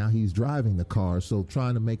assistant. Now he's driving the car. So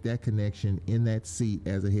trying to make that connection in that seat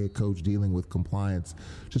as a head coach dealing with compliance.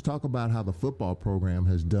 Just talk about how the football program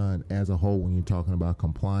has done as a whole when you're talking about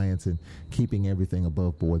compliance and keeping everything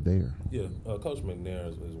above board there. Yeah, Coach McNair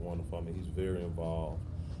is wonderful. I mean, he's very involved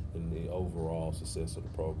in the overall success of the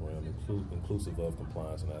program, inclusive of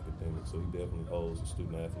compliance and academics. So he definitely holds the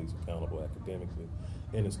student athletes accountable academically,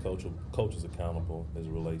 and his coaches accountable as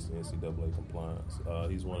it relates to NCAA compliance.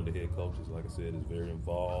 He's one of the head coaches, like I said, is very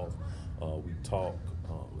involved. We talk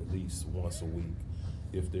at least once a week.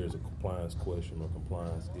 If there's a compliance question or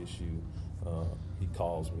compliance issue, he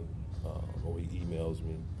calls me or he emails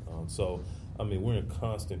me. So we're in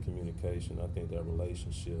constant communication. I think that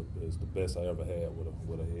relationship is the best I ever had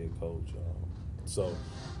with a head coach. So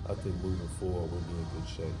I think moving forward, we'll be in good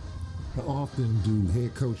shape. How often do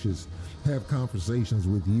head coaches have conversations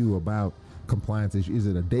with you about compliance issues? Is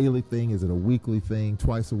it a daily thing? Is it a weekly thing?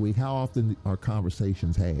 Twice a week? How often are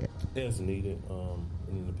conversations had? As needed,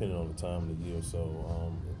 and depending on the time of the year. So,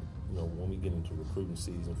 when we get into recruiting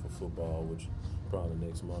season for football, which probably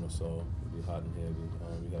next month or so will be hot and heavy,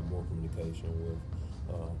 we have more communication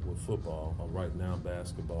with football. Right now,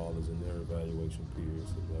 basketball is in their evaluation period,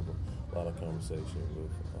 so we have a lot of conversation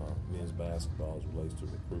with men's basketball as it relates to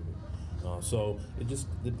recruiting. So it just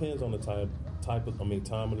depends on the time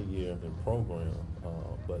of the year and program.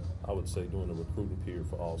 But I would say during the recruiting period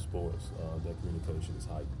for all sports, that communication is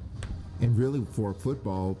heightened. And really, for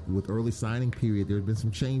football, with early signing period, there have been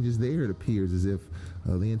some changes there. It appears as if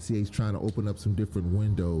the NCAA is trying to open up some different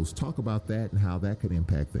windows. Talk about that and how that could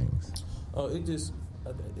impact things.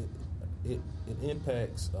 It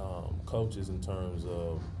impacts coaches in terms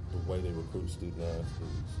of the way they recruit student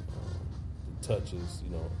athletes, the touches,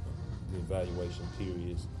 the evaluation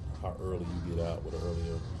periods, how early you get out with an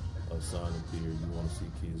earlier signing period. You want to see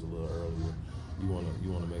kids a little earlier. You want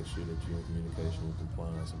to make sure that you're in communication with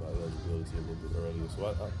compliance about eligibility a little bit earlier.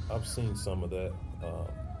 So I've seen some of that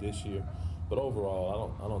this year, but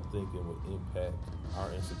overall, I don't think it would impact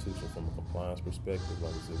our institution from a compliance perspective.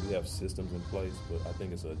 Like I said, we have systems in place, but I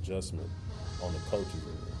think it's an adjustment on the coaches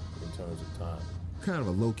in terms of time. Kind of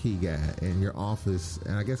a low-key guy in your office,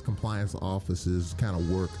 and I guess compliance offices kind of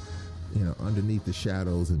work underneath the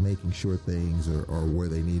shadows and making sure things are where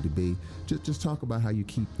they need to be. Just talk about how you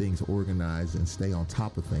keep things organized and stay on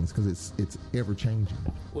top of things, because it's ever changing.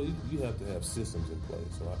 Well, you have to have systems in place.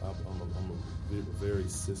 So I'm a very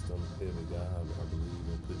system-heavy guy. I believe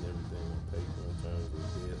in putting everything on paper in terms of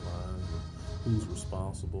deadlines and who's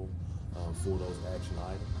responsible for those action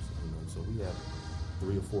items. So we have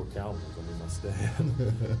 3 or 4 calendars.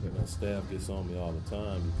 My staff gets on me all the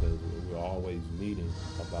time because we're always meeting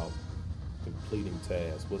about completing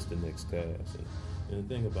tasks. What's the next task? And the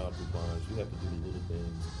thing about compliance, you have to do the little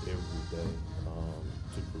things every day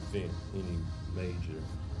to prevent any major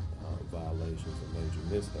violations or major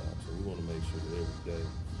mishaps. So we want to make sure that every day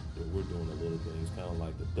that we're doing the little things, kind of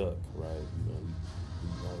like the duck, right?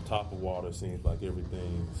 On top of water, it seems like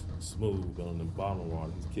everything's smooth, but on the bottom of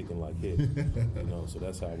water, he's kicking like heck. So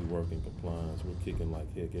that's how we work in compliance. We're kicking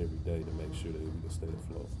like heck every day to make sure that we can stay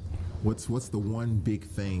afloat. What's the one big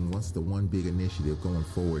thing? What's the one big initiative going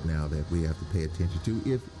forward now that we have to pay attention to,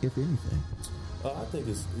 if anything? I think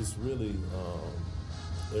it's really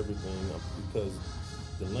everything, because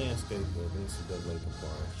the landscape of NCAA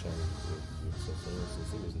compliance changed. So, for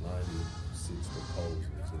instance, it was 96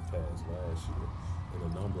 proposals that passed last year.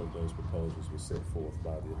 And a number of those proposals were set forth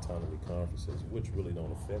by the autonomy conferences, which really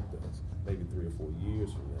don't affect us. Maybe 3 or 4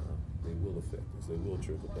 years from now, they will affect us. They will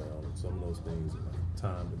trickle down. And some of those things are like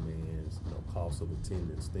time demands, cost of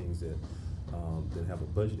attendance, things that that have a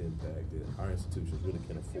budget impact that our institutions really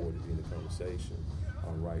can't afford to be in the conversation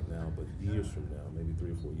right now. But years from now, maybe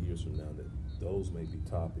 3 or 4 years from now, that those may be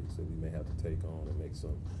topics that we may have to take on and make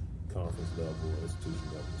some conference level or institution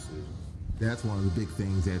level decisions. That's one of the big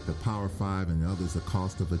things at the Power 5 and others, the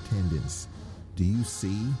cost of attendance. Do you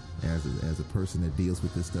see, as a person that deals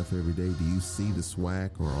with this stuff every day, do you see the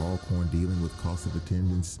SWAC or Alcorn dealing with cost of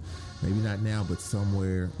attendance? Maybe not now, but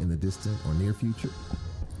somewhere in the distant or near future?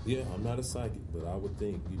 Yeah, I'm not a psychic, but I would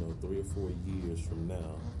think, 3 or 4 years from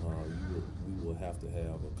now, we will have to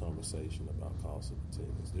have a conversation about cost of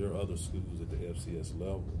attendance. There are other schools at the FCS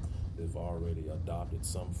level that have already adopted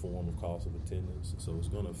some form of cost of attendance, so it's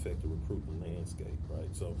going to affect the recruitment landscape, right?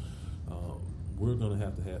 So we're going to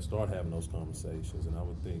have to start having those conversations, and I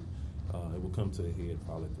would think it will come to a head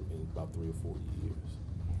probably in about 3 or 4 years.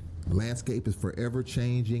 The landscape is forever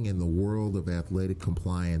changing in the world of athletic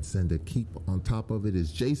compliance, and to keep on top of it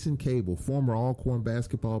is Jason Cable, former Alcorn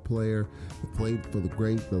basketball player, played for the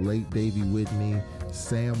late Davey Whitney.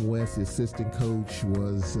 Sam West, the assistant coach,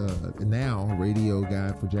 was now a radio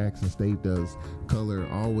guy for Jackson State, does color.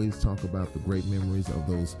 Always talk about the great memories of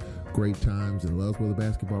those great times and loves where the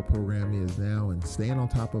basketball program is now and staying on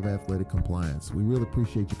top of athletic compliance. We really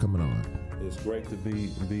appreciate you coming on. It's great to be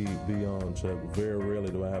on, Chuck. Very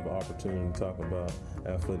rarely do I have an opportunity to talk about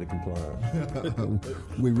athletic compliance.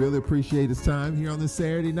 We really appreciate his time here on this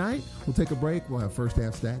Saturday night. We'll take a break. We'll have first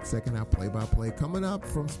half stats, second half play-by-play coming up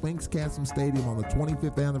from Spinks Chasm Stadium on the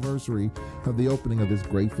 25th anniversary of the opening of this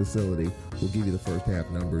great facility. We'll give you the first half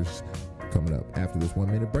numbers coming up after this 1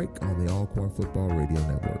 minute break on the Alcorn Football Radio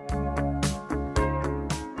Network.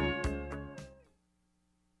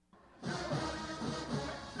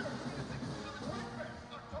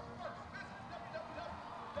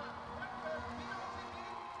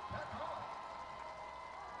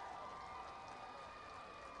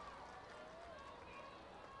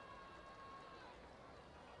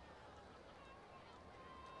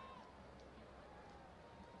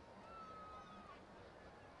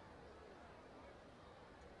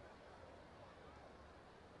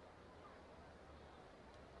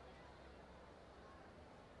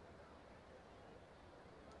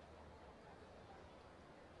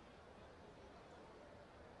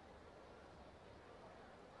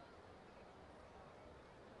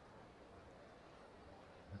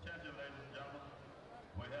 Attention, ladies and gentlemen.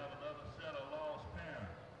 We have another set of lost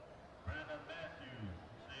parents. Brandon Matthews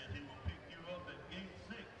says he will pick you up at gate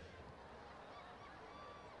 6.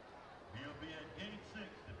 He'll be at gate 6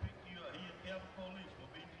 to pick you up. He and Kevin Police will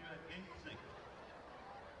meet you at gate 6.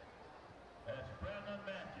 That's Brandon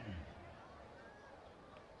Matthews.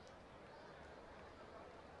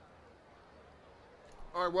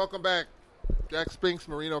 All right, welcome back. Jack Spinks,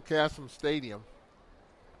 Marino Chasm Stadium.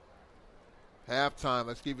 Halftime,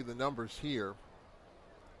 let's give you the numbers here.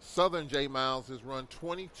 Southern, J. Miles, has run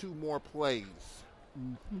 22 more plays.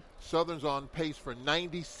 Mm-hmm. Southern's on pace for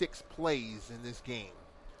 96 plays in this game.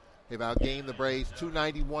 They've outgained the Braves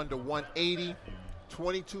 291 to 180.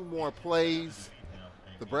 22 more plays.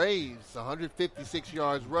 The Braves, 156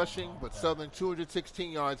 yards rushing, but Southern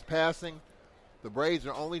 216 yards passing. The Braves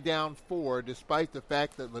are only down 4, despite the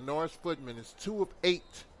fact that Lenoris Footman is 2 of 8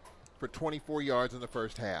 for 24 yards in the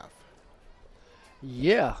first half.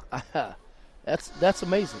 Yeah, that's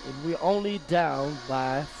amazing. And we're only down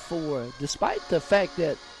by 4, despite the fact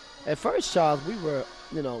that at first, Charles, we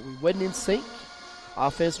wasn't in sync.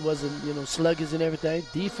 Offense wasn't, sluggish and everything.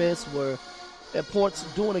 Defense were at points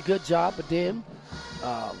doing a good job, but then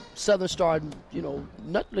Southern started,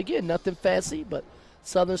 nothing fancy, but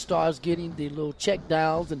Southern starts getting the little check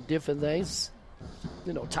downs and different things.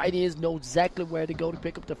 Tight ends know exactly where to go to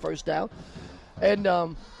pick up the first down.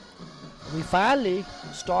 And we finally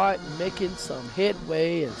start making some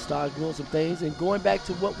headway and start doing some things and going back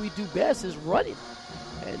to what we do best is running.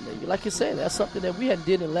 And like you said, that's something that we hadn't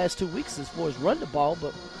did in the last 2 weeks as far as run the ball,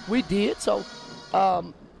 but we did. So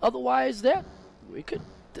otherwise the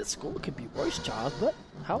score could be worse, Charles, but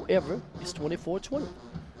however, it's 24-20.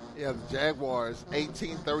 Yeah, the Jaguars,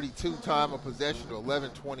 18-32 time of possession to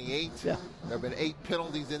 11-28. Yeah. There have been 8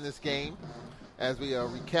 penalties in this game. As we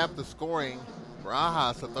recap the scoring,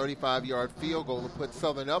 Barajas, a 35-yard field goal to put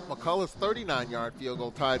Southern up. McCullough's 39-yard field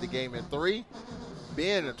goal tied the game at 3.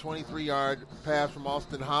 Ben, a 23-yard pass from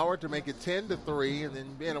Austin Howard to make it 10-3, and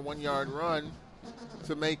then Ben, a 1-yard run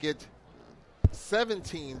to make it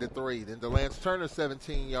 17-3. Then DeLance Turner,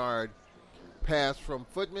 17-yard pass from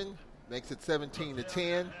Footman makes it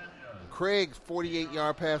 17-10. Craig's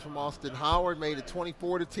 48-yard pass from Austin Howard made it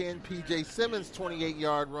 24-10. P.J. Simmons'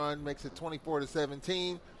 28-yard run makes it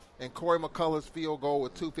 24-17. And Corey McCullough's field goal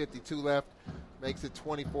with 2:52 left makes it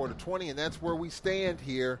 24-20, and that's where we stand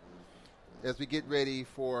here as we get ready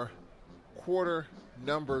for quarter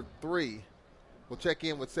number 3. We'll check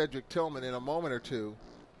in with Cedric Tillman in a moment or two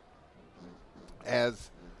as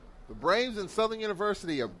the Braves and Southern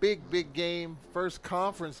University, a big, big game, first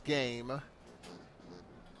conference game,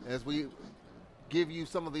 as we give you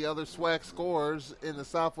some of the other SWAC scores in the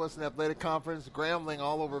Southwestern Athletic Conference. Grambling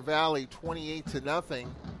all over Valley, 28-0.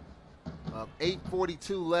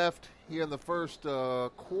 8:42 left here in the first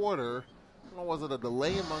quarter. I don't know, was it a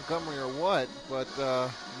delay in Montgomery or what, but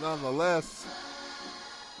nonetheless,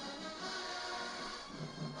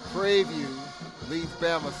 Prairie View leads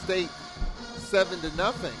Bama State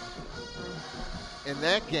 7-0 in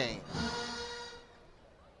that game.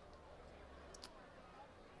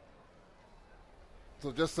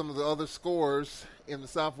 So just some of the other scores in the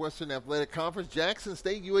Southwestern Athletic Conference. Jackson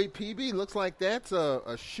State, UAPB, looks like that's a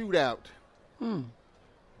shootout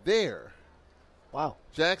there. Wow.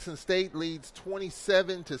 Jackson State leads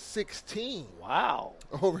 27-16. Wow.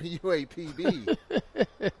 Over UAPB.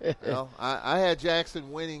 Well, I had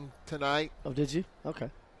Jackson winning tonight. Oh, did you? Okay.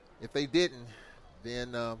 If they didn't, then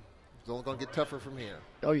it's only going to get tougher from here.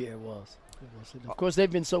 Oh, yeah, it was. Of course, they've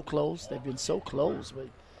been so close. But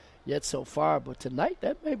yet so far. But tonight,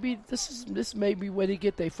 that may be this may be where they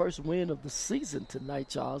get their first win of the season tonight,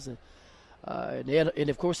 Charles. And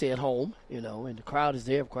of course they're at home, and the crowd is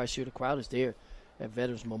there. I'm quite sure the crowd is there at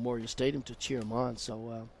Veterans Memorial Stadium to cheer them on.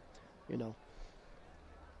 So,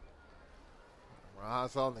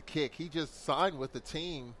 Roz on the kick. He just signed with the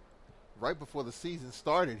team right before the season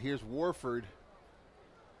started. Here's Warford.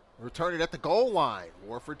 Return it at the goal line.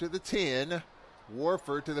 Warford to the 10.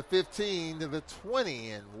 Warford to the 15, to the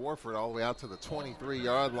 20, and Warford all the way out to the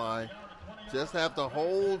 23-yard line. Just have to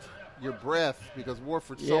hold your breath because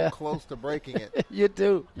Warford's so close to breaking it. You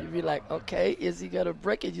do. You be like, okay, is he going to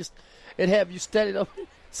break it? And have you standing up,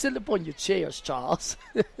 sit up on your chairs, Charles.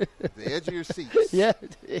 The edge of your seats. Yeah.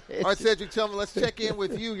 All right, Cedric Tillman, let's check in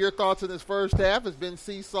with you. Your thoughts in this first half. It's been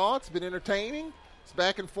seesaw. It's been entertaining. It's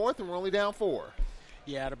back and forth, and we're only down 4.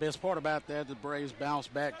 Yeah, the best part about that, the Braves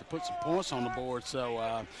bounced back to put some points on the board.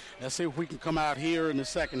 So let's see if we can come out here in the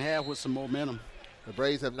second half with some momentum. The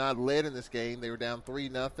Braves have not led in this game. They were down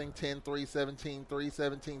 3-0, 10-3, 17-3,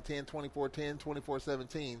 17-10, 24-10,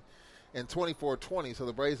 24-17, and 24-20. So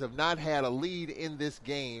the Braves have not had a lead in this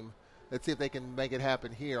game. Let's see if they can make it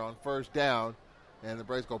happen here on first down. And the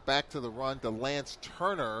Braves go back to the run to Lance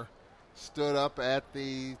Turner. Stood up at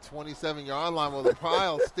the 27-yard line. Well, the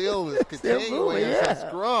pile still is continuing. It's a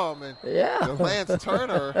scrum. And Lance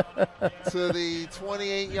Turner to the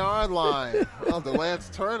 28-yard line. Well, Lance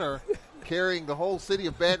Turner carrying the whole city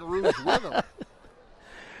of Baton Rouge with him.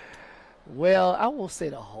 Well, I won't say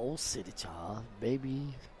the whole city, Charles.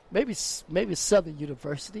 Maybe Southern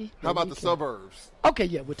University. How about the suburbs? Okay,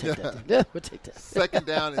 yeah, we'll take that. Yeah, we'll take that. Second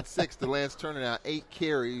down and 6 to Lance Turner now. 8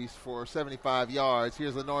 carries for 75 yards.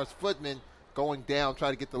 Here's Lenoris Footman going down,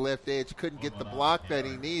 trying to get the left edge. Couldn't get the block that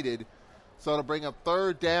he needed. So to bring up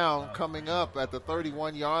third down coming up at the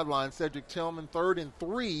 31-yard line. Cedric Tillman, 3rd and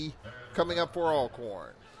 3 coming up for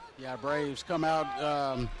Alcorn. Yeah, Braves come out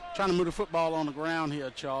trying to move the football on the ground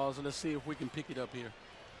here, Charles. Let's see if we can pick it up here.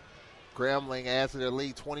 Grambling adds to their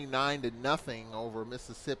lead 29-0 over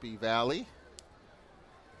Mississippi Valley.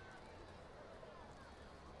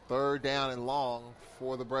 Third down and long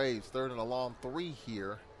for the Braves. 3rd and a long 3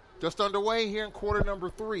 here. Just underway here in quarter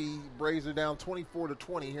number 3. Braves are down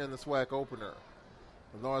 24-20 here in the SWAC opener.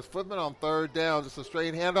 Lenoris Footman on 3rd down. Just a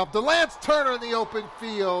straight handoff to Lance Turner in the open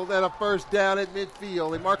field and a first down at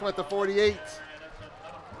midfield. They mark him at the 48.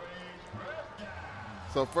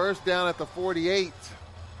 So first down at the 48.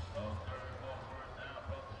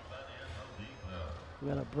 We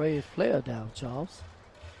got a Braves player down, Charles.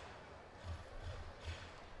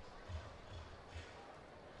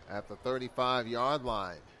 At the 35-yard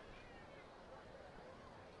line.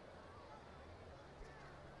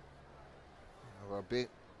 Our big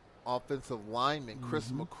offensive lineman,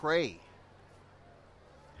 Chris McCray,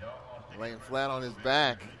 laying flat on his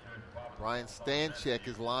back. Brian Stanchek,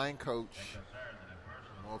 his line coach.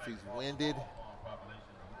 I don't know if he's winded.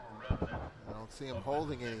 I don't see him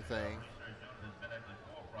holding anything.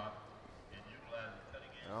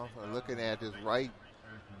 Well, we're looking at his right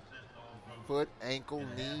foot, ankle,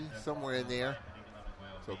 knee, somewhere in there.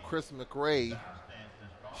 So Chris McCray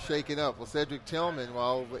shaking up. Well, Cedric Tillman,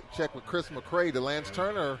 well, check with Chris McCray to Lance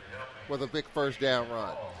Turner with a big first down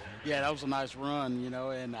run. Yeah, that was a nice run,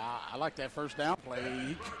 and I like that first down play.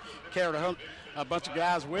 He carried a bunch of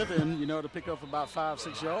guys with him, to pick up about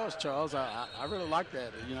 5-6 yards, Charles. I really like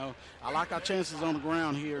that. I like our chances on the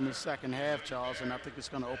ground here in the second half, Charles, and I think it's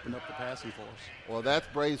going to open up the passing for us. Well, that's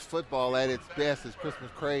Braves football at its best as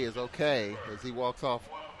Christmas Cray is okay as he walks off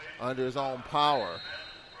under his own power.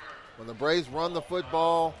 When the Braves run the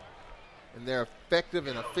football and they're effective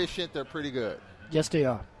and efficient, they're pretty good. Yes, they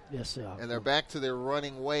are. Yes, they are. And they're back to their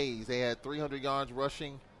running ways. They had 300 yards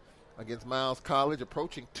rushing against Miles College,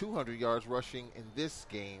 approaching 200 yards rushing in this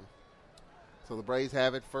game. So the Braves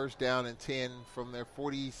have it first down and 10 from their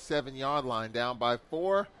 47-yard line, down by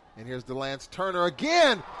 4. And here's DeLance Turner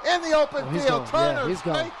again in the open field. Gone. Turner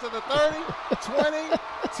straight to the 30, 20,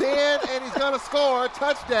 10, and he's going to score a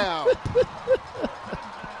touchdown.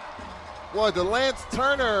 Well, DeLance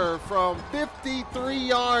Turner from 53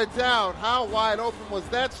 yards out. How wide open was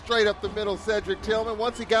that straight up the middle, Cedric Tillman?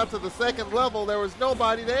 Once he got to the second level, there was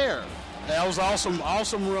nobody there. That was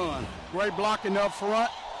awesome run. Great blocking up front.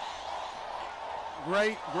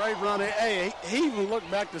 Great run. Hey, he even looked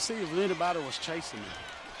back to see if anybody was chasing him.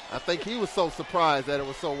 I think he was so surprised that it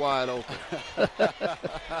was so wide open. I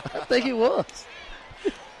think he was.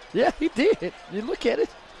 Yeah, he did. You look at it.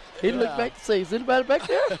 He looked back to see, is anybody back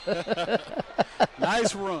there?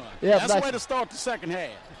 Nice run. Yeah, that's the way to start the second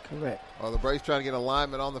half. Correct. Well, the Braves trying to get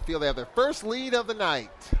alignment on the field. They have their first lead of the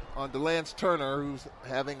night on DeLance Turner, who's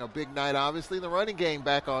having a big night, obviously. The running game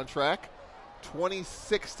back on track.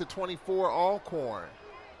 26-24 Alcorn.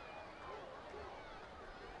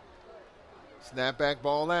 Snapback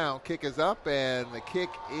ball now. Kick is up, and the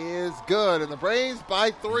kick is good. And the Braves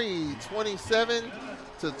by 3,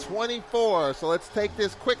 27-24. So let's take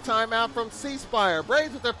this quick timeout from C Spire.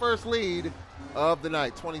 Braves with their first lead of the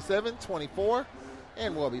night, 27-24.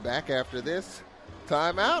 And we'll be back after this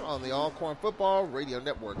timeout on the Alcorn Football Radio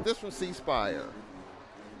Network. This from C Spire.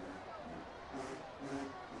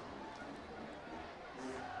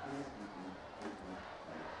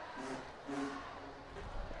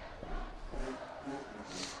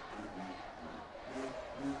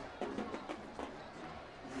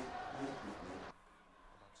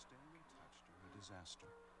 Disaster.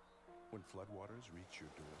 When floodwaters reach your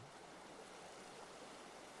door.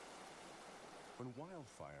 When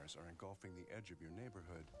wildfires are engulfing the edge of your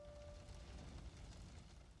neighborhood.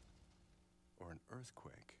 Or an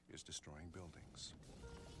earthquake is destroying buildings.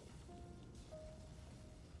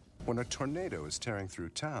 When a tornado is tearing through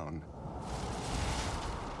town.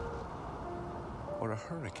 Or a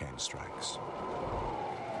hurricane strikes.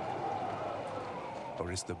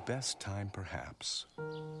 Or is the best time perhaps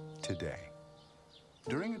today?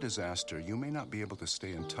 During a disaster, you may not be able to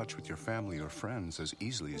stay in touch with your family or friends as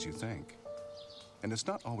easily as you think. And it's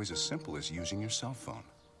not always as simple as using your cell phone.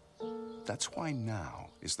 That's why now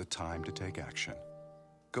is the time to take action.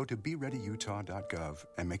 Go to BeReadyUtah.gov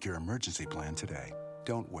and make your emergency plan today.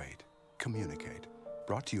 Don't wait. Communicate.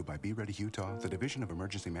 Brought to you by Be Ready Utah, the Division of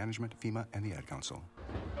Emergency Management, FEMA, and the Ad Council.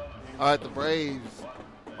 All right, the Braves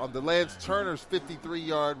on DeLance Turner's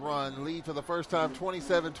 53-yard run lead for the first time,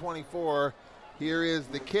 27-24. Here is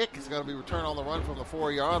the kick. It's going to be returned on the run from the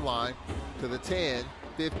 4-yard line to the 10,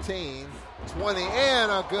 15, 20,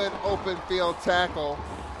 and a good open field tackle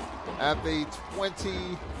at the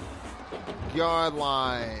 20-yard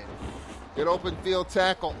line. Good open field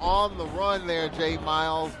tackle on the run there, Jay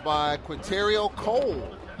Miles, by Quinterio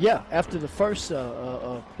Cole. Yeah, after the first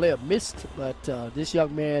player missed, but this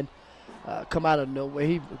young man come out of nowhere.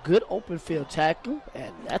 He good open field tackle,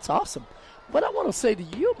 and that's awesome. But I want to say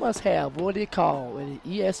that you must have, what do you call it,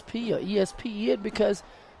 ESP or ESPN, because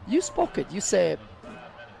you spoke it. You said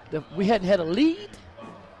that we hadn't had a lead,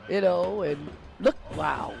 and look,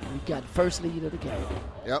 wow, we got the first lead of the game.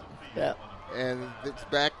 Yep. And it's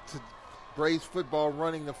back to Braves football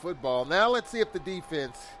running the football. Now let's see if the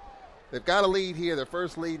defense, they've got a lead here, their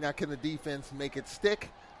first lead. Now can the defense make it stick?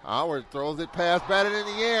 Howard throws it past, batted in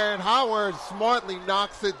the air, and Howard smartly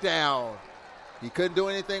knocks it down. He couldn't do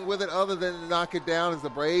anything with it other than knock it down as the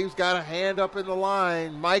Braves got a hand up in the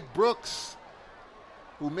line. Mike Brooks,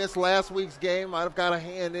 who missed last week's game, might have got a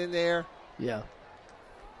hand in there. Yeah.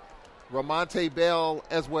 Ramonte Bell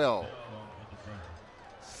as well.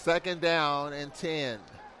 Second down and 10.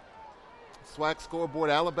 SWAC scoreboard,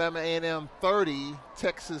 Alabama A&M 30,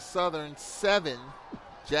 Texas Southern 7,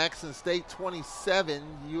 Jackson State 27,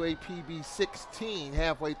 UAPB 16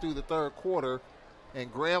 halfway through the third quarter. And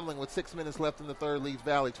Grambling with 6 minutes left in the third leads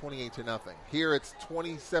Valley 28-0. Here it's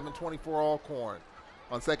 27-24 Alcorn.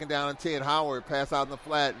 On second down and 10, Howard pass out in the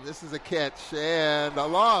flat, and this is a catch and a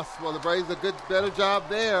loss. Well, the Braves a better job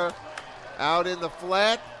there. Out in the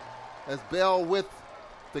flat as Bell with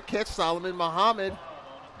off the catch. Solomon Muhammad.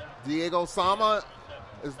 Diego Sama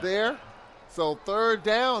is there. So third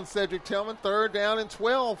down, Cedric Tillman. Third down and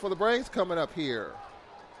 12 for the Braves coming up here.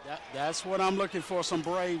 That's what I'm looking for, some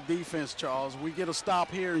Brave defense, Charles. We get a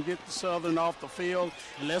stop here and get the Southern off the field,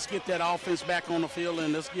 and let's get that offense back on the field,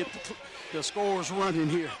 and let's get the scores running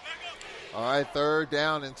here. All right, third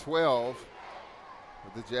down and 12.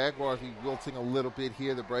 With the Jaguars be wilting a little bit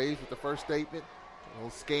here. The Braves with the first statement. A little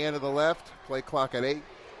scan to the left. Play clock at 8.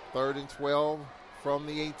 Third and 12 from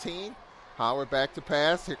the 18. Howard back to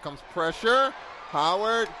pass. Here comes pressure.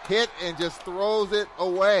 Howard hit and just throws it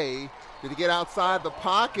away. Did he get outside the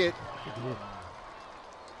pocket?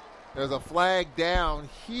 There's a flag down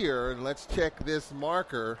here, and let's check this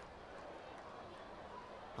marker.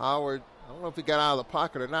 Howard, I don't know if he got out of the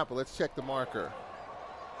pocket or not, but let's check the marker.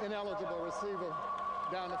 Ineligible receiver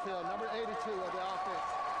down the field. Number 82 of the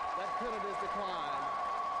offense. That penalty is declined.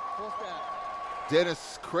 Fourth down.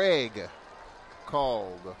 Dennis Craig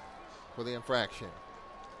called for the infraction.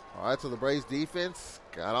 All right, so the Braves defense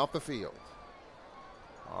got off the field.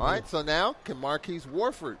 All right, so now can Marquise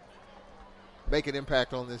Warford make an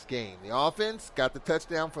impact on this game? The offense got the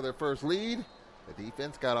touchdown for their first lead. The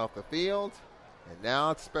defense got off the field. And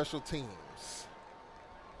now it's special teams.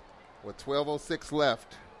 With 12:06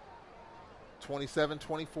 left,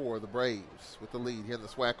 27-24, the Braves with the lead here in the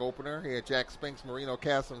SWAC opener here at Jack Spinks Marino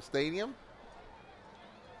Casem Stadium.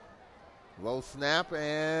 Low snap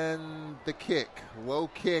and the kick. Low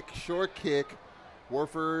kick, short kick.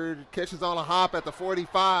 Warford catches on a hop at the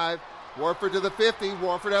 45. Warford to the 50.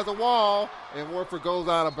 Warford has a wall, and Warford goes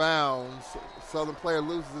out of bounds. Southern player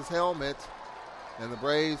loses his helmet, and the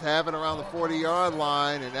Braves have it around the 40-yard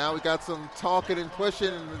line, and now we got some talking and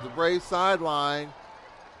pushing in the Braves sideline.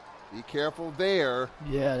 Be careful there.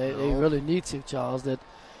 Yeah, they really need to, Charles. That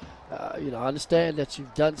I understand that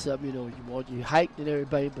you've done something. You hiked and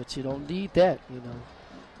everybody, but you don't need that.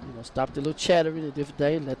 Stop the little chattering and different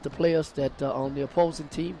thing. Let the players that are on the opposing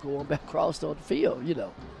team go on back across on the field.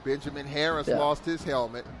 Benjamin Harris lost his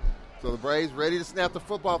helmet. So the Braves ready to snap the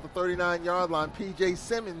football at the 39-yard line. P.J.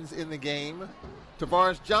 Simmons in the game.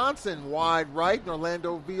 Tavares Johnson wide right, and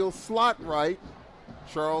Orlando Veal slot right.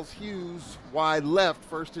 Charles Hughes wide left.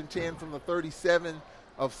 First and 10 from the 37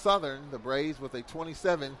 of Southern. The Braves with a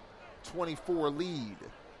 27-24 lead.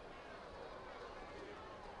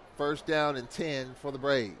 First down and 10 for the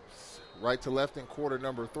Braves. Right to left in quarter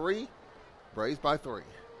number 3. Braves by 3.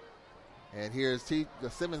 And here's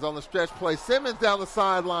Simmons on the stretch play. Simmons down the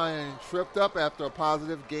sideline, tripped up after a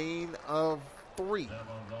positive gain of 3.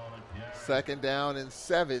 Second down and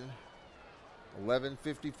 7.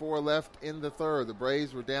 11:54 left in the third. The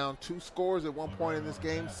Braves were down 2 scores at one point in this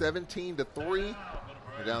game, 17-3.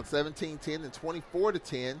 They're down 17-10 and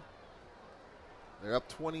 24-10. They're up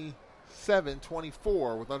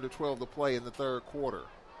 27-24 with under 12 to play in the third quarter.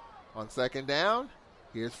 On second down,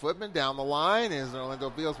 here's Footman down the line as Orlando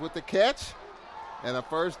Veals with the catch. And a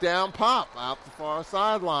first down pop out the far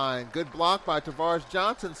sideline. Good block by Tavares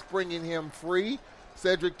Johnson, springing him free.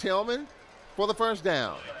 Cedric Tillman for the first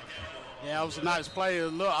down. Yeah, it was a nice play. A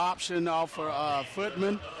little option off for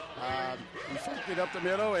Footman. He faked it up the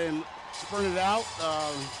middle and sprinted out.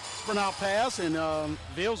 Sprint out pass, and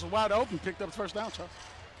Veals was wide open, picked up the first down, Charles.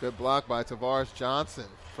 Good block by Tavares Johnson.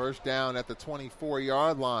 First down at the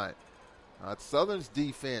 24-yard line. It's Southern's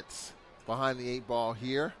defense behind the 8 ball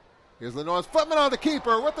here. Here's Lenore's Footman on the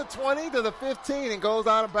keeper with the 20 to the 15 and goes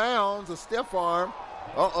out of bounds. A stiff arm.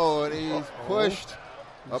 And he's pushed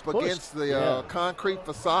up against the concrete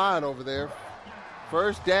facade over there.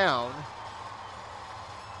 First down.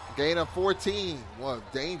 Gain of 14. Well,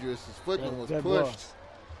 dangerous as Footman was pushed.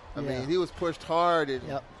 I mean, he was pushed hard and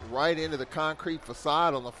right into the concrete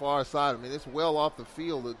facade on the far side. I mean, it's well off the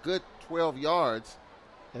field, a good 12 yards.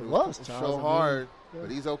 It was so hard, but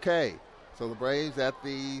he's okay. So the Braves at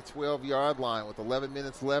the 12-yard line with 11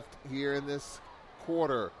 minutes left here in this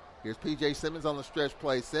quarter. Here's P.J. Simmons on the stretch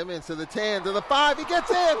play. Simmons to the 10, to the 5. He gets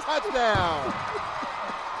in. Touchdown.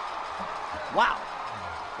 Wow.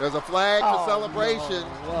 There's a flag for celebration.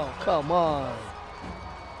 Well, come on.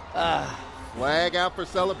 Flag out for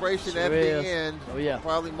celebration at the end. Oh, yeah.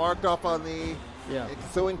 Probably marked off on the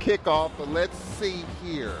ensuing kickoff, but let's see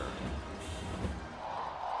here.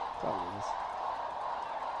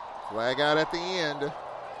 Flag out at the end.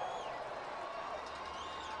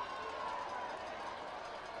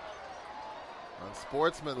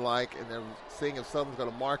 Unsportsmanlike, and they're seeing if Southern's going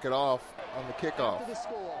to mark it off on the kickoff. After the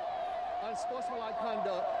score, unsportsmanlike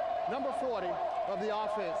conduct, number 40 of the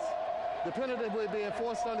offense. The penalty will be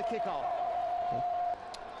enforced on the kickoff.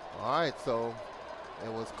 All right, so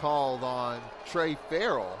It was called on Trey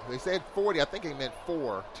Farrell. They said 40. I think they meant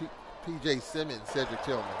 4. P.J. Simmons, Cedric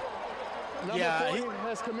Tillman. Number 40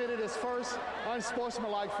 has committed his first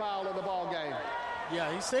unsportsmanlike foul of the ball game.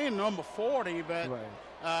 Yeah, he's saying number 40, but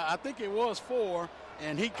I think it was 4,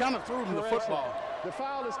 and he kind of threw him the football. The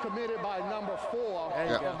foul is committed by number 4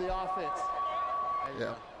 of the offense.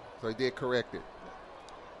 Yeah, so he did correct it.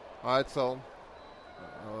 All right, so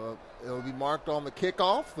it'll be marked on the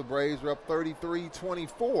kickoff. The Braves are up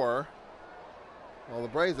 33-24. Well, the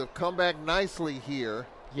Braves have come back nicely here.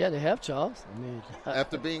 Yeah, they have, Charles. I mean,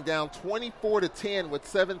 after being down 24-10 with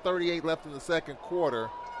 7:38 left in the second quarter,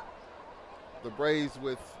 the Braves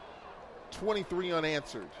with 23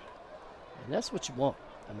 unanswered. And that's what you want.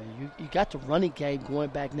 I mean, you got the running game going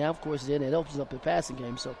back now. Of course, then it opens up the passing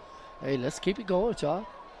game. So, hey, let's keep it going, Charles.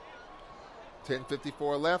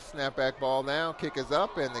 10:54 left. Snapback ball now. Kick is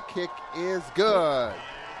up, and the kick is good.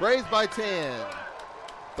 Braves by 10.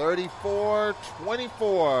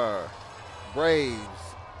 34-24. Braves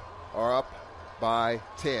are up by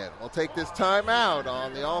 10. We'll take this time out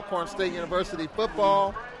on the Alcorn State University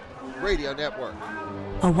Football Radio Network.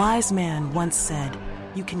 A wise man once said,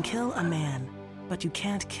 "You can kill a man, but you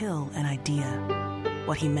can't kill an idea."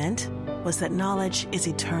 What he meant was that knowledge is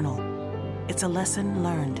eternal. It's a lesson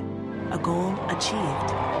learned, a goal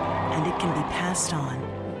achieved, and it can be passed on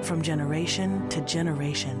from generation to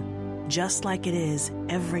generation, just like it is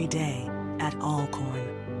every day at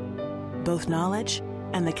Alcorn. Both knowledge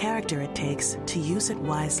and the character it takes to use it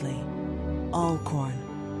wisely.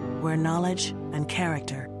 Alcorn, where knowledge and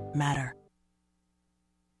character matter.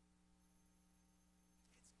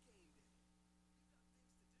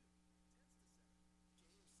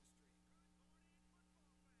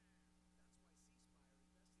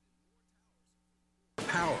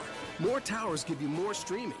 Power. More towers give you more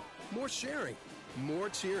streaming, more sharing, more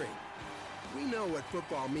cheering. We know what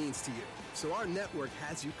football means to you, so our network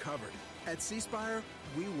has you covered. At C Spire,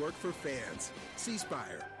 we work for fans. C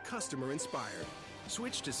Spire, customer inspired.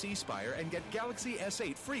 Switch to C Spire and get Galaxy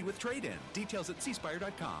S8 free with trade-in. Details at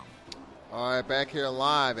cspire.com. All right, back here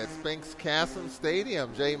live at Spinks Castle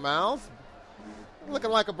Stadium. Jay Miles,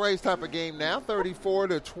 looking like a Braves type of game now,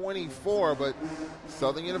 34-24. But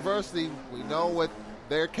Southern University, we know what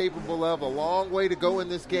they're capable of. A long way to go in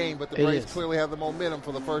this game, but the Braves clearly have the momentum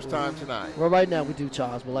for the first time tonight. Well, right now we do,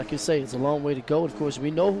 Charles. But like you say, it's a long way to go. Of course,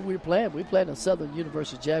 we know who we're playing. We're playing a Southern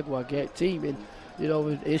University Jaguar team, and you know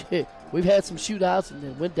we've had some shootouts and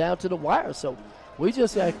then went down to the wire. So we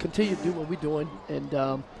just continue to do what we're doing, and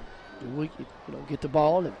we get the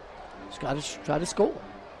ball and just got to try to score.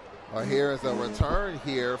 Well, here is a return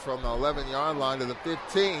here from the 11-yard line to the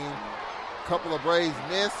 15. Couple of Braves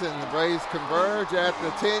miss, and the Braves converge at the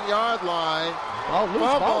 10-yard line. Ball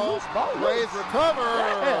loose. Braves recover.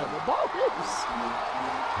 Yeah, the ball loose.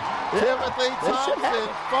 Timothy Thompson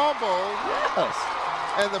fumbled. Yes.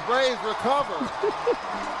 And the Braves recover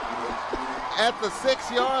at the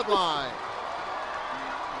 6-yard line.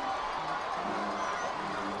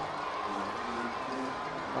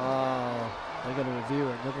 They're going to review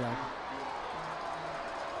it. Look like it.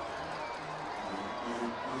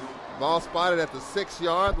 Ball spotted at the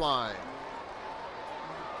 6-yard line.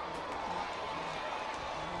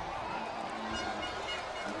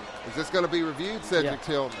 Is this going to be reviewed, Cedric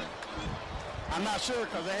Tillman? I'm not sure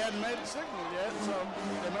because they hadn't made the signal yet, so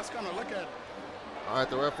they must kind of look at it. All right,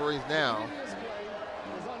 the referees now. This play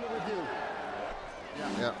is under review.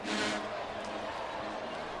 Yep.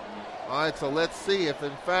 All right, so let's see if,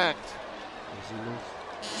 in fact.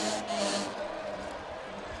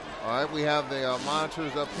 All right, we have the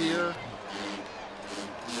monitors up here.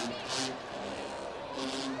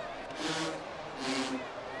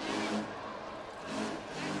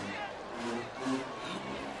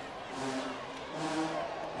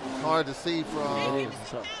 It's hard to see from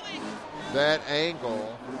that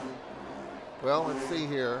angle. Well, let's see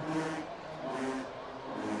here.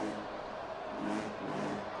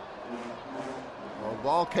 Well, the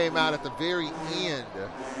ball came out at the very end.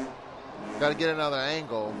 Got to get another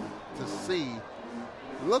angle to see.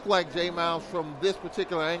 It looked like Jay Miles from this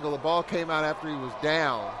particular angle. The ball came out after he was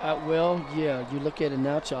down. You look at it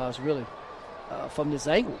now, Charles, really. From this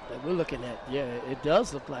angle that we're looking at, it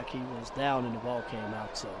does look like he was down and the ball came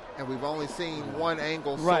out. So, and we've only seen one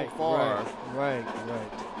angle so far. Right.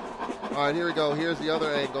 All right, here we go. Here's the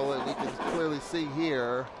other angle that we can clearly see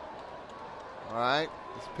here. All right,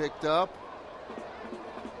 it's picked up.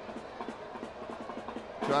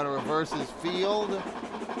 Trying to reverse his field.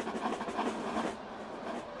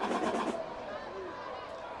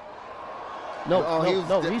 It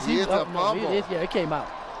came out.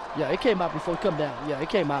 Yeah, it came out before it come down. Yeah, it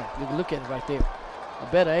came out. You can look at it right there.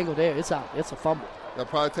 a better angle there. It's out. It's a fumble. They'll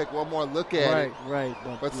probably take one more look at it. Right.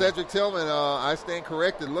 But Cedric Tillman, I stand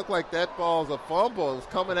corrected. It looked like that ball's a fumble. It was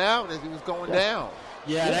coming out as he was going down.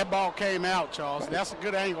 Yeah, that ball came out, Charles. That's a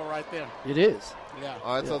good angle right there. It is. Yeah.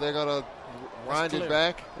 All right, so they're going to wind it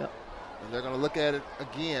back. Yep. And they're going to look at it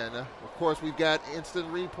again. Of course, we've got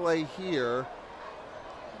instant replay here.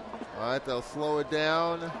 All right, they'll slow it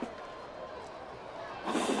down. Right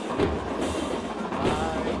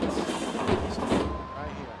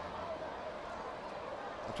here.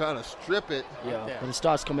 I'm trying to strip it. Yeah, but it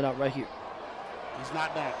starts coming out right here. He's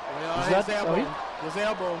not down. Well, He's his not- elbow. oh, His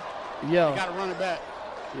elbow. Yeah. You got to run it back.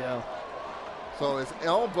 Yeah. So his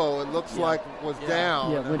elbow, it looks like, was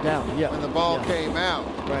down. Yeah, went down. Yeah. When the ball came out.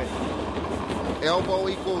 Right. Elbow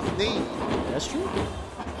equals knee. That's true.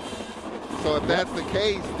 So if that's the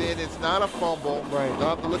case, then it's not a fumble. Right. They'll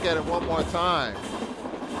have to look at it one more time.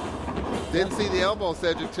 Didn't see the elbow,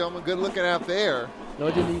 Cedric Tillman. Good looking out there. No,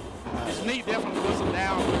 it didn't. His knee definitely wasn't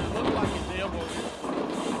down, but it looked like his elbow.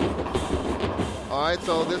 All right,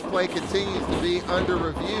 so this play continues to be under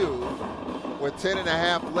review with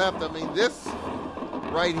 10.5 left. I mean, this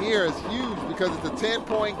right here is huge because it's a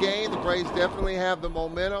 10-point game. The Braves definitely have the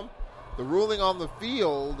momentum. The ruling on the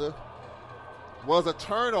field was a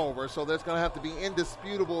turnover, so there's going to have to be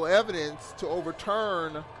indisputable evidence to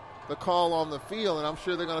overturn the call on the field, and I'm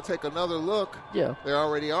sure they're going to take another look. Yeah. They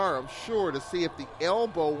already are, I'm sure, to see if the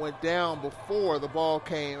elbow went down before the ball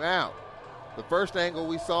came out. The first angle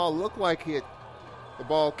we saw looked like the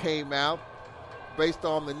ball came out based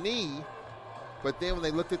on the knee, but then when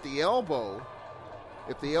they looked at the elbow,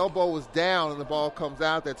 if the elbow was down and the ball comes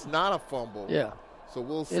out, that's not a fumble. Yeah. So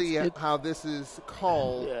we'll see how this is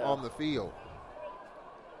called on the field.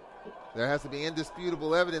 There has to be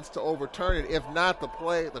indisputable evidence to overturn it. If not, the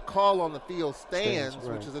call on the field stands,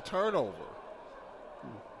 right. which is a turnover.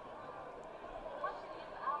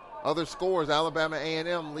 Other scores: Alabama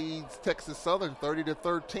A&M leads Texas Southern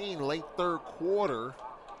 30-13, late third quarter.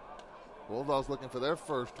 Bulldogs looking for their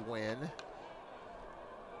first win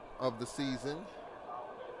of the season.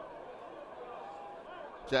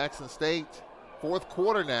 Jackson State, fourth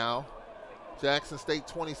quarter now. Jackson State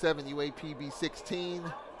 27, UAPB 16.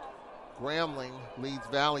 Grambling leads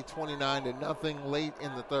Valley 29-0 late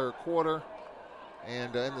in the third quarter.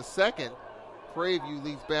 And in the second, Prairie View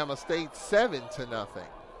leads Bama State 7-0.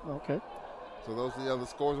 Okay. So those are the other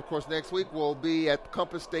scores. Of course, next week we'll be at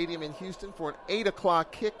Compass Stadium in Houston for an 8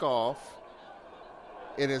 o'clock kickoff.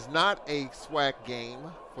 It is not a SWAC game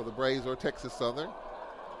for the Braves or Texas Southern.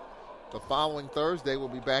 The following Thursday, we'll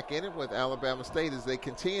be back in it with Alabama State as they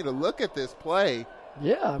continue to look at this play.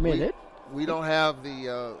 Yeah, I mean, we don't have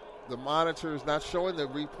the monitors not showing the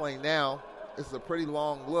replay now. This is a pretty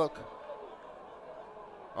long look.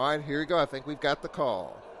 All right, here we go. I think we've got the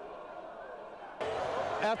call.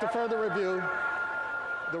 After further review,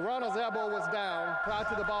 the runner's elbow was down prior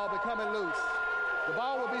to the ball becoming loose. The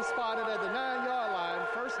ball will be spotted at the 9-yard line.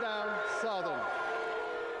 First down, Southern.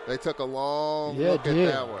 They took a long look at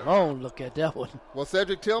that one. Long look at that one. Well,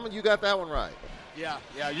 Cedric Tillman, you got that one right. Yeah,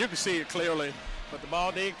 you can see it clearly. But the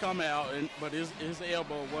ball did come out, but his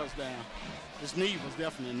elbow was down. His knee was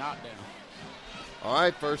definitely not down. All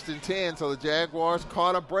right, 1st and 10. So the Jaguars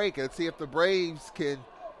caught a break. Let's see if the Braves can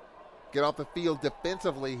get off the field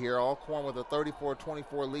defensively here. Alcorn with a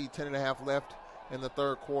 34-24 lead, 10.5 left in the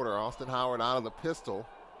third quarter. Austin Howard out of the pistol.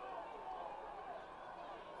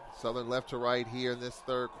 Southern left to right here in this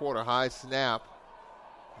third quarter. High snap.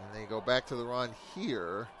 And they go back to the run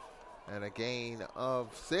here. And a gain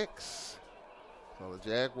of 6. So the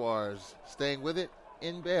Jaguars staying with it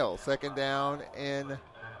in Bell. 2nd down and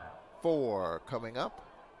 4 coming up.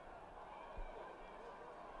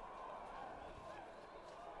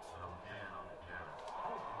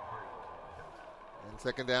 And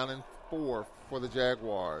 2nd down and 4 for the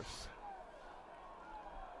Jaguars.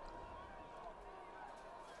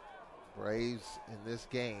 Braves in this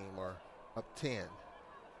game are up 10.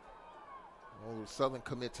 Will Southern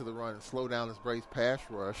commit to the run and slow down this Braves pass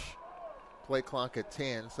rush? Play clock at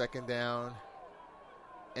 10. 2nd down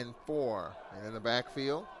and 4. And in the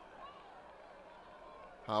backfield,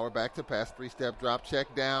 Howard back to pass. 3-step drop,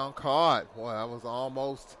 check down, caught. Boy, that was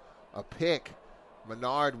almost a pick.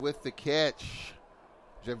 Menard with the catch.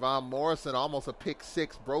 Javon Morrison, almost a pick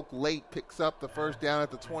 6, broke late, picks up the first down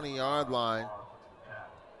at the 20-yard line.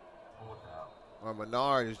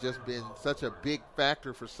 Menard has just been such a big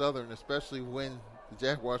factor for Southern, especially when the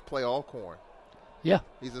Jaguars play Alcorn. Yeah.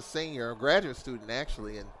 He's a senior, a graduate student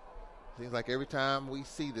actually, and it seems like every time we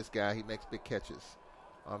see this guy, he makes big catches.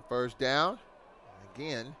 On 1st down,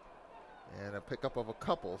 again, and a pickup of a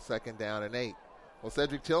couple, 2nd down and 8. Well,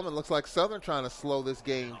 Cedric Tillman looks like Southern trying to slow this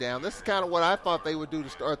game down. This is kind of what I thought they would do to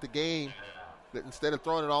start the game. That instead of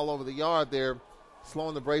throwing it all over the yard, they're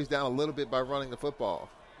slowing the Braves down a little bit by running the football.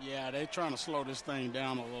 Yeah, they're trying to slow this thing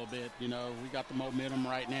down a little bit. You know, we got the momentum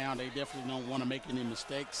right now. They definitely don't want to make any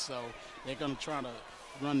mistakes, so they're going to try to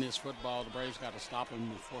run this football. The Braves got to stop them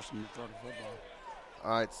and force them to throw the football.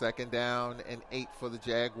 All right, 2nd down and 8 for the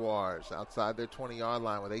Jaguars outside their 20-yard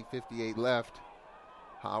line with 8:58 left.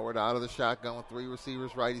 Howard out of the shotgun with 3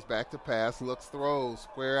 receivers right. He's back to pass, looks, throws,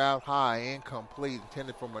 square out high, incomplete,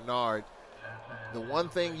 intended for Menard. The one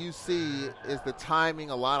thing you see is the timing,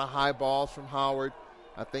 a lot of high balls from Howard.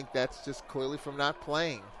 I think that's just clearly from not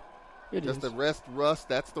playing. Just the rust,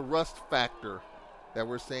 that's the rust factor that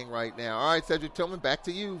we're seeing right now. All right, Cedric Tillman, back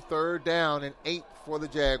to you. 3rd down and 8 for the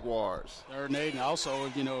Jaguars. 3rd and 8, and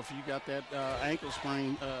also, you know, if you got that ankle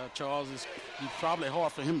sprain, Charles, it's probably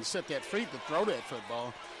hard for him to set that feet to throw that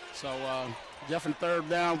football. So definitely 3rd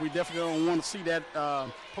down. We definitely don't want to see that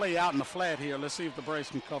play out in the flat here. Let's see if the Braves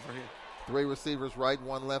can cover here. 3 receivers right,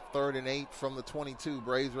 1 left, 3rd and 8 from the 22.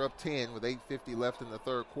 Braves are up 10 with 8:50 left in the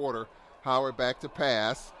 3rd quarter. Howard back to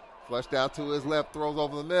pass. Flushed out to his left, throws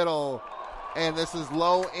over the middle. And this is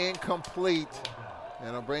low, incomplete. And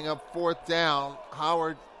it'll bring up 4th down.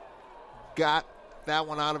 Howard got that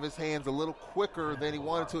one out of his hands a little quicker than he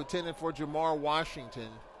wanted to, intended for Jamar Washington.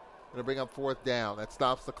 It'll bring up 4th down. That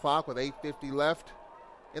stops the clock with 8:50 left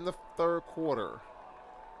in the 3rd quarter.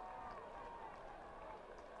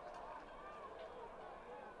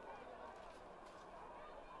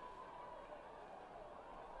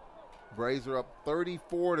 Braves are up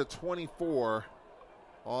 34-24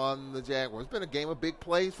 on the Jaguars. It's been a game of big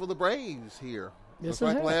plays for the Braves here. Yes, Just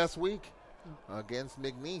like last week against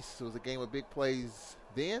McNeese. It was a game of big plays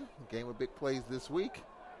then, a game of big plays this week.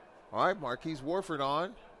 All right, Marquise Warford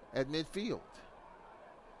on at midfield.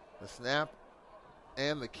 The snap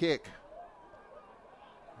and the kick.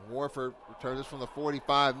 Warford returns this from the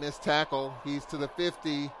 45, missed tackle. He's to the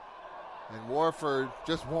 50. And Warford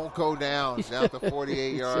just won't go down at the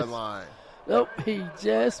 48-yard line. Nope, he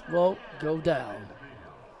just won't go down.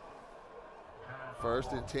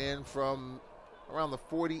 1st and 10 from around the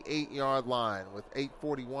 48-yard line with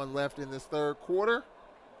 8:41 left in this 3rd quarter.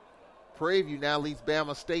 Prairie View now leads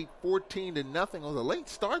Bama State 14-0. It was a late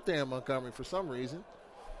start there in Montgomery for some reason.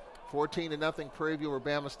 14-0 Prairie View over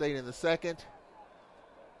Bama State in the 2nd.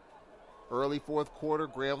 Early 4th quarter,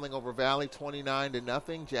 Grambling over Valley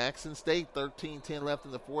 29-0. Jackson State 13-10 left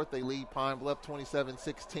in the 4th. They lead Pine Bluff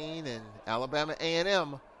 27-16. And Alabama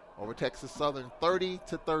A&M over Texas Southern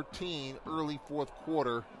 30-13 early 4th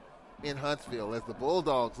quarter in Huntsville as the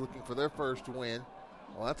Bulldogs looking for their first win.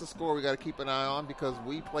 Well, that's a score we got to keep an eye on because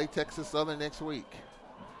we play Texas Southern next week.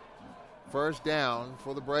 1st down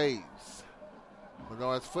for the Braves.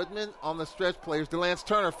 Lenore's Footman on the stretch players. DeLance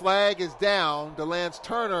Turner, flag is down. DeLance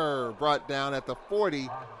Turner brought down at the 40,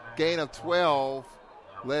 gain of 12.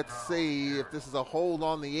 Let's see if this is a hold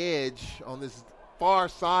on the edge on this far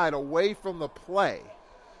side away from the play.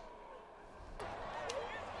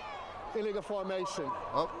 Illegal formation.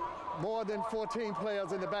 More than 14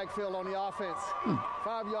 players in the backfield on the offense.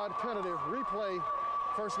 5-yard penalty, replay,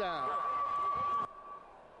 1st down.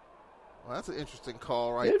 Well, that's an interesting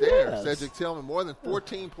call right there. Cedric Tillman, more than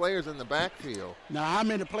 14 players in the backfield. Now, how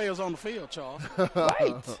many players on the field, Charles?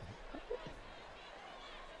 Right.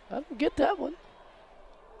 I don't get that one.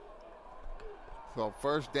 So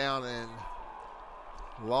 1st down and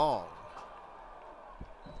long.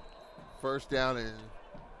 1st down and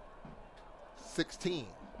 16.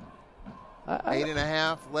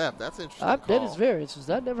 8.5 left. That's interesting call. That is very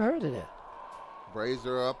interesting. I've never heard of that. Braves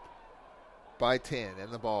are up by 10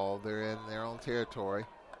 in the ball. They're in their own territory.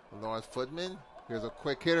 Lawrence Footman. Here's a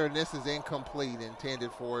quick hitter, and this is incomplete,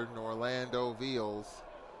 intended for Orlando Veals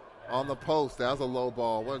on the post. That was a low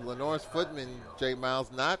ball. Well, Lenore's Footman, Jay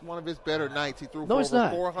Miles, not one of his better nights. He threw for over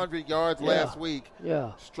 400 yards last week.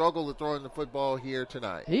 Yeah. Struggled to throw in the football here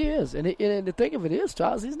tonight. He is. And the thing of it is,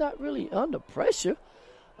 Charles, he's not really under pressure.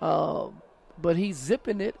 But he's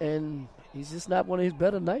zipping it, and he's just not one of his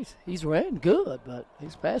better nights. He's ran good, but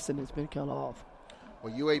his passing has been kind of off.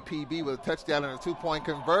 Well, UAPB with a touchdown and a 2-point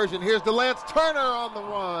conversion. Here's DeLance Turner on the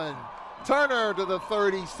run. Turner to the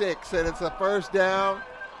 36, and it's a 1st down,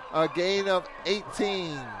 a gain of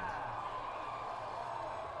 18.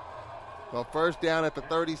 So 1st down at the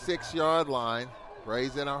 36-yard line.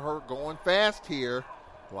 Braves in a hurt, going fast here.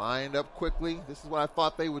 Lined up quickly. This is what I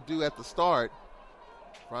thought they would do at the start.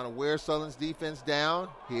 Trying to wear Southern's defense down.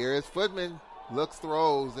 Here is Footman. Looks,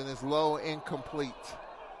 throws, and is low, incomplete.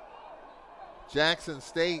 Jackson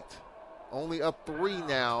State only up 3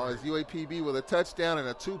 now as UAPB with a touchdown and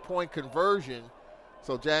a 2-point conversion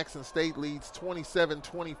So Jackson State leads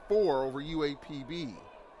 27-24 over UAPB.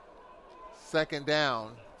 Second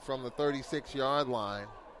down from the 36-yard line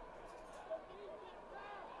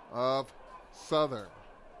of Southern.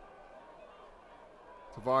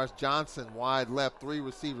 Tavares Johnson wide left, 3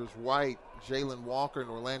 receivers, White, Jalen Walker, and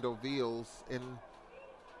Orlando Veals, and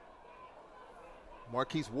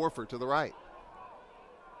Marquise Warford to the right.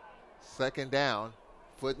 Second down,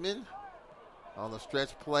 Footman on the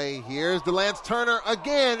stretch play. Here's DeLance Turner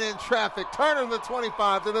again in traffic. Turner to the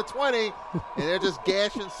 25, to the 20, and they're just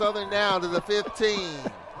gashing Southern now to the 15.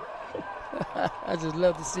 I just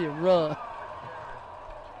love to see him run.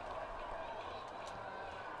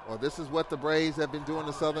 Well, this is what the Braves have been doing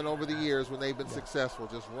to Southern over the years when they've been successful,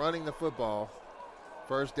 just running the football.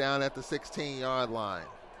 First down at the 16-yard line.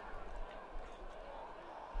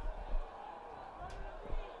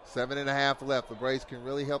 7.5 left. The Braves can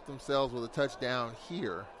really help themselves with a touchdown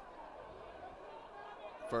here.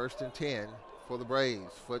 1st and 10 for the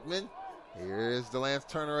Braves. Footman. Here's DeLance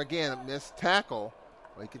Turner again. A missed tackle.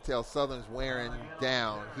 Well, you can tell Southern's wearing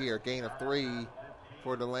down here. Gain of 3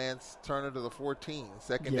 for DeLance Turner to the 14.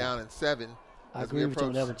 Second down and 7. I agree with you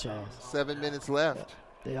on that one, Charles. 7 minutes left.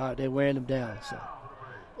 Yeah, they're wearing them down. So.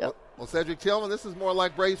 Yep. Well, Cedric Tillman, this is more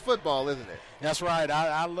like Braves football, isn't it? That's right.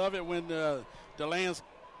 I love it when DeLance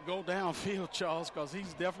go downfield, Charles, because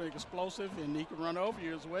he's definitely explosive and he can run over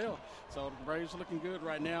you as well. So the Braves are looking good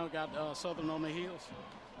right now. Got Southern on their heels.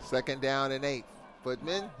 Second down and 8.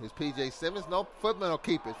 Footman. Here's P.J. Simmons. Nope, Footman will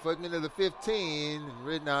keep it. Footman to the 15 and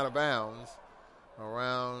ridden out of bounds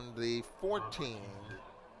around the 14.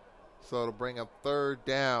 So it'll bring up 3rd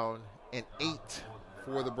down and 8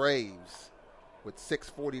 for the Braves. With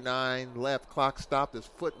 6:49 left, clock stopped as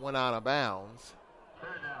foot went out of bounds.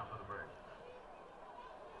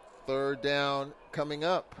 3rd down coming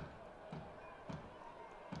up.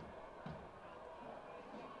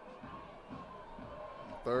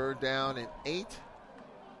 3rd down and 8.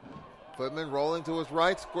 Footman rolling to his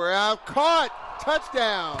right, square out, caught,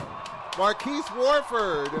 touchdown. Marquise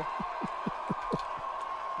Warford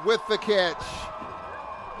with the catch.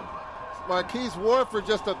 Marquise Warford,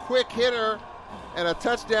 just a quick hitter and a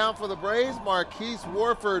touchdown for the Braves. Marquise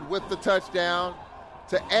Warford with the touchdown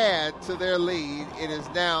to add to their lead. It is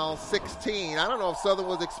now 16. I don't know if Southern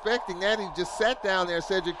was expecting that. He just sat down there,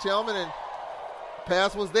 Cedric Tillman, and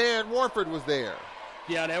pass was there and Warford was there.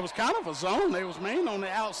 Yeah, there was kind of a zone. They was man on the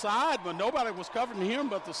outside, but nobody was covering him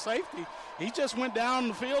but the safety. He just went down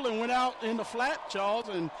the field and went out in the flat, Charles,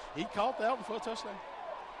 and he caught that one for a touchdown.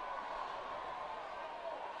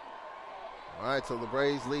 All right, so the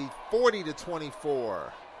Braves lead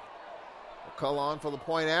 40-24. McCullough on for the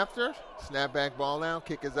point after. Snap back ball now.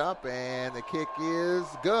 Kick is up, and the kick is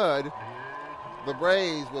good. The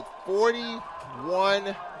Braves with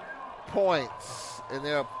 41 points. And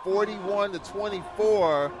they're up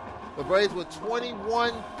 41-24. The Braves with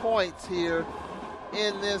 21 points here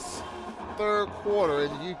in this 3rd quarter.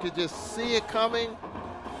 And you could just see it coming.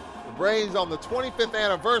 The Braves on the 25th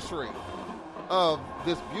anniversary of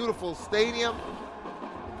this beautiful stadium.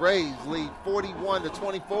 The Braves lead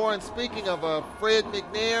 41-24. And speaking of Fred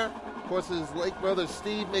McNair, of course his late brother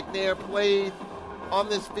Steve McNair played on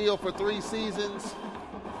this field for 3 seasons.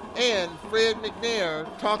 And Fred McNair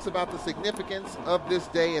talks about the significance of this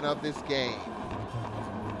day and of this game.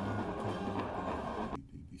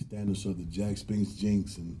 The standards of the Jack Spinks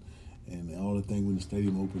jinx and all the things when the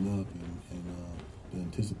stadium opened up and the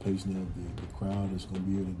anticipation of the crowd that's going to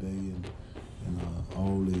be here today and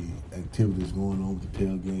all the activities going on with the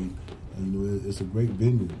tailgate. And, you know, it's a great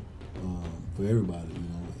venue for everybody, you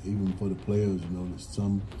know, even for the players. You know, there's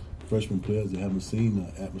some freshman players that haven't seen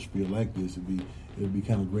an atmosphere like this. It'd be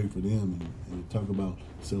kind of great for them, and talk about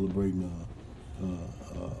celebrating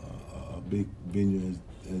a big venue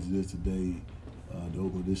as it is today, to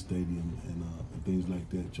open this stadium and things like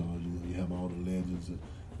that, Charles. You know, you have all the legends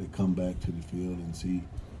that come back to the field and see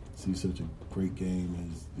such a great game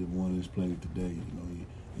as the one that's played today. You know,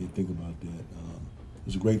 you think about that.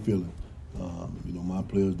 It's a great feeling. You know, my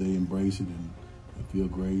players, they embrace it and feel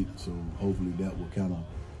great. So hopefully that will kind of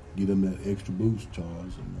give them that extra boost,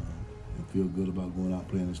 Charles, and feel good about going out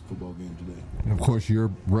playing this football game today. And, of course, your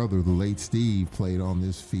brother, the late Steve, played on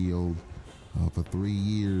this field for 3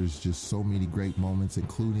 years. Just so many great moments,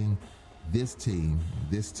 including this team.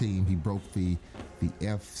 This team, he broke the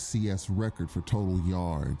FCS record for total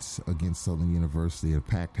yards against Southern University at a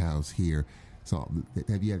packed house here. So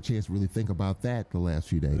have you had a chance to really think about that the last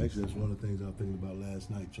few days? Actually, that's one of the things I was thinking about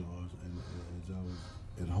last night, Charles, and as I was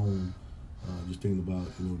at home, just thinking about,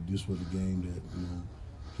 you know, this was a game that, you know,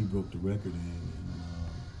 he broke the record in,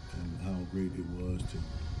 and how great it was to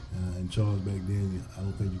And Charles, back then, I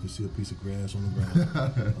don't think you could see a piece of grass on the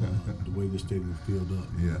ground. The way the stadium filled up.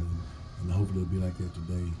 Yeah. And hopefully it'll be like that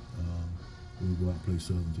today when we go out and play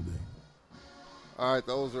Southern today. All right,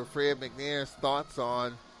 those are Fred McNair's thoughts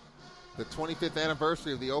on the 25th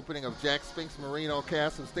anniversary of the opening of Jack Spinks Marine on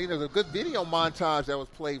Castle Stadium. There's a good video montage that was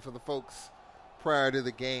played for the folks prior to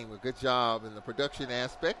the game. A good job in the production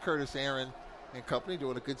aspect. Curtis Aaron and company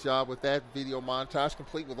doing a good job with that video montage,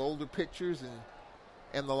 complete with older pictures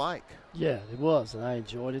and the like. Yeah, it was, and I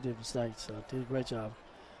enjoyed it. It was nice. Did a great job.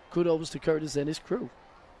 Kudos to Curtis and his crew.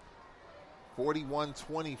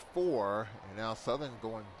 41-24, and now Southern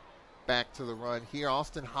going back to the run here.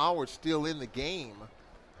 Austin Howard still in the game.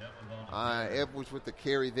 Edwards with the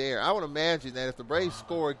carry there. I would imagine that if the Braves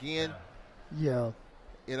score again, yeah,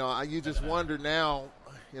 you just wonder now.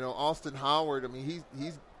 Austin Howard. I mean,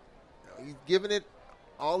 he's giving it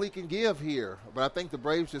all he can give here. But I think the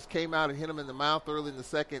Braves just came out and hit him in the mouth early in the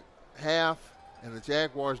second half, and the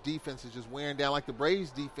Jaguars' defense is just wearing down like the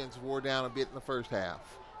Braves' defense wore down a bit in the first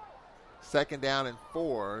half. 2nd down and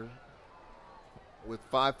 4 with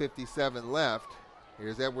 5:57 left.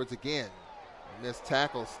 Here's Edwards again. Missed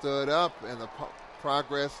tackle, stood up, and the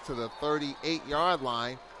progress to the 38-yard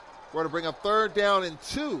line. We're going to bring up 3rd down and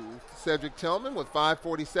 2. Cedric Tillman with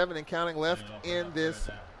 5:47 and counting left in this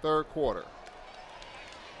third quarter.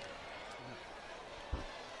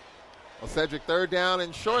 Well, Cedric, 3rd down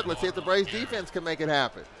and short. Let's see if the Braves defense can make it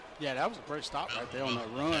happen. Yeah, that was a great stop right there on that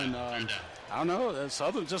run. I don't know.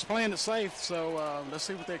 Southern just playing it safe, so let's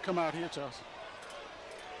see what they come out here, Chelsea.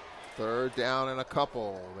 3rd down and a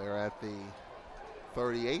couple. They're at the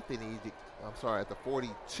 38. At the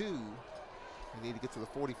 42. They need to get to the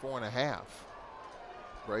 44.5.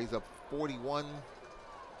 Braves up 41-24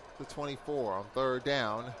 on 3rd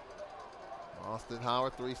down. Austin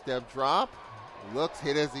Howard, 3-step drop. Looks,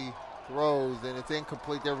 hit as he throws, and it's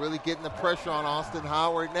incomplete. They're really getting the pressure on Austin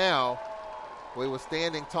Howard now. He was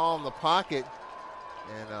standing tall in the pocket,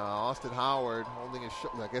 and Austin Howard holding his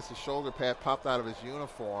shoulder pad popped out of his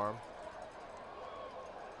uniform.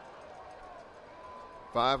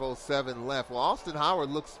 5:07 left. Well, Austin Howard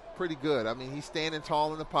looks pretty good. I mean, he's standing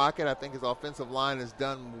tall in the pocket. I think his offensive line has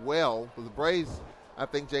done well. For the Braves, I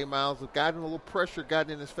think Jay Miles has gotten a little pressure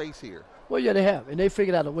gotten in his face here. Well, yeah, they have, and they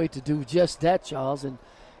figured out a way to do just that, Charles. And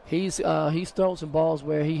he's thrown some balls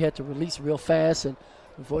where he had to release real fast, and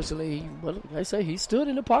unfortunately, he stood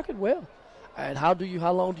in the pocket well. And how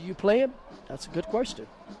long do you play him? That's a good question.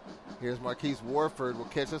 Here's Marquise Warford. Will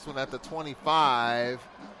catch this one at the 25,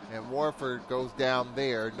 and Warford goes down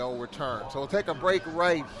there. No return. So we'll take a break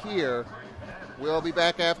right here. We'll be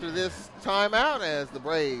back after this timeout as the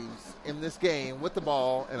Braves in this game with the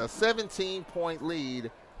ball and a 17-point lead,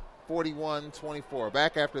 41-24.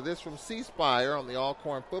 Back after this from C Spire on the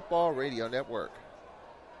Alcorn Football Radio Network.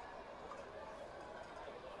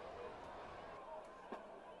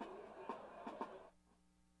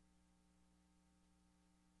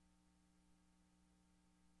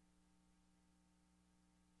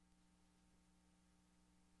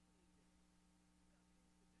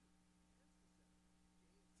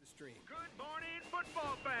 Good morning,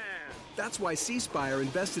 football fans. That's why C Spire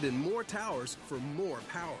invested in more towers for more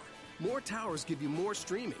power. More towers give you more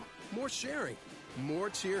streaming, more sharing,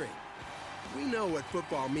 more cheering. We know what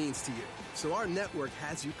football means to you, so our network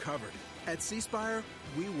has you covered. At C Spire,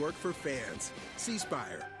 we work for fans. C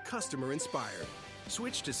Spire, customer inspired.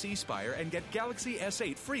 Switch to C Spire and get Galaxy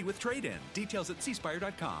S8 free with trade-in. Details at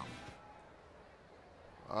cspire.com.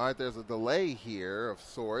 All right, there's a delay here of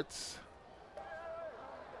sorts.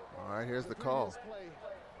 All right, here's the call.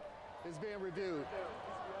 Is being reviewed.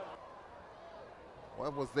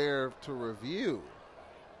 What was there to review?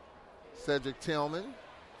 Cedric Tillman.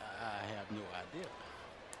 I have no idea.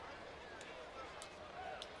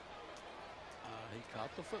 He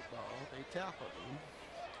caught the football. They tackled him.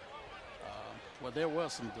 Well, there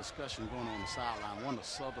was some discussion going on the sideline. One of the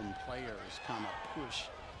Southern players kind of pushed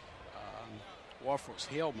Warford's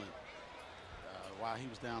helmet while he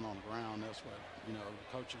was down on the ground. That's what, the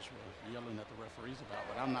coaches were yelling at the referees about,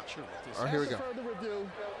 but I'm not sure what this is. Here we go. Further review,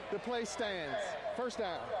 the play stands. First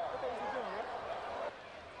down.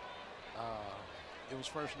 It was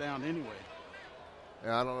first down anyway.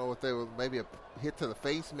 Yeah, I don't know what they were, maybe a hit to the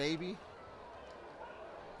face, maybe.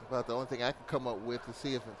 About the only thing I can come up with to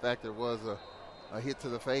see if, in fact, there was a hit to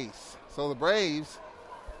the face. So the Braves,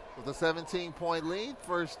 with a 17-point lead,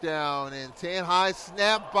 first down and 10. High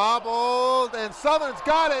snap, bobbled, and Southern's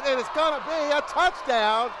got it, and it's going to be a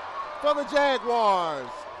touchdown for the Jaguars.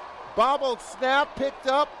 Bobbled snap picked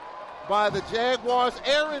up by the Jaguars.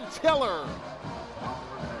 Aaron Tiller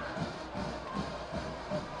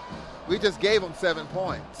We just gave them 7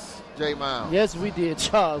 points, Jay Miles. Yes, we did,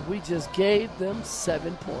 Charles. We just gave them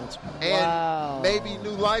 7 points. Wow. And maybe new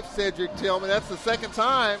life, Cedric Tillman. That's the second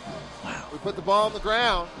time we put the ball on the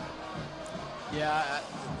ground. Yeah,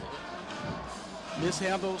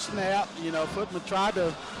 mishandled snap. Footman tried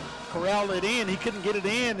to corral it in. He couldn't get it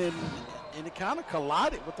in, and it kind of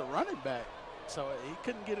collided with the running back. So he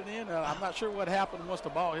couldn't get it in. I'm not sure what happened once the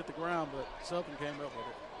ball hit the ground, but Southern came up with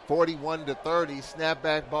it. 41-30,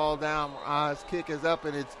 snapback ball down. His kick is up,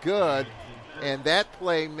 and it's good. And that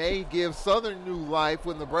play may give Southern new life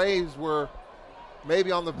when the Braves were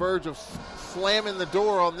maybe on the verge of slamming the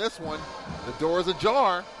door on this one. The door is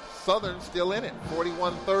ajar. Southern still in it.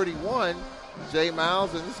 41-31. Jay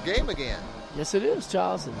Miles in this game again. Yes, it is,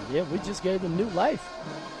 Charles. And yeah, we just gave them new life.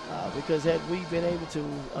 Because had we been able to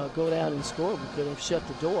go down and score, we could have shut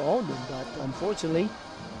the door on them. But unfortunately,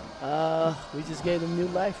 we just gave them new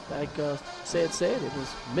life. Like said, it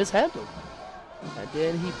was mishandled. And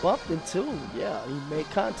then he bumped into, he made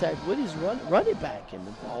contact with his running back, and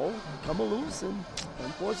the ball come loose. And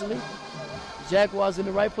unfortunately, the Jaguars in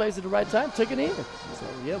the right place at the right time took it in. So,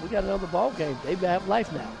 we got another ball game. They have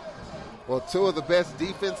life now. Well, two of the best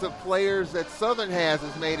defensive players that Southern has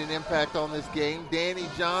made an impact on this game. Danny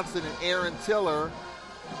Johnson and Aaron Tiller.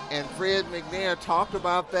 And Fred McNair talked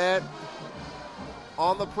about that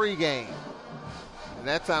on the pregame. And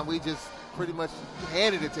that time we just pretty much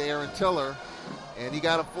handed it to Aaron Tiller. And he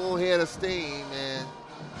got a full head of steam, and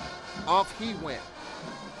off he went.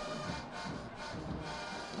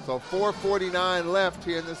 So 4:49 left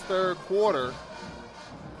here in this third quarter.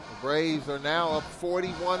 Braves are now up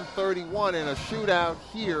 41-31 in a shootout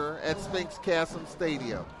here at Spinks Chasm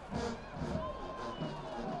Stadium.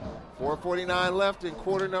 4:49 left in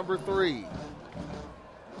quarter number 3.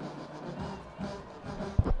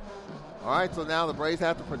 All right, so now the Braves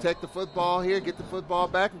have to protect the football here, get the football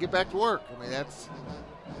back, and get back to work. I mean, that's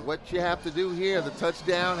what you have to do here. The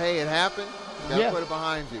touchdown, hey, it happened. You got to put it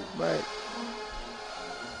behind you. Right.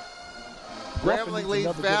 Grambling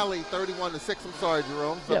leads Valley 31-6. I'm sorry,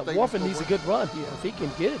 Jerome. Warford needs a good run here. If he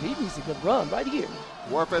can get it, he needs a good run right here.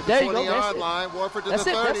 Warford at the 20-yard line. Warford to the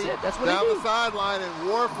 30. That's what down the sideline, and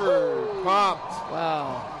Warford popped.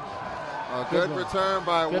 Wow. A good return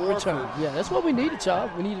by Warford. Good return. Yeah, that's what we needed,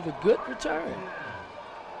 Charles. We needed a good return.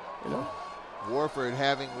 Warford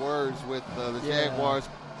having words with the Jaguars'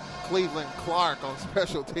 Cleveland Clark on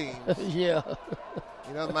special teams. Yeah.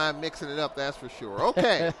 You don't mind mixing it up, that's for sure.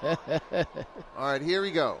 Okay. All right, here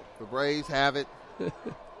we go. The Braves have it with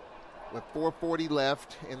 4:40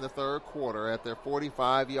 left in the third quarter at their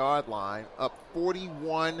 45-yard line, up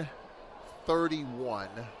 41-31.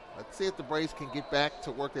 Let's see if the Braves can get back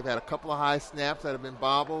to work. They've had a couple of high snaps that have been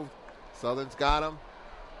bobbled. Southern's got them.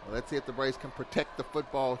 Well, let's see if the Braves can protect the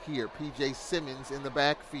football here. P.J. Simmons in the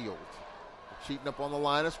backfield. Cheating up on the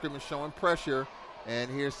line of scrimmage, showing pressure.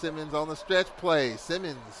 And here's Simmons on the stretch play.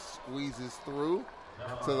 Simmons squeezes through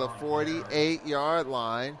to the 48-yard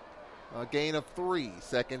line. A gain of 3.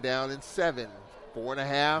 Second down and 7.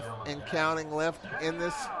 4.5 and counting left in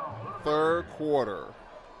this third quarter.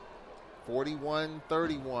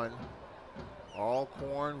 41-31.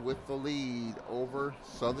 Alcorn with the lead over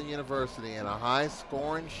Southern University in a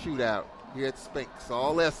high-scoring shootout here at Spinks.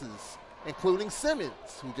 All S's, including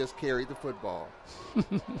Simmons, who just carried the football.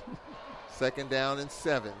 Second down and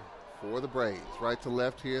 7 for the Braves. Right to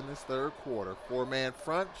left here in this third quarter. 4-man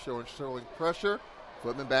front, showing pressure.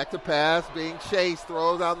 Footman back to pass, being chased,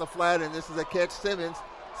 throws out in the flat, and this is a catch. Simmons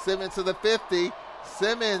to the 50.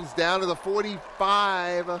 Simmons down to the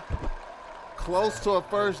 45. Close to a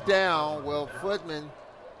first down. Well, Footman,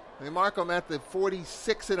 they mark him at the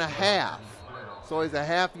 46.5. So he's a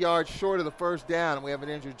half yard short of the first down, and we have an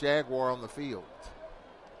injured Jaguar on the field.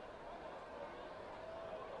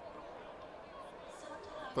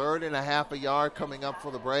 Third and a half a yard coming up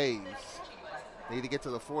for the Braves. Need to get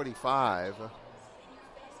to the 45.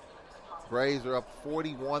 Braves are up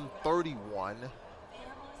 41-31.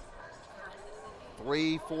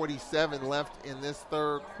 3:47 left in this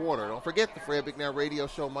third quarter. Don't forget the Fred McNair Radio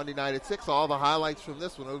Show Monday night at 6. All the highlights from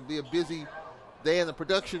this one. It would be a busy day in the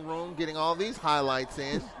production room getting all these highlights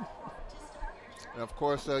in. And, of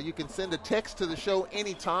course, you can send a text to the show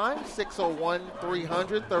anytime,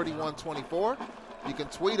 601-300-3124. You can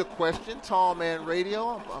tweet a question, Tall Man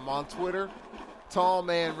Radio. I'm on Twitter. Tall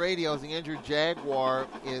Man Radio is the injured Jaguar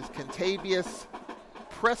is Contavious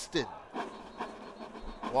Preston.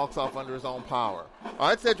 Walks off under his own power. All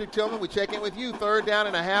right, Cedric Tillman, we check in with you. Third down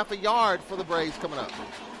and a half a yard for the Braves coming up.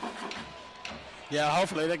 Yeah,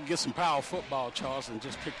 hopefully they can get some power football, Charles, and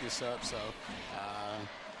just pick this up. So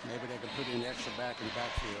maybe they can put in extra back in the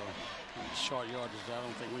backfield. short yardage. I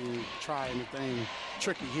don't think we need to try anything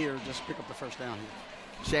tricky here. Just pick up the first down here.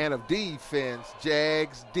 Chant of defense,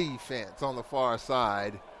 Jags defense on the far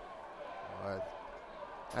side.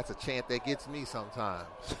 That's a chant that gets me sometimes.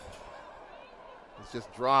 It's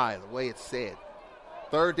just dry the way it's said.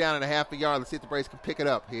 3rd down and a half a yard. Let's see if the Braves can pick it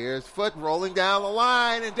up. Here's Foot rolling down the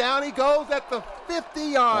line, and down he goes at the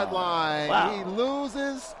 50-yard line. Wow. He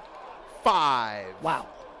loses 5. Wow.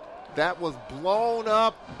 That was blown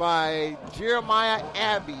up by Jeremiah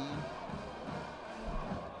Abbey,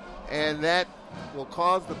 and that will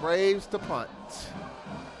cause the Braves to punt.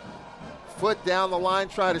 Foot down the line,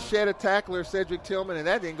 try to shed a tackler, Cedric Tillman, and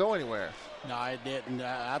that didn't go anywhere. No, it didn't.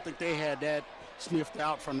 I think they had that sniffed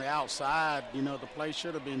out from the outside. You know, the play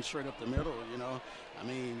should have been straight up the middle, you know. I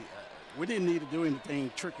mean, we didn't need to do anything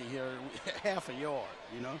tricky here. Half a yard,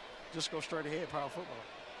 you know. Just go straight ahead, power football.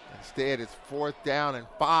 Instead, it's 4th down and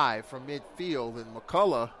 5 from midfield, and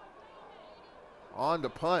McCullough on to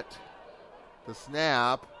punt. The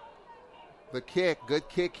snap, the kick, good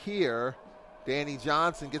kick here. Danny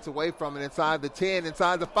Johnson gets away from it inside the 10,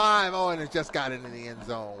 inside the 5. Oh, and it just got into the end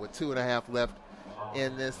zone with 2.5 left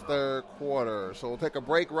in this 3rd quarter. So we'll take a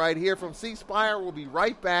break right here from C Spire. We'll be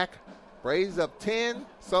right back. Braves up 10,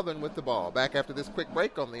 Southern with the ball. Back after this quick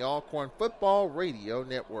break on the Alcorn Football Radio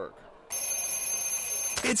Network.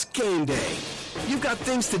 It's game day. You've got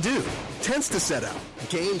things to do, tents to set up,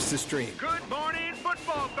 games to stream. Good morning,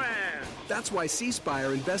 football fans. That's why C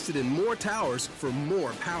Spire invested in more towers for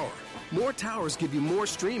more power. More towers give you more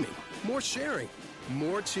streaming, more sharing,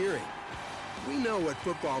 more cheering. We know what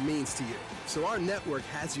football means to you, so our network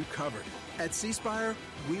has you covered. At C Spire,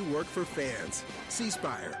 we work for fans. C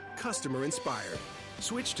Spire, customer inspired.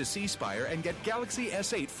 Switch to C Spire and get Galaxy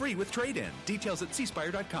S8 free with trade-in. Details at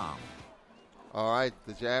cspire.com. All right,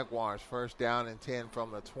 the Jaguars 1st down and 10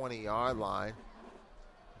 from the 20-yard line.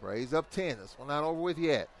 Braves up 10. This one not over with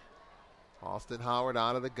yet. Austin Howard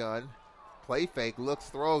out of the gun. Play fake, looks,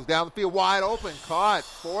 throws down the field, wide open, caught,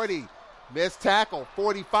 40, missed tackle,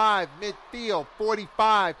 45, midfield,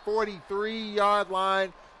 45, 43-yard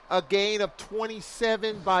line, a gain of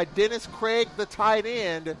 27 by Dennis Craig, the tight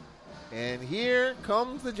end. And here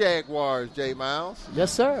comes the Jaguars, Jay Miles.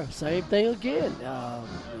 Yes, sir. Same thing again. The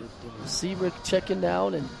receiver checking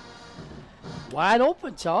down and wide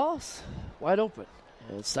open, Charles. Wide open.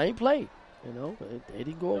 And same play. You know, they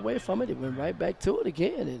didn't go away from it. It went right back to it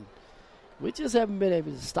again, and we just haven't been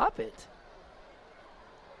able to stop it.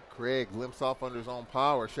 Craig limps off under his own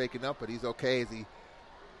power, shaking up, but he's okay as he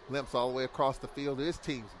limps all the way across the field to his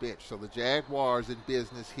team's bench. So the Jaguars in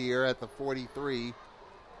business here at the 43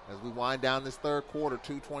 as we wind down this 3rd quarter,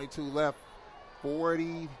 2:22 left,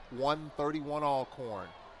 41-31 Alcorn.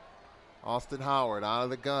 Austin Howard out of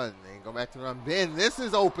the gun. They go back to the run. Ben, this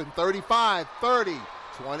is open, 35, 30,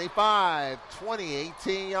 25, 20,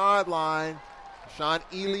 18-yard line. Sean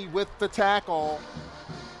Ely with the tackle.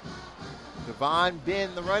 Devon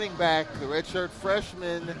Ben, the running back, the redshirt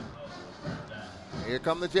freshman. Here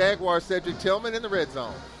come the Jaguars, Cedric Tillman in the red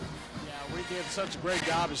zone. Yeah, we did such a great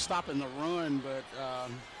job of stopping the run, but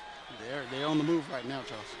they're on the move right now,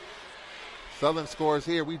 Charles. Southern scores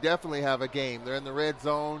here. We definitely have a game. They're in the red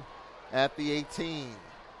zone at the 18.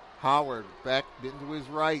 Howard back into his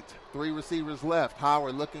right. 3 receivers left.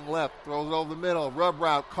 Howard looking left, throws it over the middle. Rub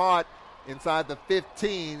route caught inside the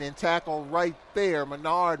 15 and tackle right there.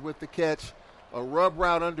 Menard with the catch. A rub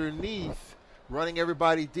route underneath, running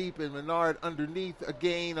everybody deep, and Menard underneath, a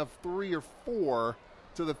gain of 3 or 4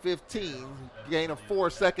 to the 15. Gain of 4,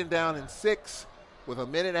 2nd down and 6 with a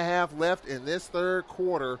minute and a half left in this 3rd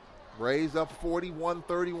quarter. Braves up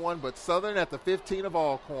 41-31, but Southern at the 15 of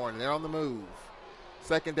Alcorn. They're on the move.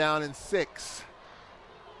 2nd down and 6.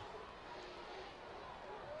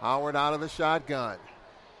 Howard out of the shotgun.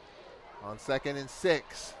 On 2nd and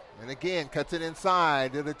 6. And again, cuts it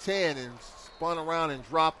inside to the 10 and spun around and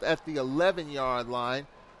dropped at the 11-yard line.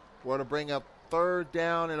 We're to bring up 3rd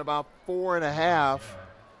down and about 4.5.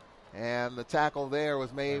 And the tackle there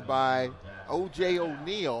was made by O.J.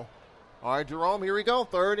 O'Neal. All right, Jerome, here we go.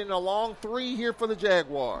 3rd and a long 3 here for the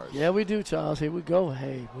Jaguars. Yeah, we do, Charles. Here we go.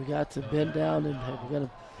 Hey, we got to bend down and we're going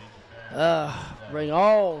to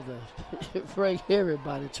bring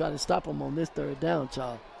everybody, try to stop them on this 3rd down,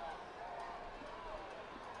 Charles.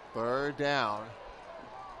 3rd down.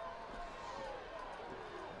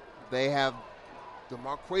 They have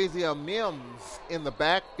DeMarquisia Mims in the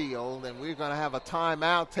backfield, and we're going to have a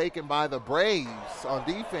timeout taken by the Braves on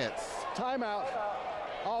defense. Timeout.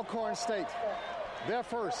 Alcorn State. They're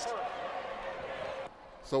first.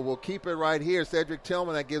 So we'll keep it right here. Cedric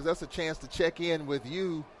Tillman, that gives us a chance to check in with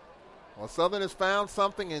you Well, Southern has found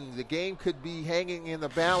something, and the game could be hanging in the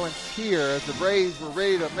balance here as the Braves were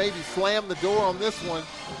ready to maybe slam the door on this one.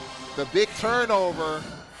 The big turnover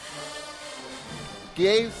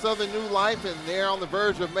gave Southern new life, and they're on the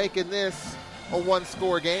verge of making this a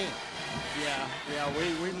one-score game. Yeah,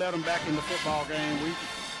 we let them back in the football game.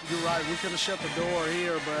 You're right, we could have shut the door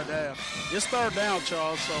here, but it's third down,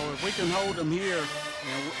 Charles, so if we can hold them here,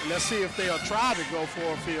 and let's see if they'll try to go for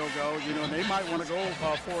a field goal. You know, they might want to go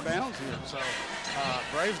 4 downs here. So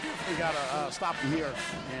Braves definitely got to stop them here.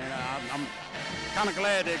 And I'm kind of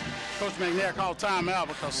glad that Coach McNair called timeout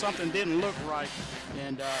because something didn't look right,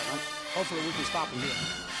 and hopefully we can stop them here.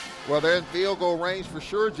 Well, they're in field goal range for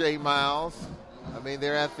sure, Jay Miles. I mean,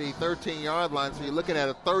 they're at the 13-yard line, so you're looking at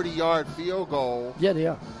a 30-yard field goal. Yeah, they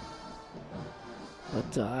are.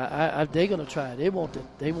 But they're going to try. They want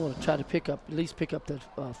to try to pick up the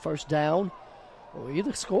first down, or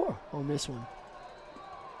either score on this one.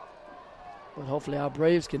 But hopefully our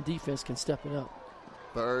Braves defense can step it up.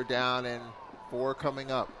 3rd down and 4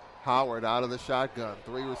 coming up. Howard out of the shotgun.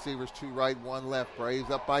 3 receivers, 2 right, 1 left. Braves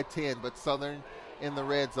up by 10, but Southern in the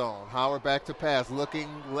red zone. Howard back to pass, looking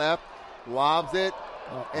left, lobs it,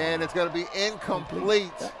 and it's going to be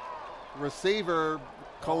incomplete. Receiver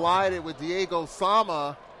collided with Diego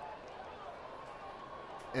Sama,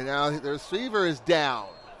 and now the receiver is down.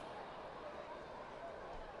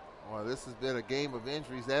 Well, this has been a game of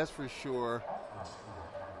injuries, that's for sure.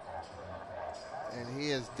 And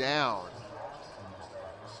he is down.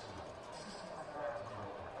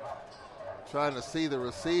 Trying to see the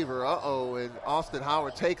receiver. And Austin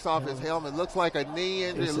Howard takes off his helmet. Looks like a knee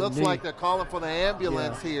injury. It looks like they're calling for the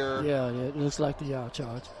ambulance here. Yeah, it looks like the yard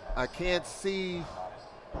charge. I can't see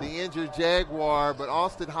the injured Jaguar, but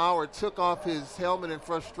Austin Howard took off his helmet in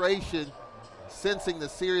frustration, sensing the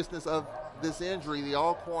seriousness of this injury. The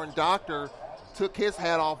Alcorn doctor took his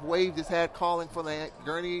hat off, waved his hat, calling for the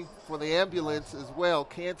gurney for the ambulance as well.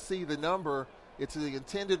 Can't see the number. It's the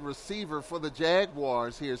intended receiver for the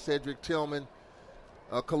Jaguars here, Cedric Tillman.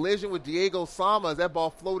 A collision with Diego Sama as that ball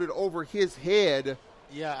floated over his head.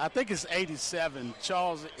 Yeah, I think it's 87.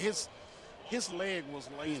 Charles, his leg was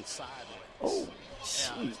laying sideways. Oh,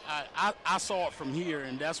 yeah, I saw it from here,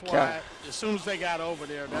 and that's why as soon as they got over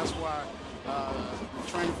there, that's why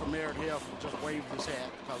the trainer from Merritt Health just waved his hat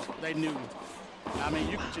because they knew. I mean,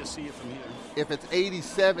 you can just see it from here. If it's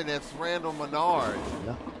 87, it's Randall Menard.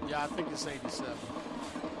 Yeah, I think it's 87.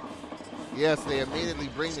 Yes, they immediately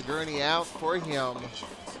bring the gurney out for him.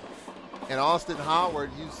 And Austin Howard,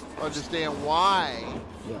 you understand why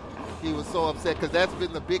he was so upset, because that's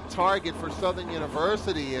been the big target for Southern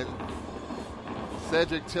University. And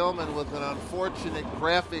Cedric Tillman with an unfortunate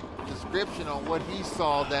graphic description on what he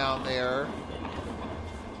saw down there.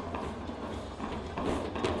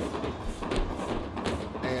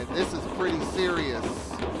 And this is pretty serious,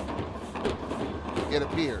 it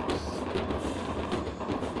appears.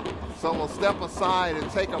 So we'll step aside and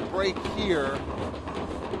take a break here.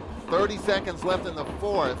 30 seconds left in the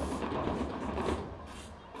 4th.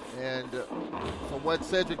 And from what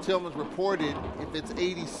Cedric Tillman's reported, if it's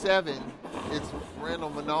 87, it's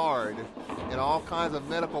Randall Menard. And all kinds of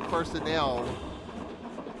medical personnel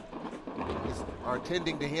are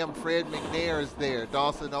attending to him. Fred McNair is there.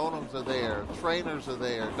 Dawson Odoms are there. Trainers are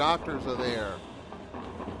there. Doctors are there.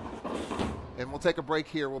 And we'll take a break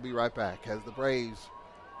here. We'll be right back as the Braves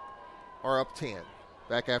are up 10.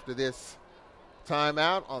 Back after this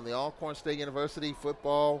timeout on the Alcorn State University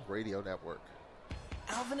Football Radio Network.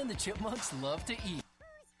 Alvin and the Chipmunks love to eat.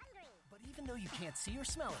 But even though you can't see or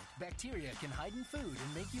smell it, bacteria can hide in food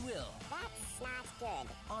and make you ill. That's not good.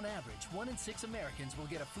 On average, 1 in 6 Americans will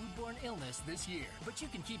get a foodborne illness this year. But you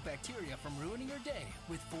can keep bacteria from ruining your day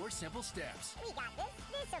with 4 simple steps. We got this.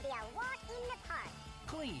 This'll be a walk in the park.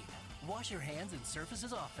 Clean. Wash your hands and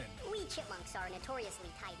surfaces often. We chipmunks are notoriously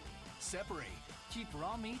tidy. Separate. Keep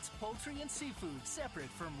raw meats, poultry, and seafood separate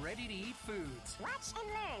from ready-to-eat foods. Watch and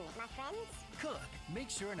learn, my friends. Cook. Make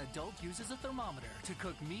sure an adult uses a thermometer to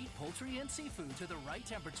cook meat, poultry, and seafood to the right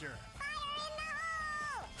temperature. Fire in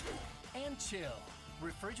the hole! And chill.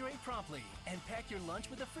 Refrigerate promptly and pack your lunch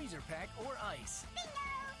with a freezer pack or ice. Bingo!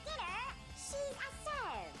 Dinner! She's a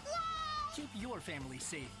serve! Yay! Keep your family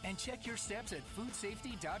safe and check your steps at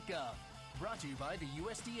foodsafety.gov. Brought to you by the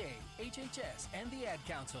USDA, HHS, and the Ad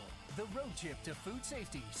Council. The road trip to food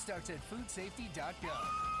safety starts at foodsafety.gov.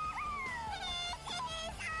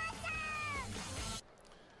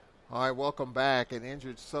 All right, welcome back. An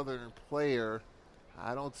injured Southern player.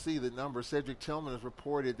 I don't see the number. Cedric Tillman has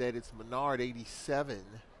reported that it's Menard, 87.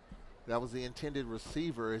 That was the intended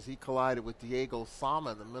receiver as he collided with Diego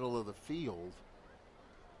Sama in the middle of the field.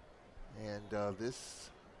 And this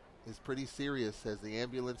is pretty serious as the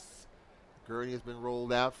ambulance gurney has been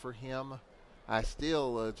rolled out for him. I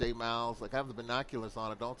still, Jay Miles, like I have the binoculars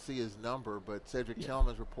on. I don't see his number, but Cedric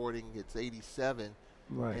Tillman's reporting it's 87.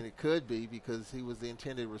 Right. And it could be because he was the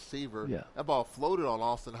intended receiver. Yeah. That ball floated on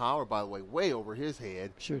Austin Howard, by the way, way over his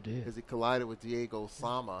head. Sure did. As he collided with Diego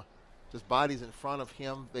Sama. Just bodies in front of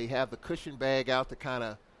him. They have the cushion bag out to kind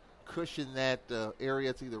of cushion that area.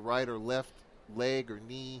 It's either right or left leg or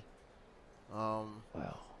knee. Wow.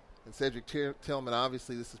 And Cedric Tillman,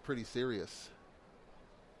 obviously, this is pretty serious.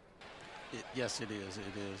 Yes, it is. It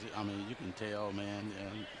is. I mean, you can tell, man.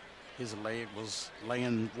 His leg was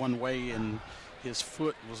laying one way and his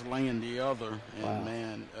foot was laying the other. And, wow.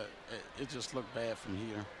 man, it just looked bad from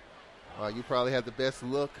here. You probably had the best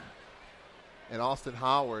look. And Austin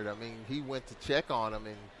Howard, I mean, he went to check on him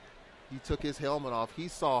and he took his helmet off. He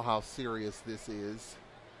saw how serious this is.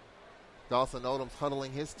 Dawson Odom's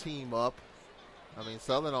huddling his team up. I mean,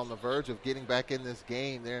 Southern on the verge of getting back in this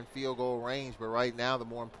game. They're in field goal range, but right now the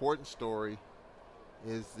more important story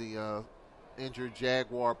is the injured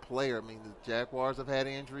Jaguar player. I mean, the Jaguars have had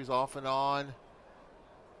injuries off and on.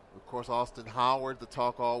 Of course, Austin Howard, the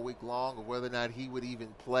talk all week long of whether or not he would even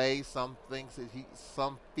play. Some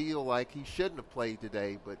feel like he shouldn't have played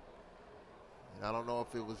today, but I don't know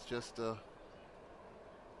if it was just a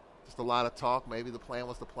lot of talk. Maybe the plan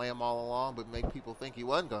was to play him all along, but make people think he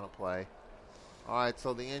wasn't going to play. All right,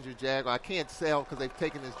 so the injured Jaguar. I can't tell because they've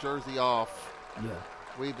taken his jersey off. Yeah.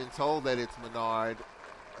 We've been told that it's Menard.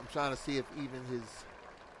 I'm trying to see if even his...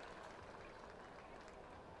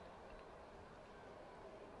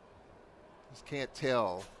 Just can't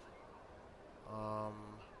tell.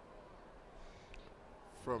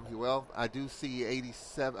 I do see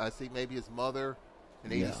 87. I see maybe his mother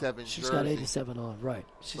in 87 She's jersey. got 87 on, right.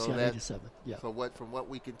 She's got 87, yeah. So from what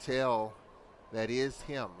we can tell, that is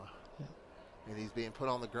him. Yeah. And he's being put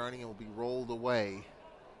on the gurney and will be rolled away.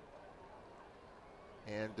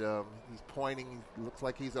 And he's pointing. Looks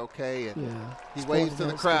like he's okay. And he waves to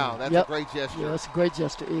the crowd. That's a great gesture. Yeah, that's a great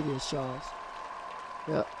gesture. It is, Charles.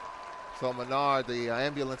 Yep. So Menard, the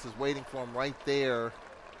ambulance is waiting for him right there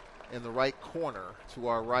in the right corner to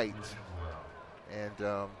our right.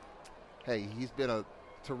 And, hey, he's been a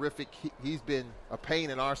terrific – he's been a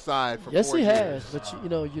pain in our side for 4 years. Yes, he has. But,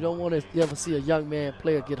 you don't want to ever see a young man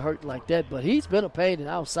player get hurt like that. But he's been a pain in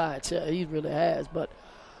our side. He really has. But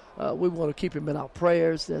we want to keep him in our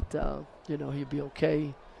prayers that, he'll be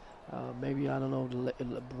okay. Maybe, I don't know,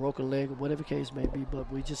 the broken leg or whatever the case may be.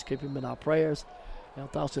 But we just keep him in our prayers. And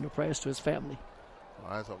thoughts and prayers to his family.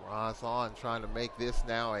 All right, so Ron's on trying to make this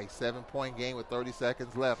now a 7-point game with 30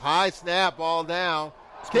 seconds left. High snap, ball down.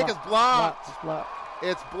 Kick is blocked.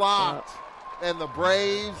 It's blocked. And the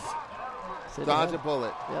Braves dodge a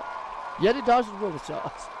bullet. Yep. Yeah, they dodged the bullet,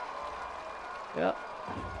 Charles. Yep.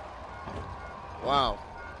 Wow.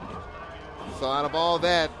 So out of all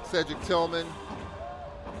that, Cedric Tillman,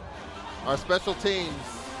 our special teams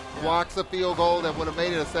blocks a field goal that would have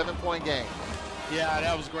made it a 7-point game. Yeah,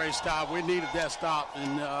 that was a great stop. We needed that stop,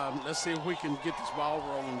 and let's see if we can get this ball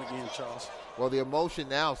rolling again, Charles. Well, the emotion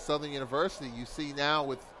now, Southern University, you see now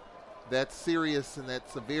with that serious and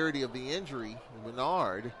that severity of the injury,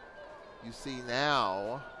 Menard, you see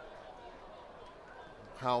now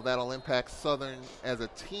how that'll impact Southern as a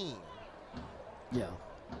team. Yeah.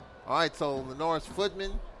 All right, so Lenoris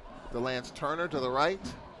Footman, DeLance Turner to the right,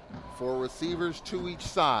 4 receivers, 2 each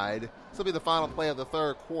side. This will be the final play of the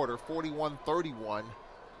third quarter, 41-31.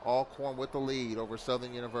 Alcorn with the lead over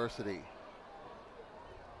Southern University.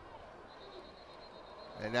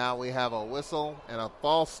 And now we have a whistle and a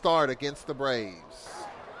false start against the Braves.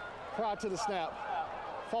 Prior to the snap,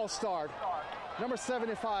 false start. Number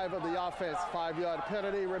 75 of the offense, 5-yard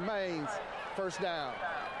penalty remains first down.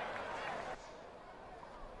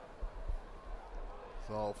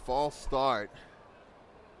 So false start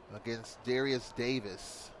against Darius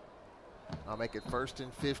Davis. I'll make it 1st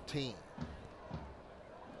and 15.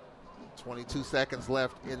 22 seconds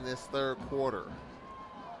left in this third quarter.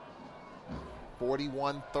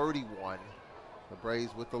 41-31. The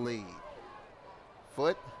Braves with the lead.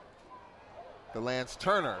 Foot. DeLance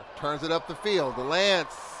Turner turns it up the field. DeLance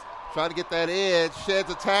trying to get that edge. Sheds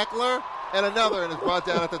a tackler and another and is brought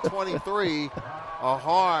down at the 23. A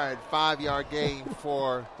hard 5-yard gain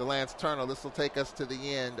for DeLance Turner. This will take us to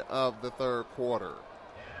the end of the third quarter.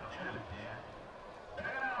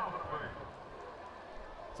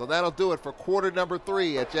 So that'll do it for quarter number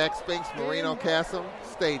 3 at Jack Spinks Marino Casem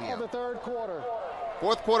Stadium. The third quarter.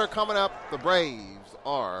 Fourth quarter coming up. The Braves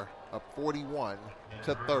are up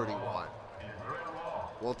 41-31.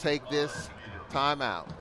 We'll take this timeout.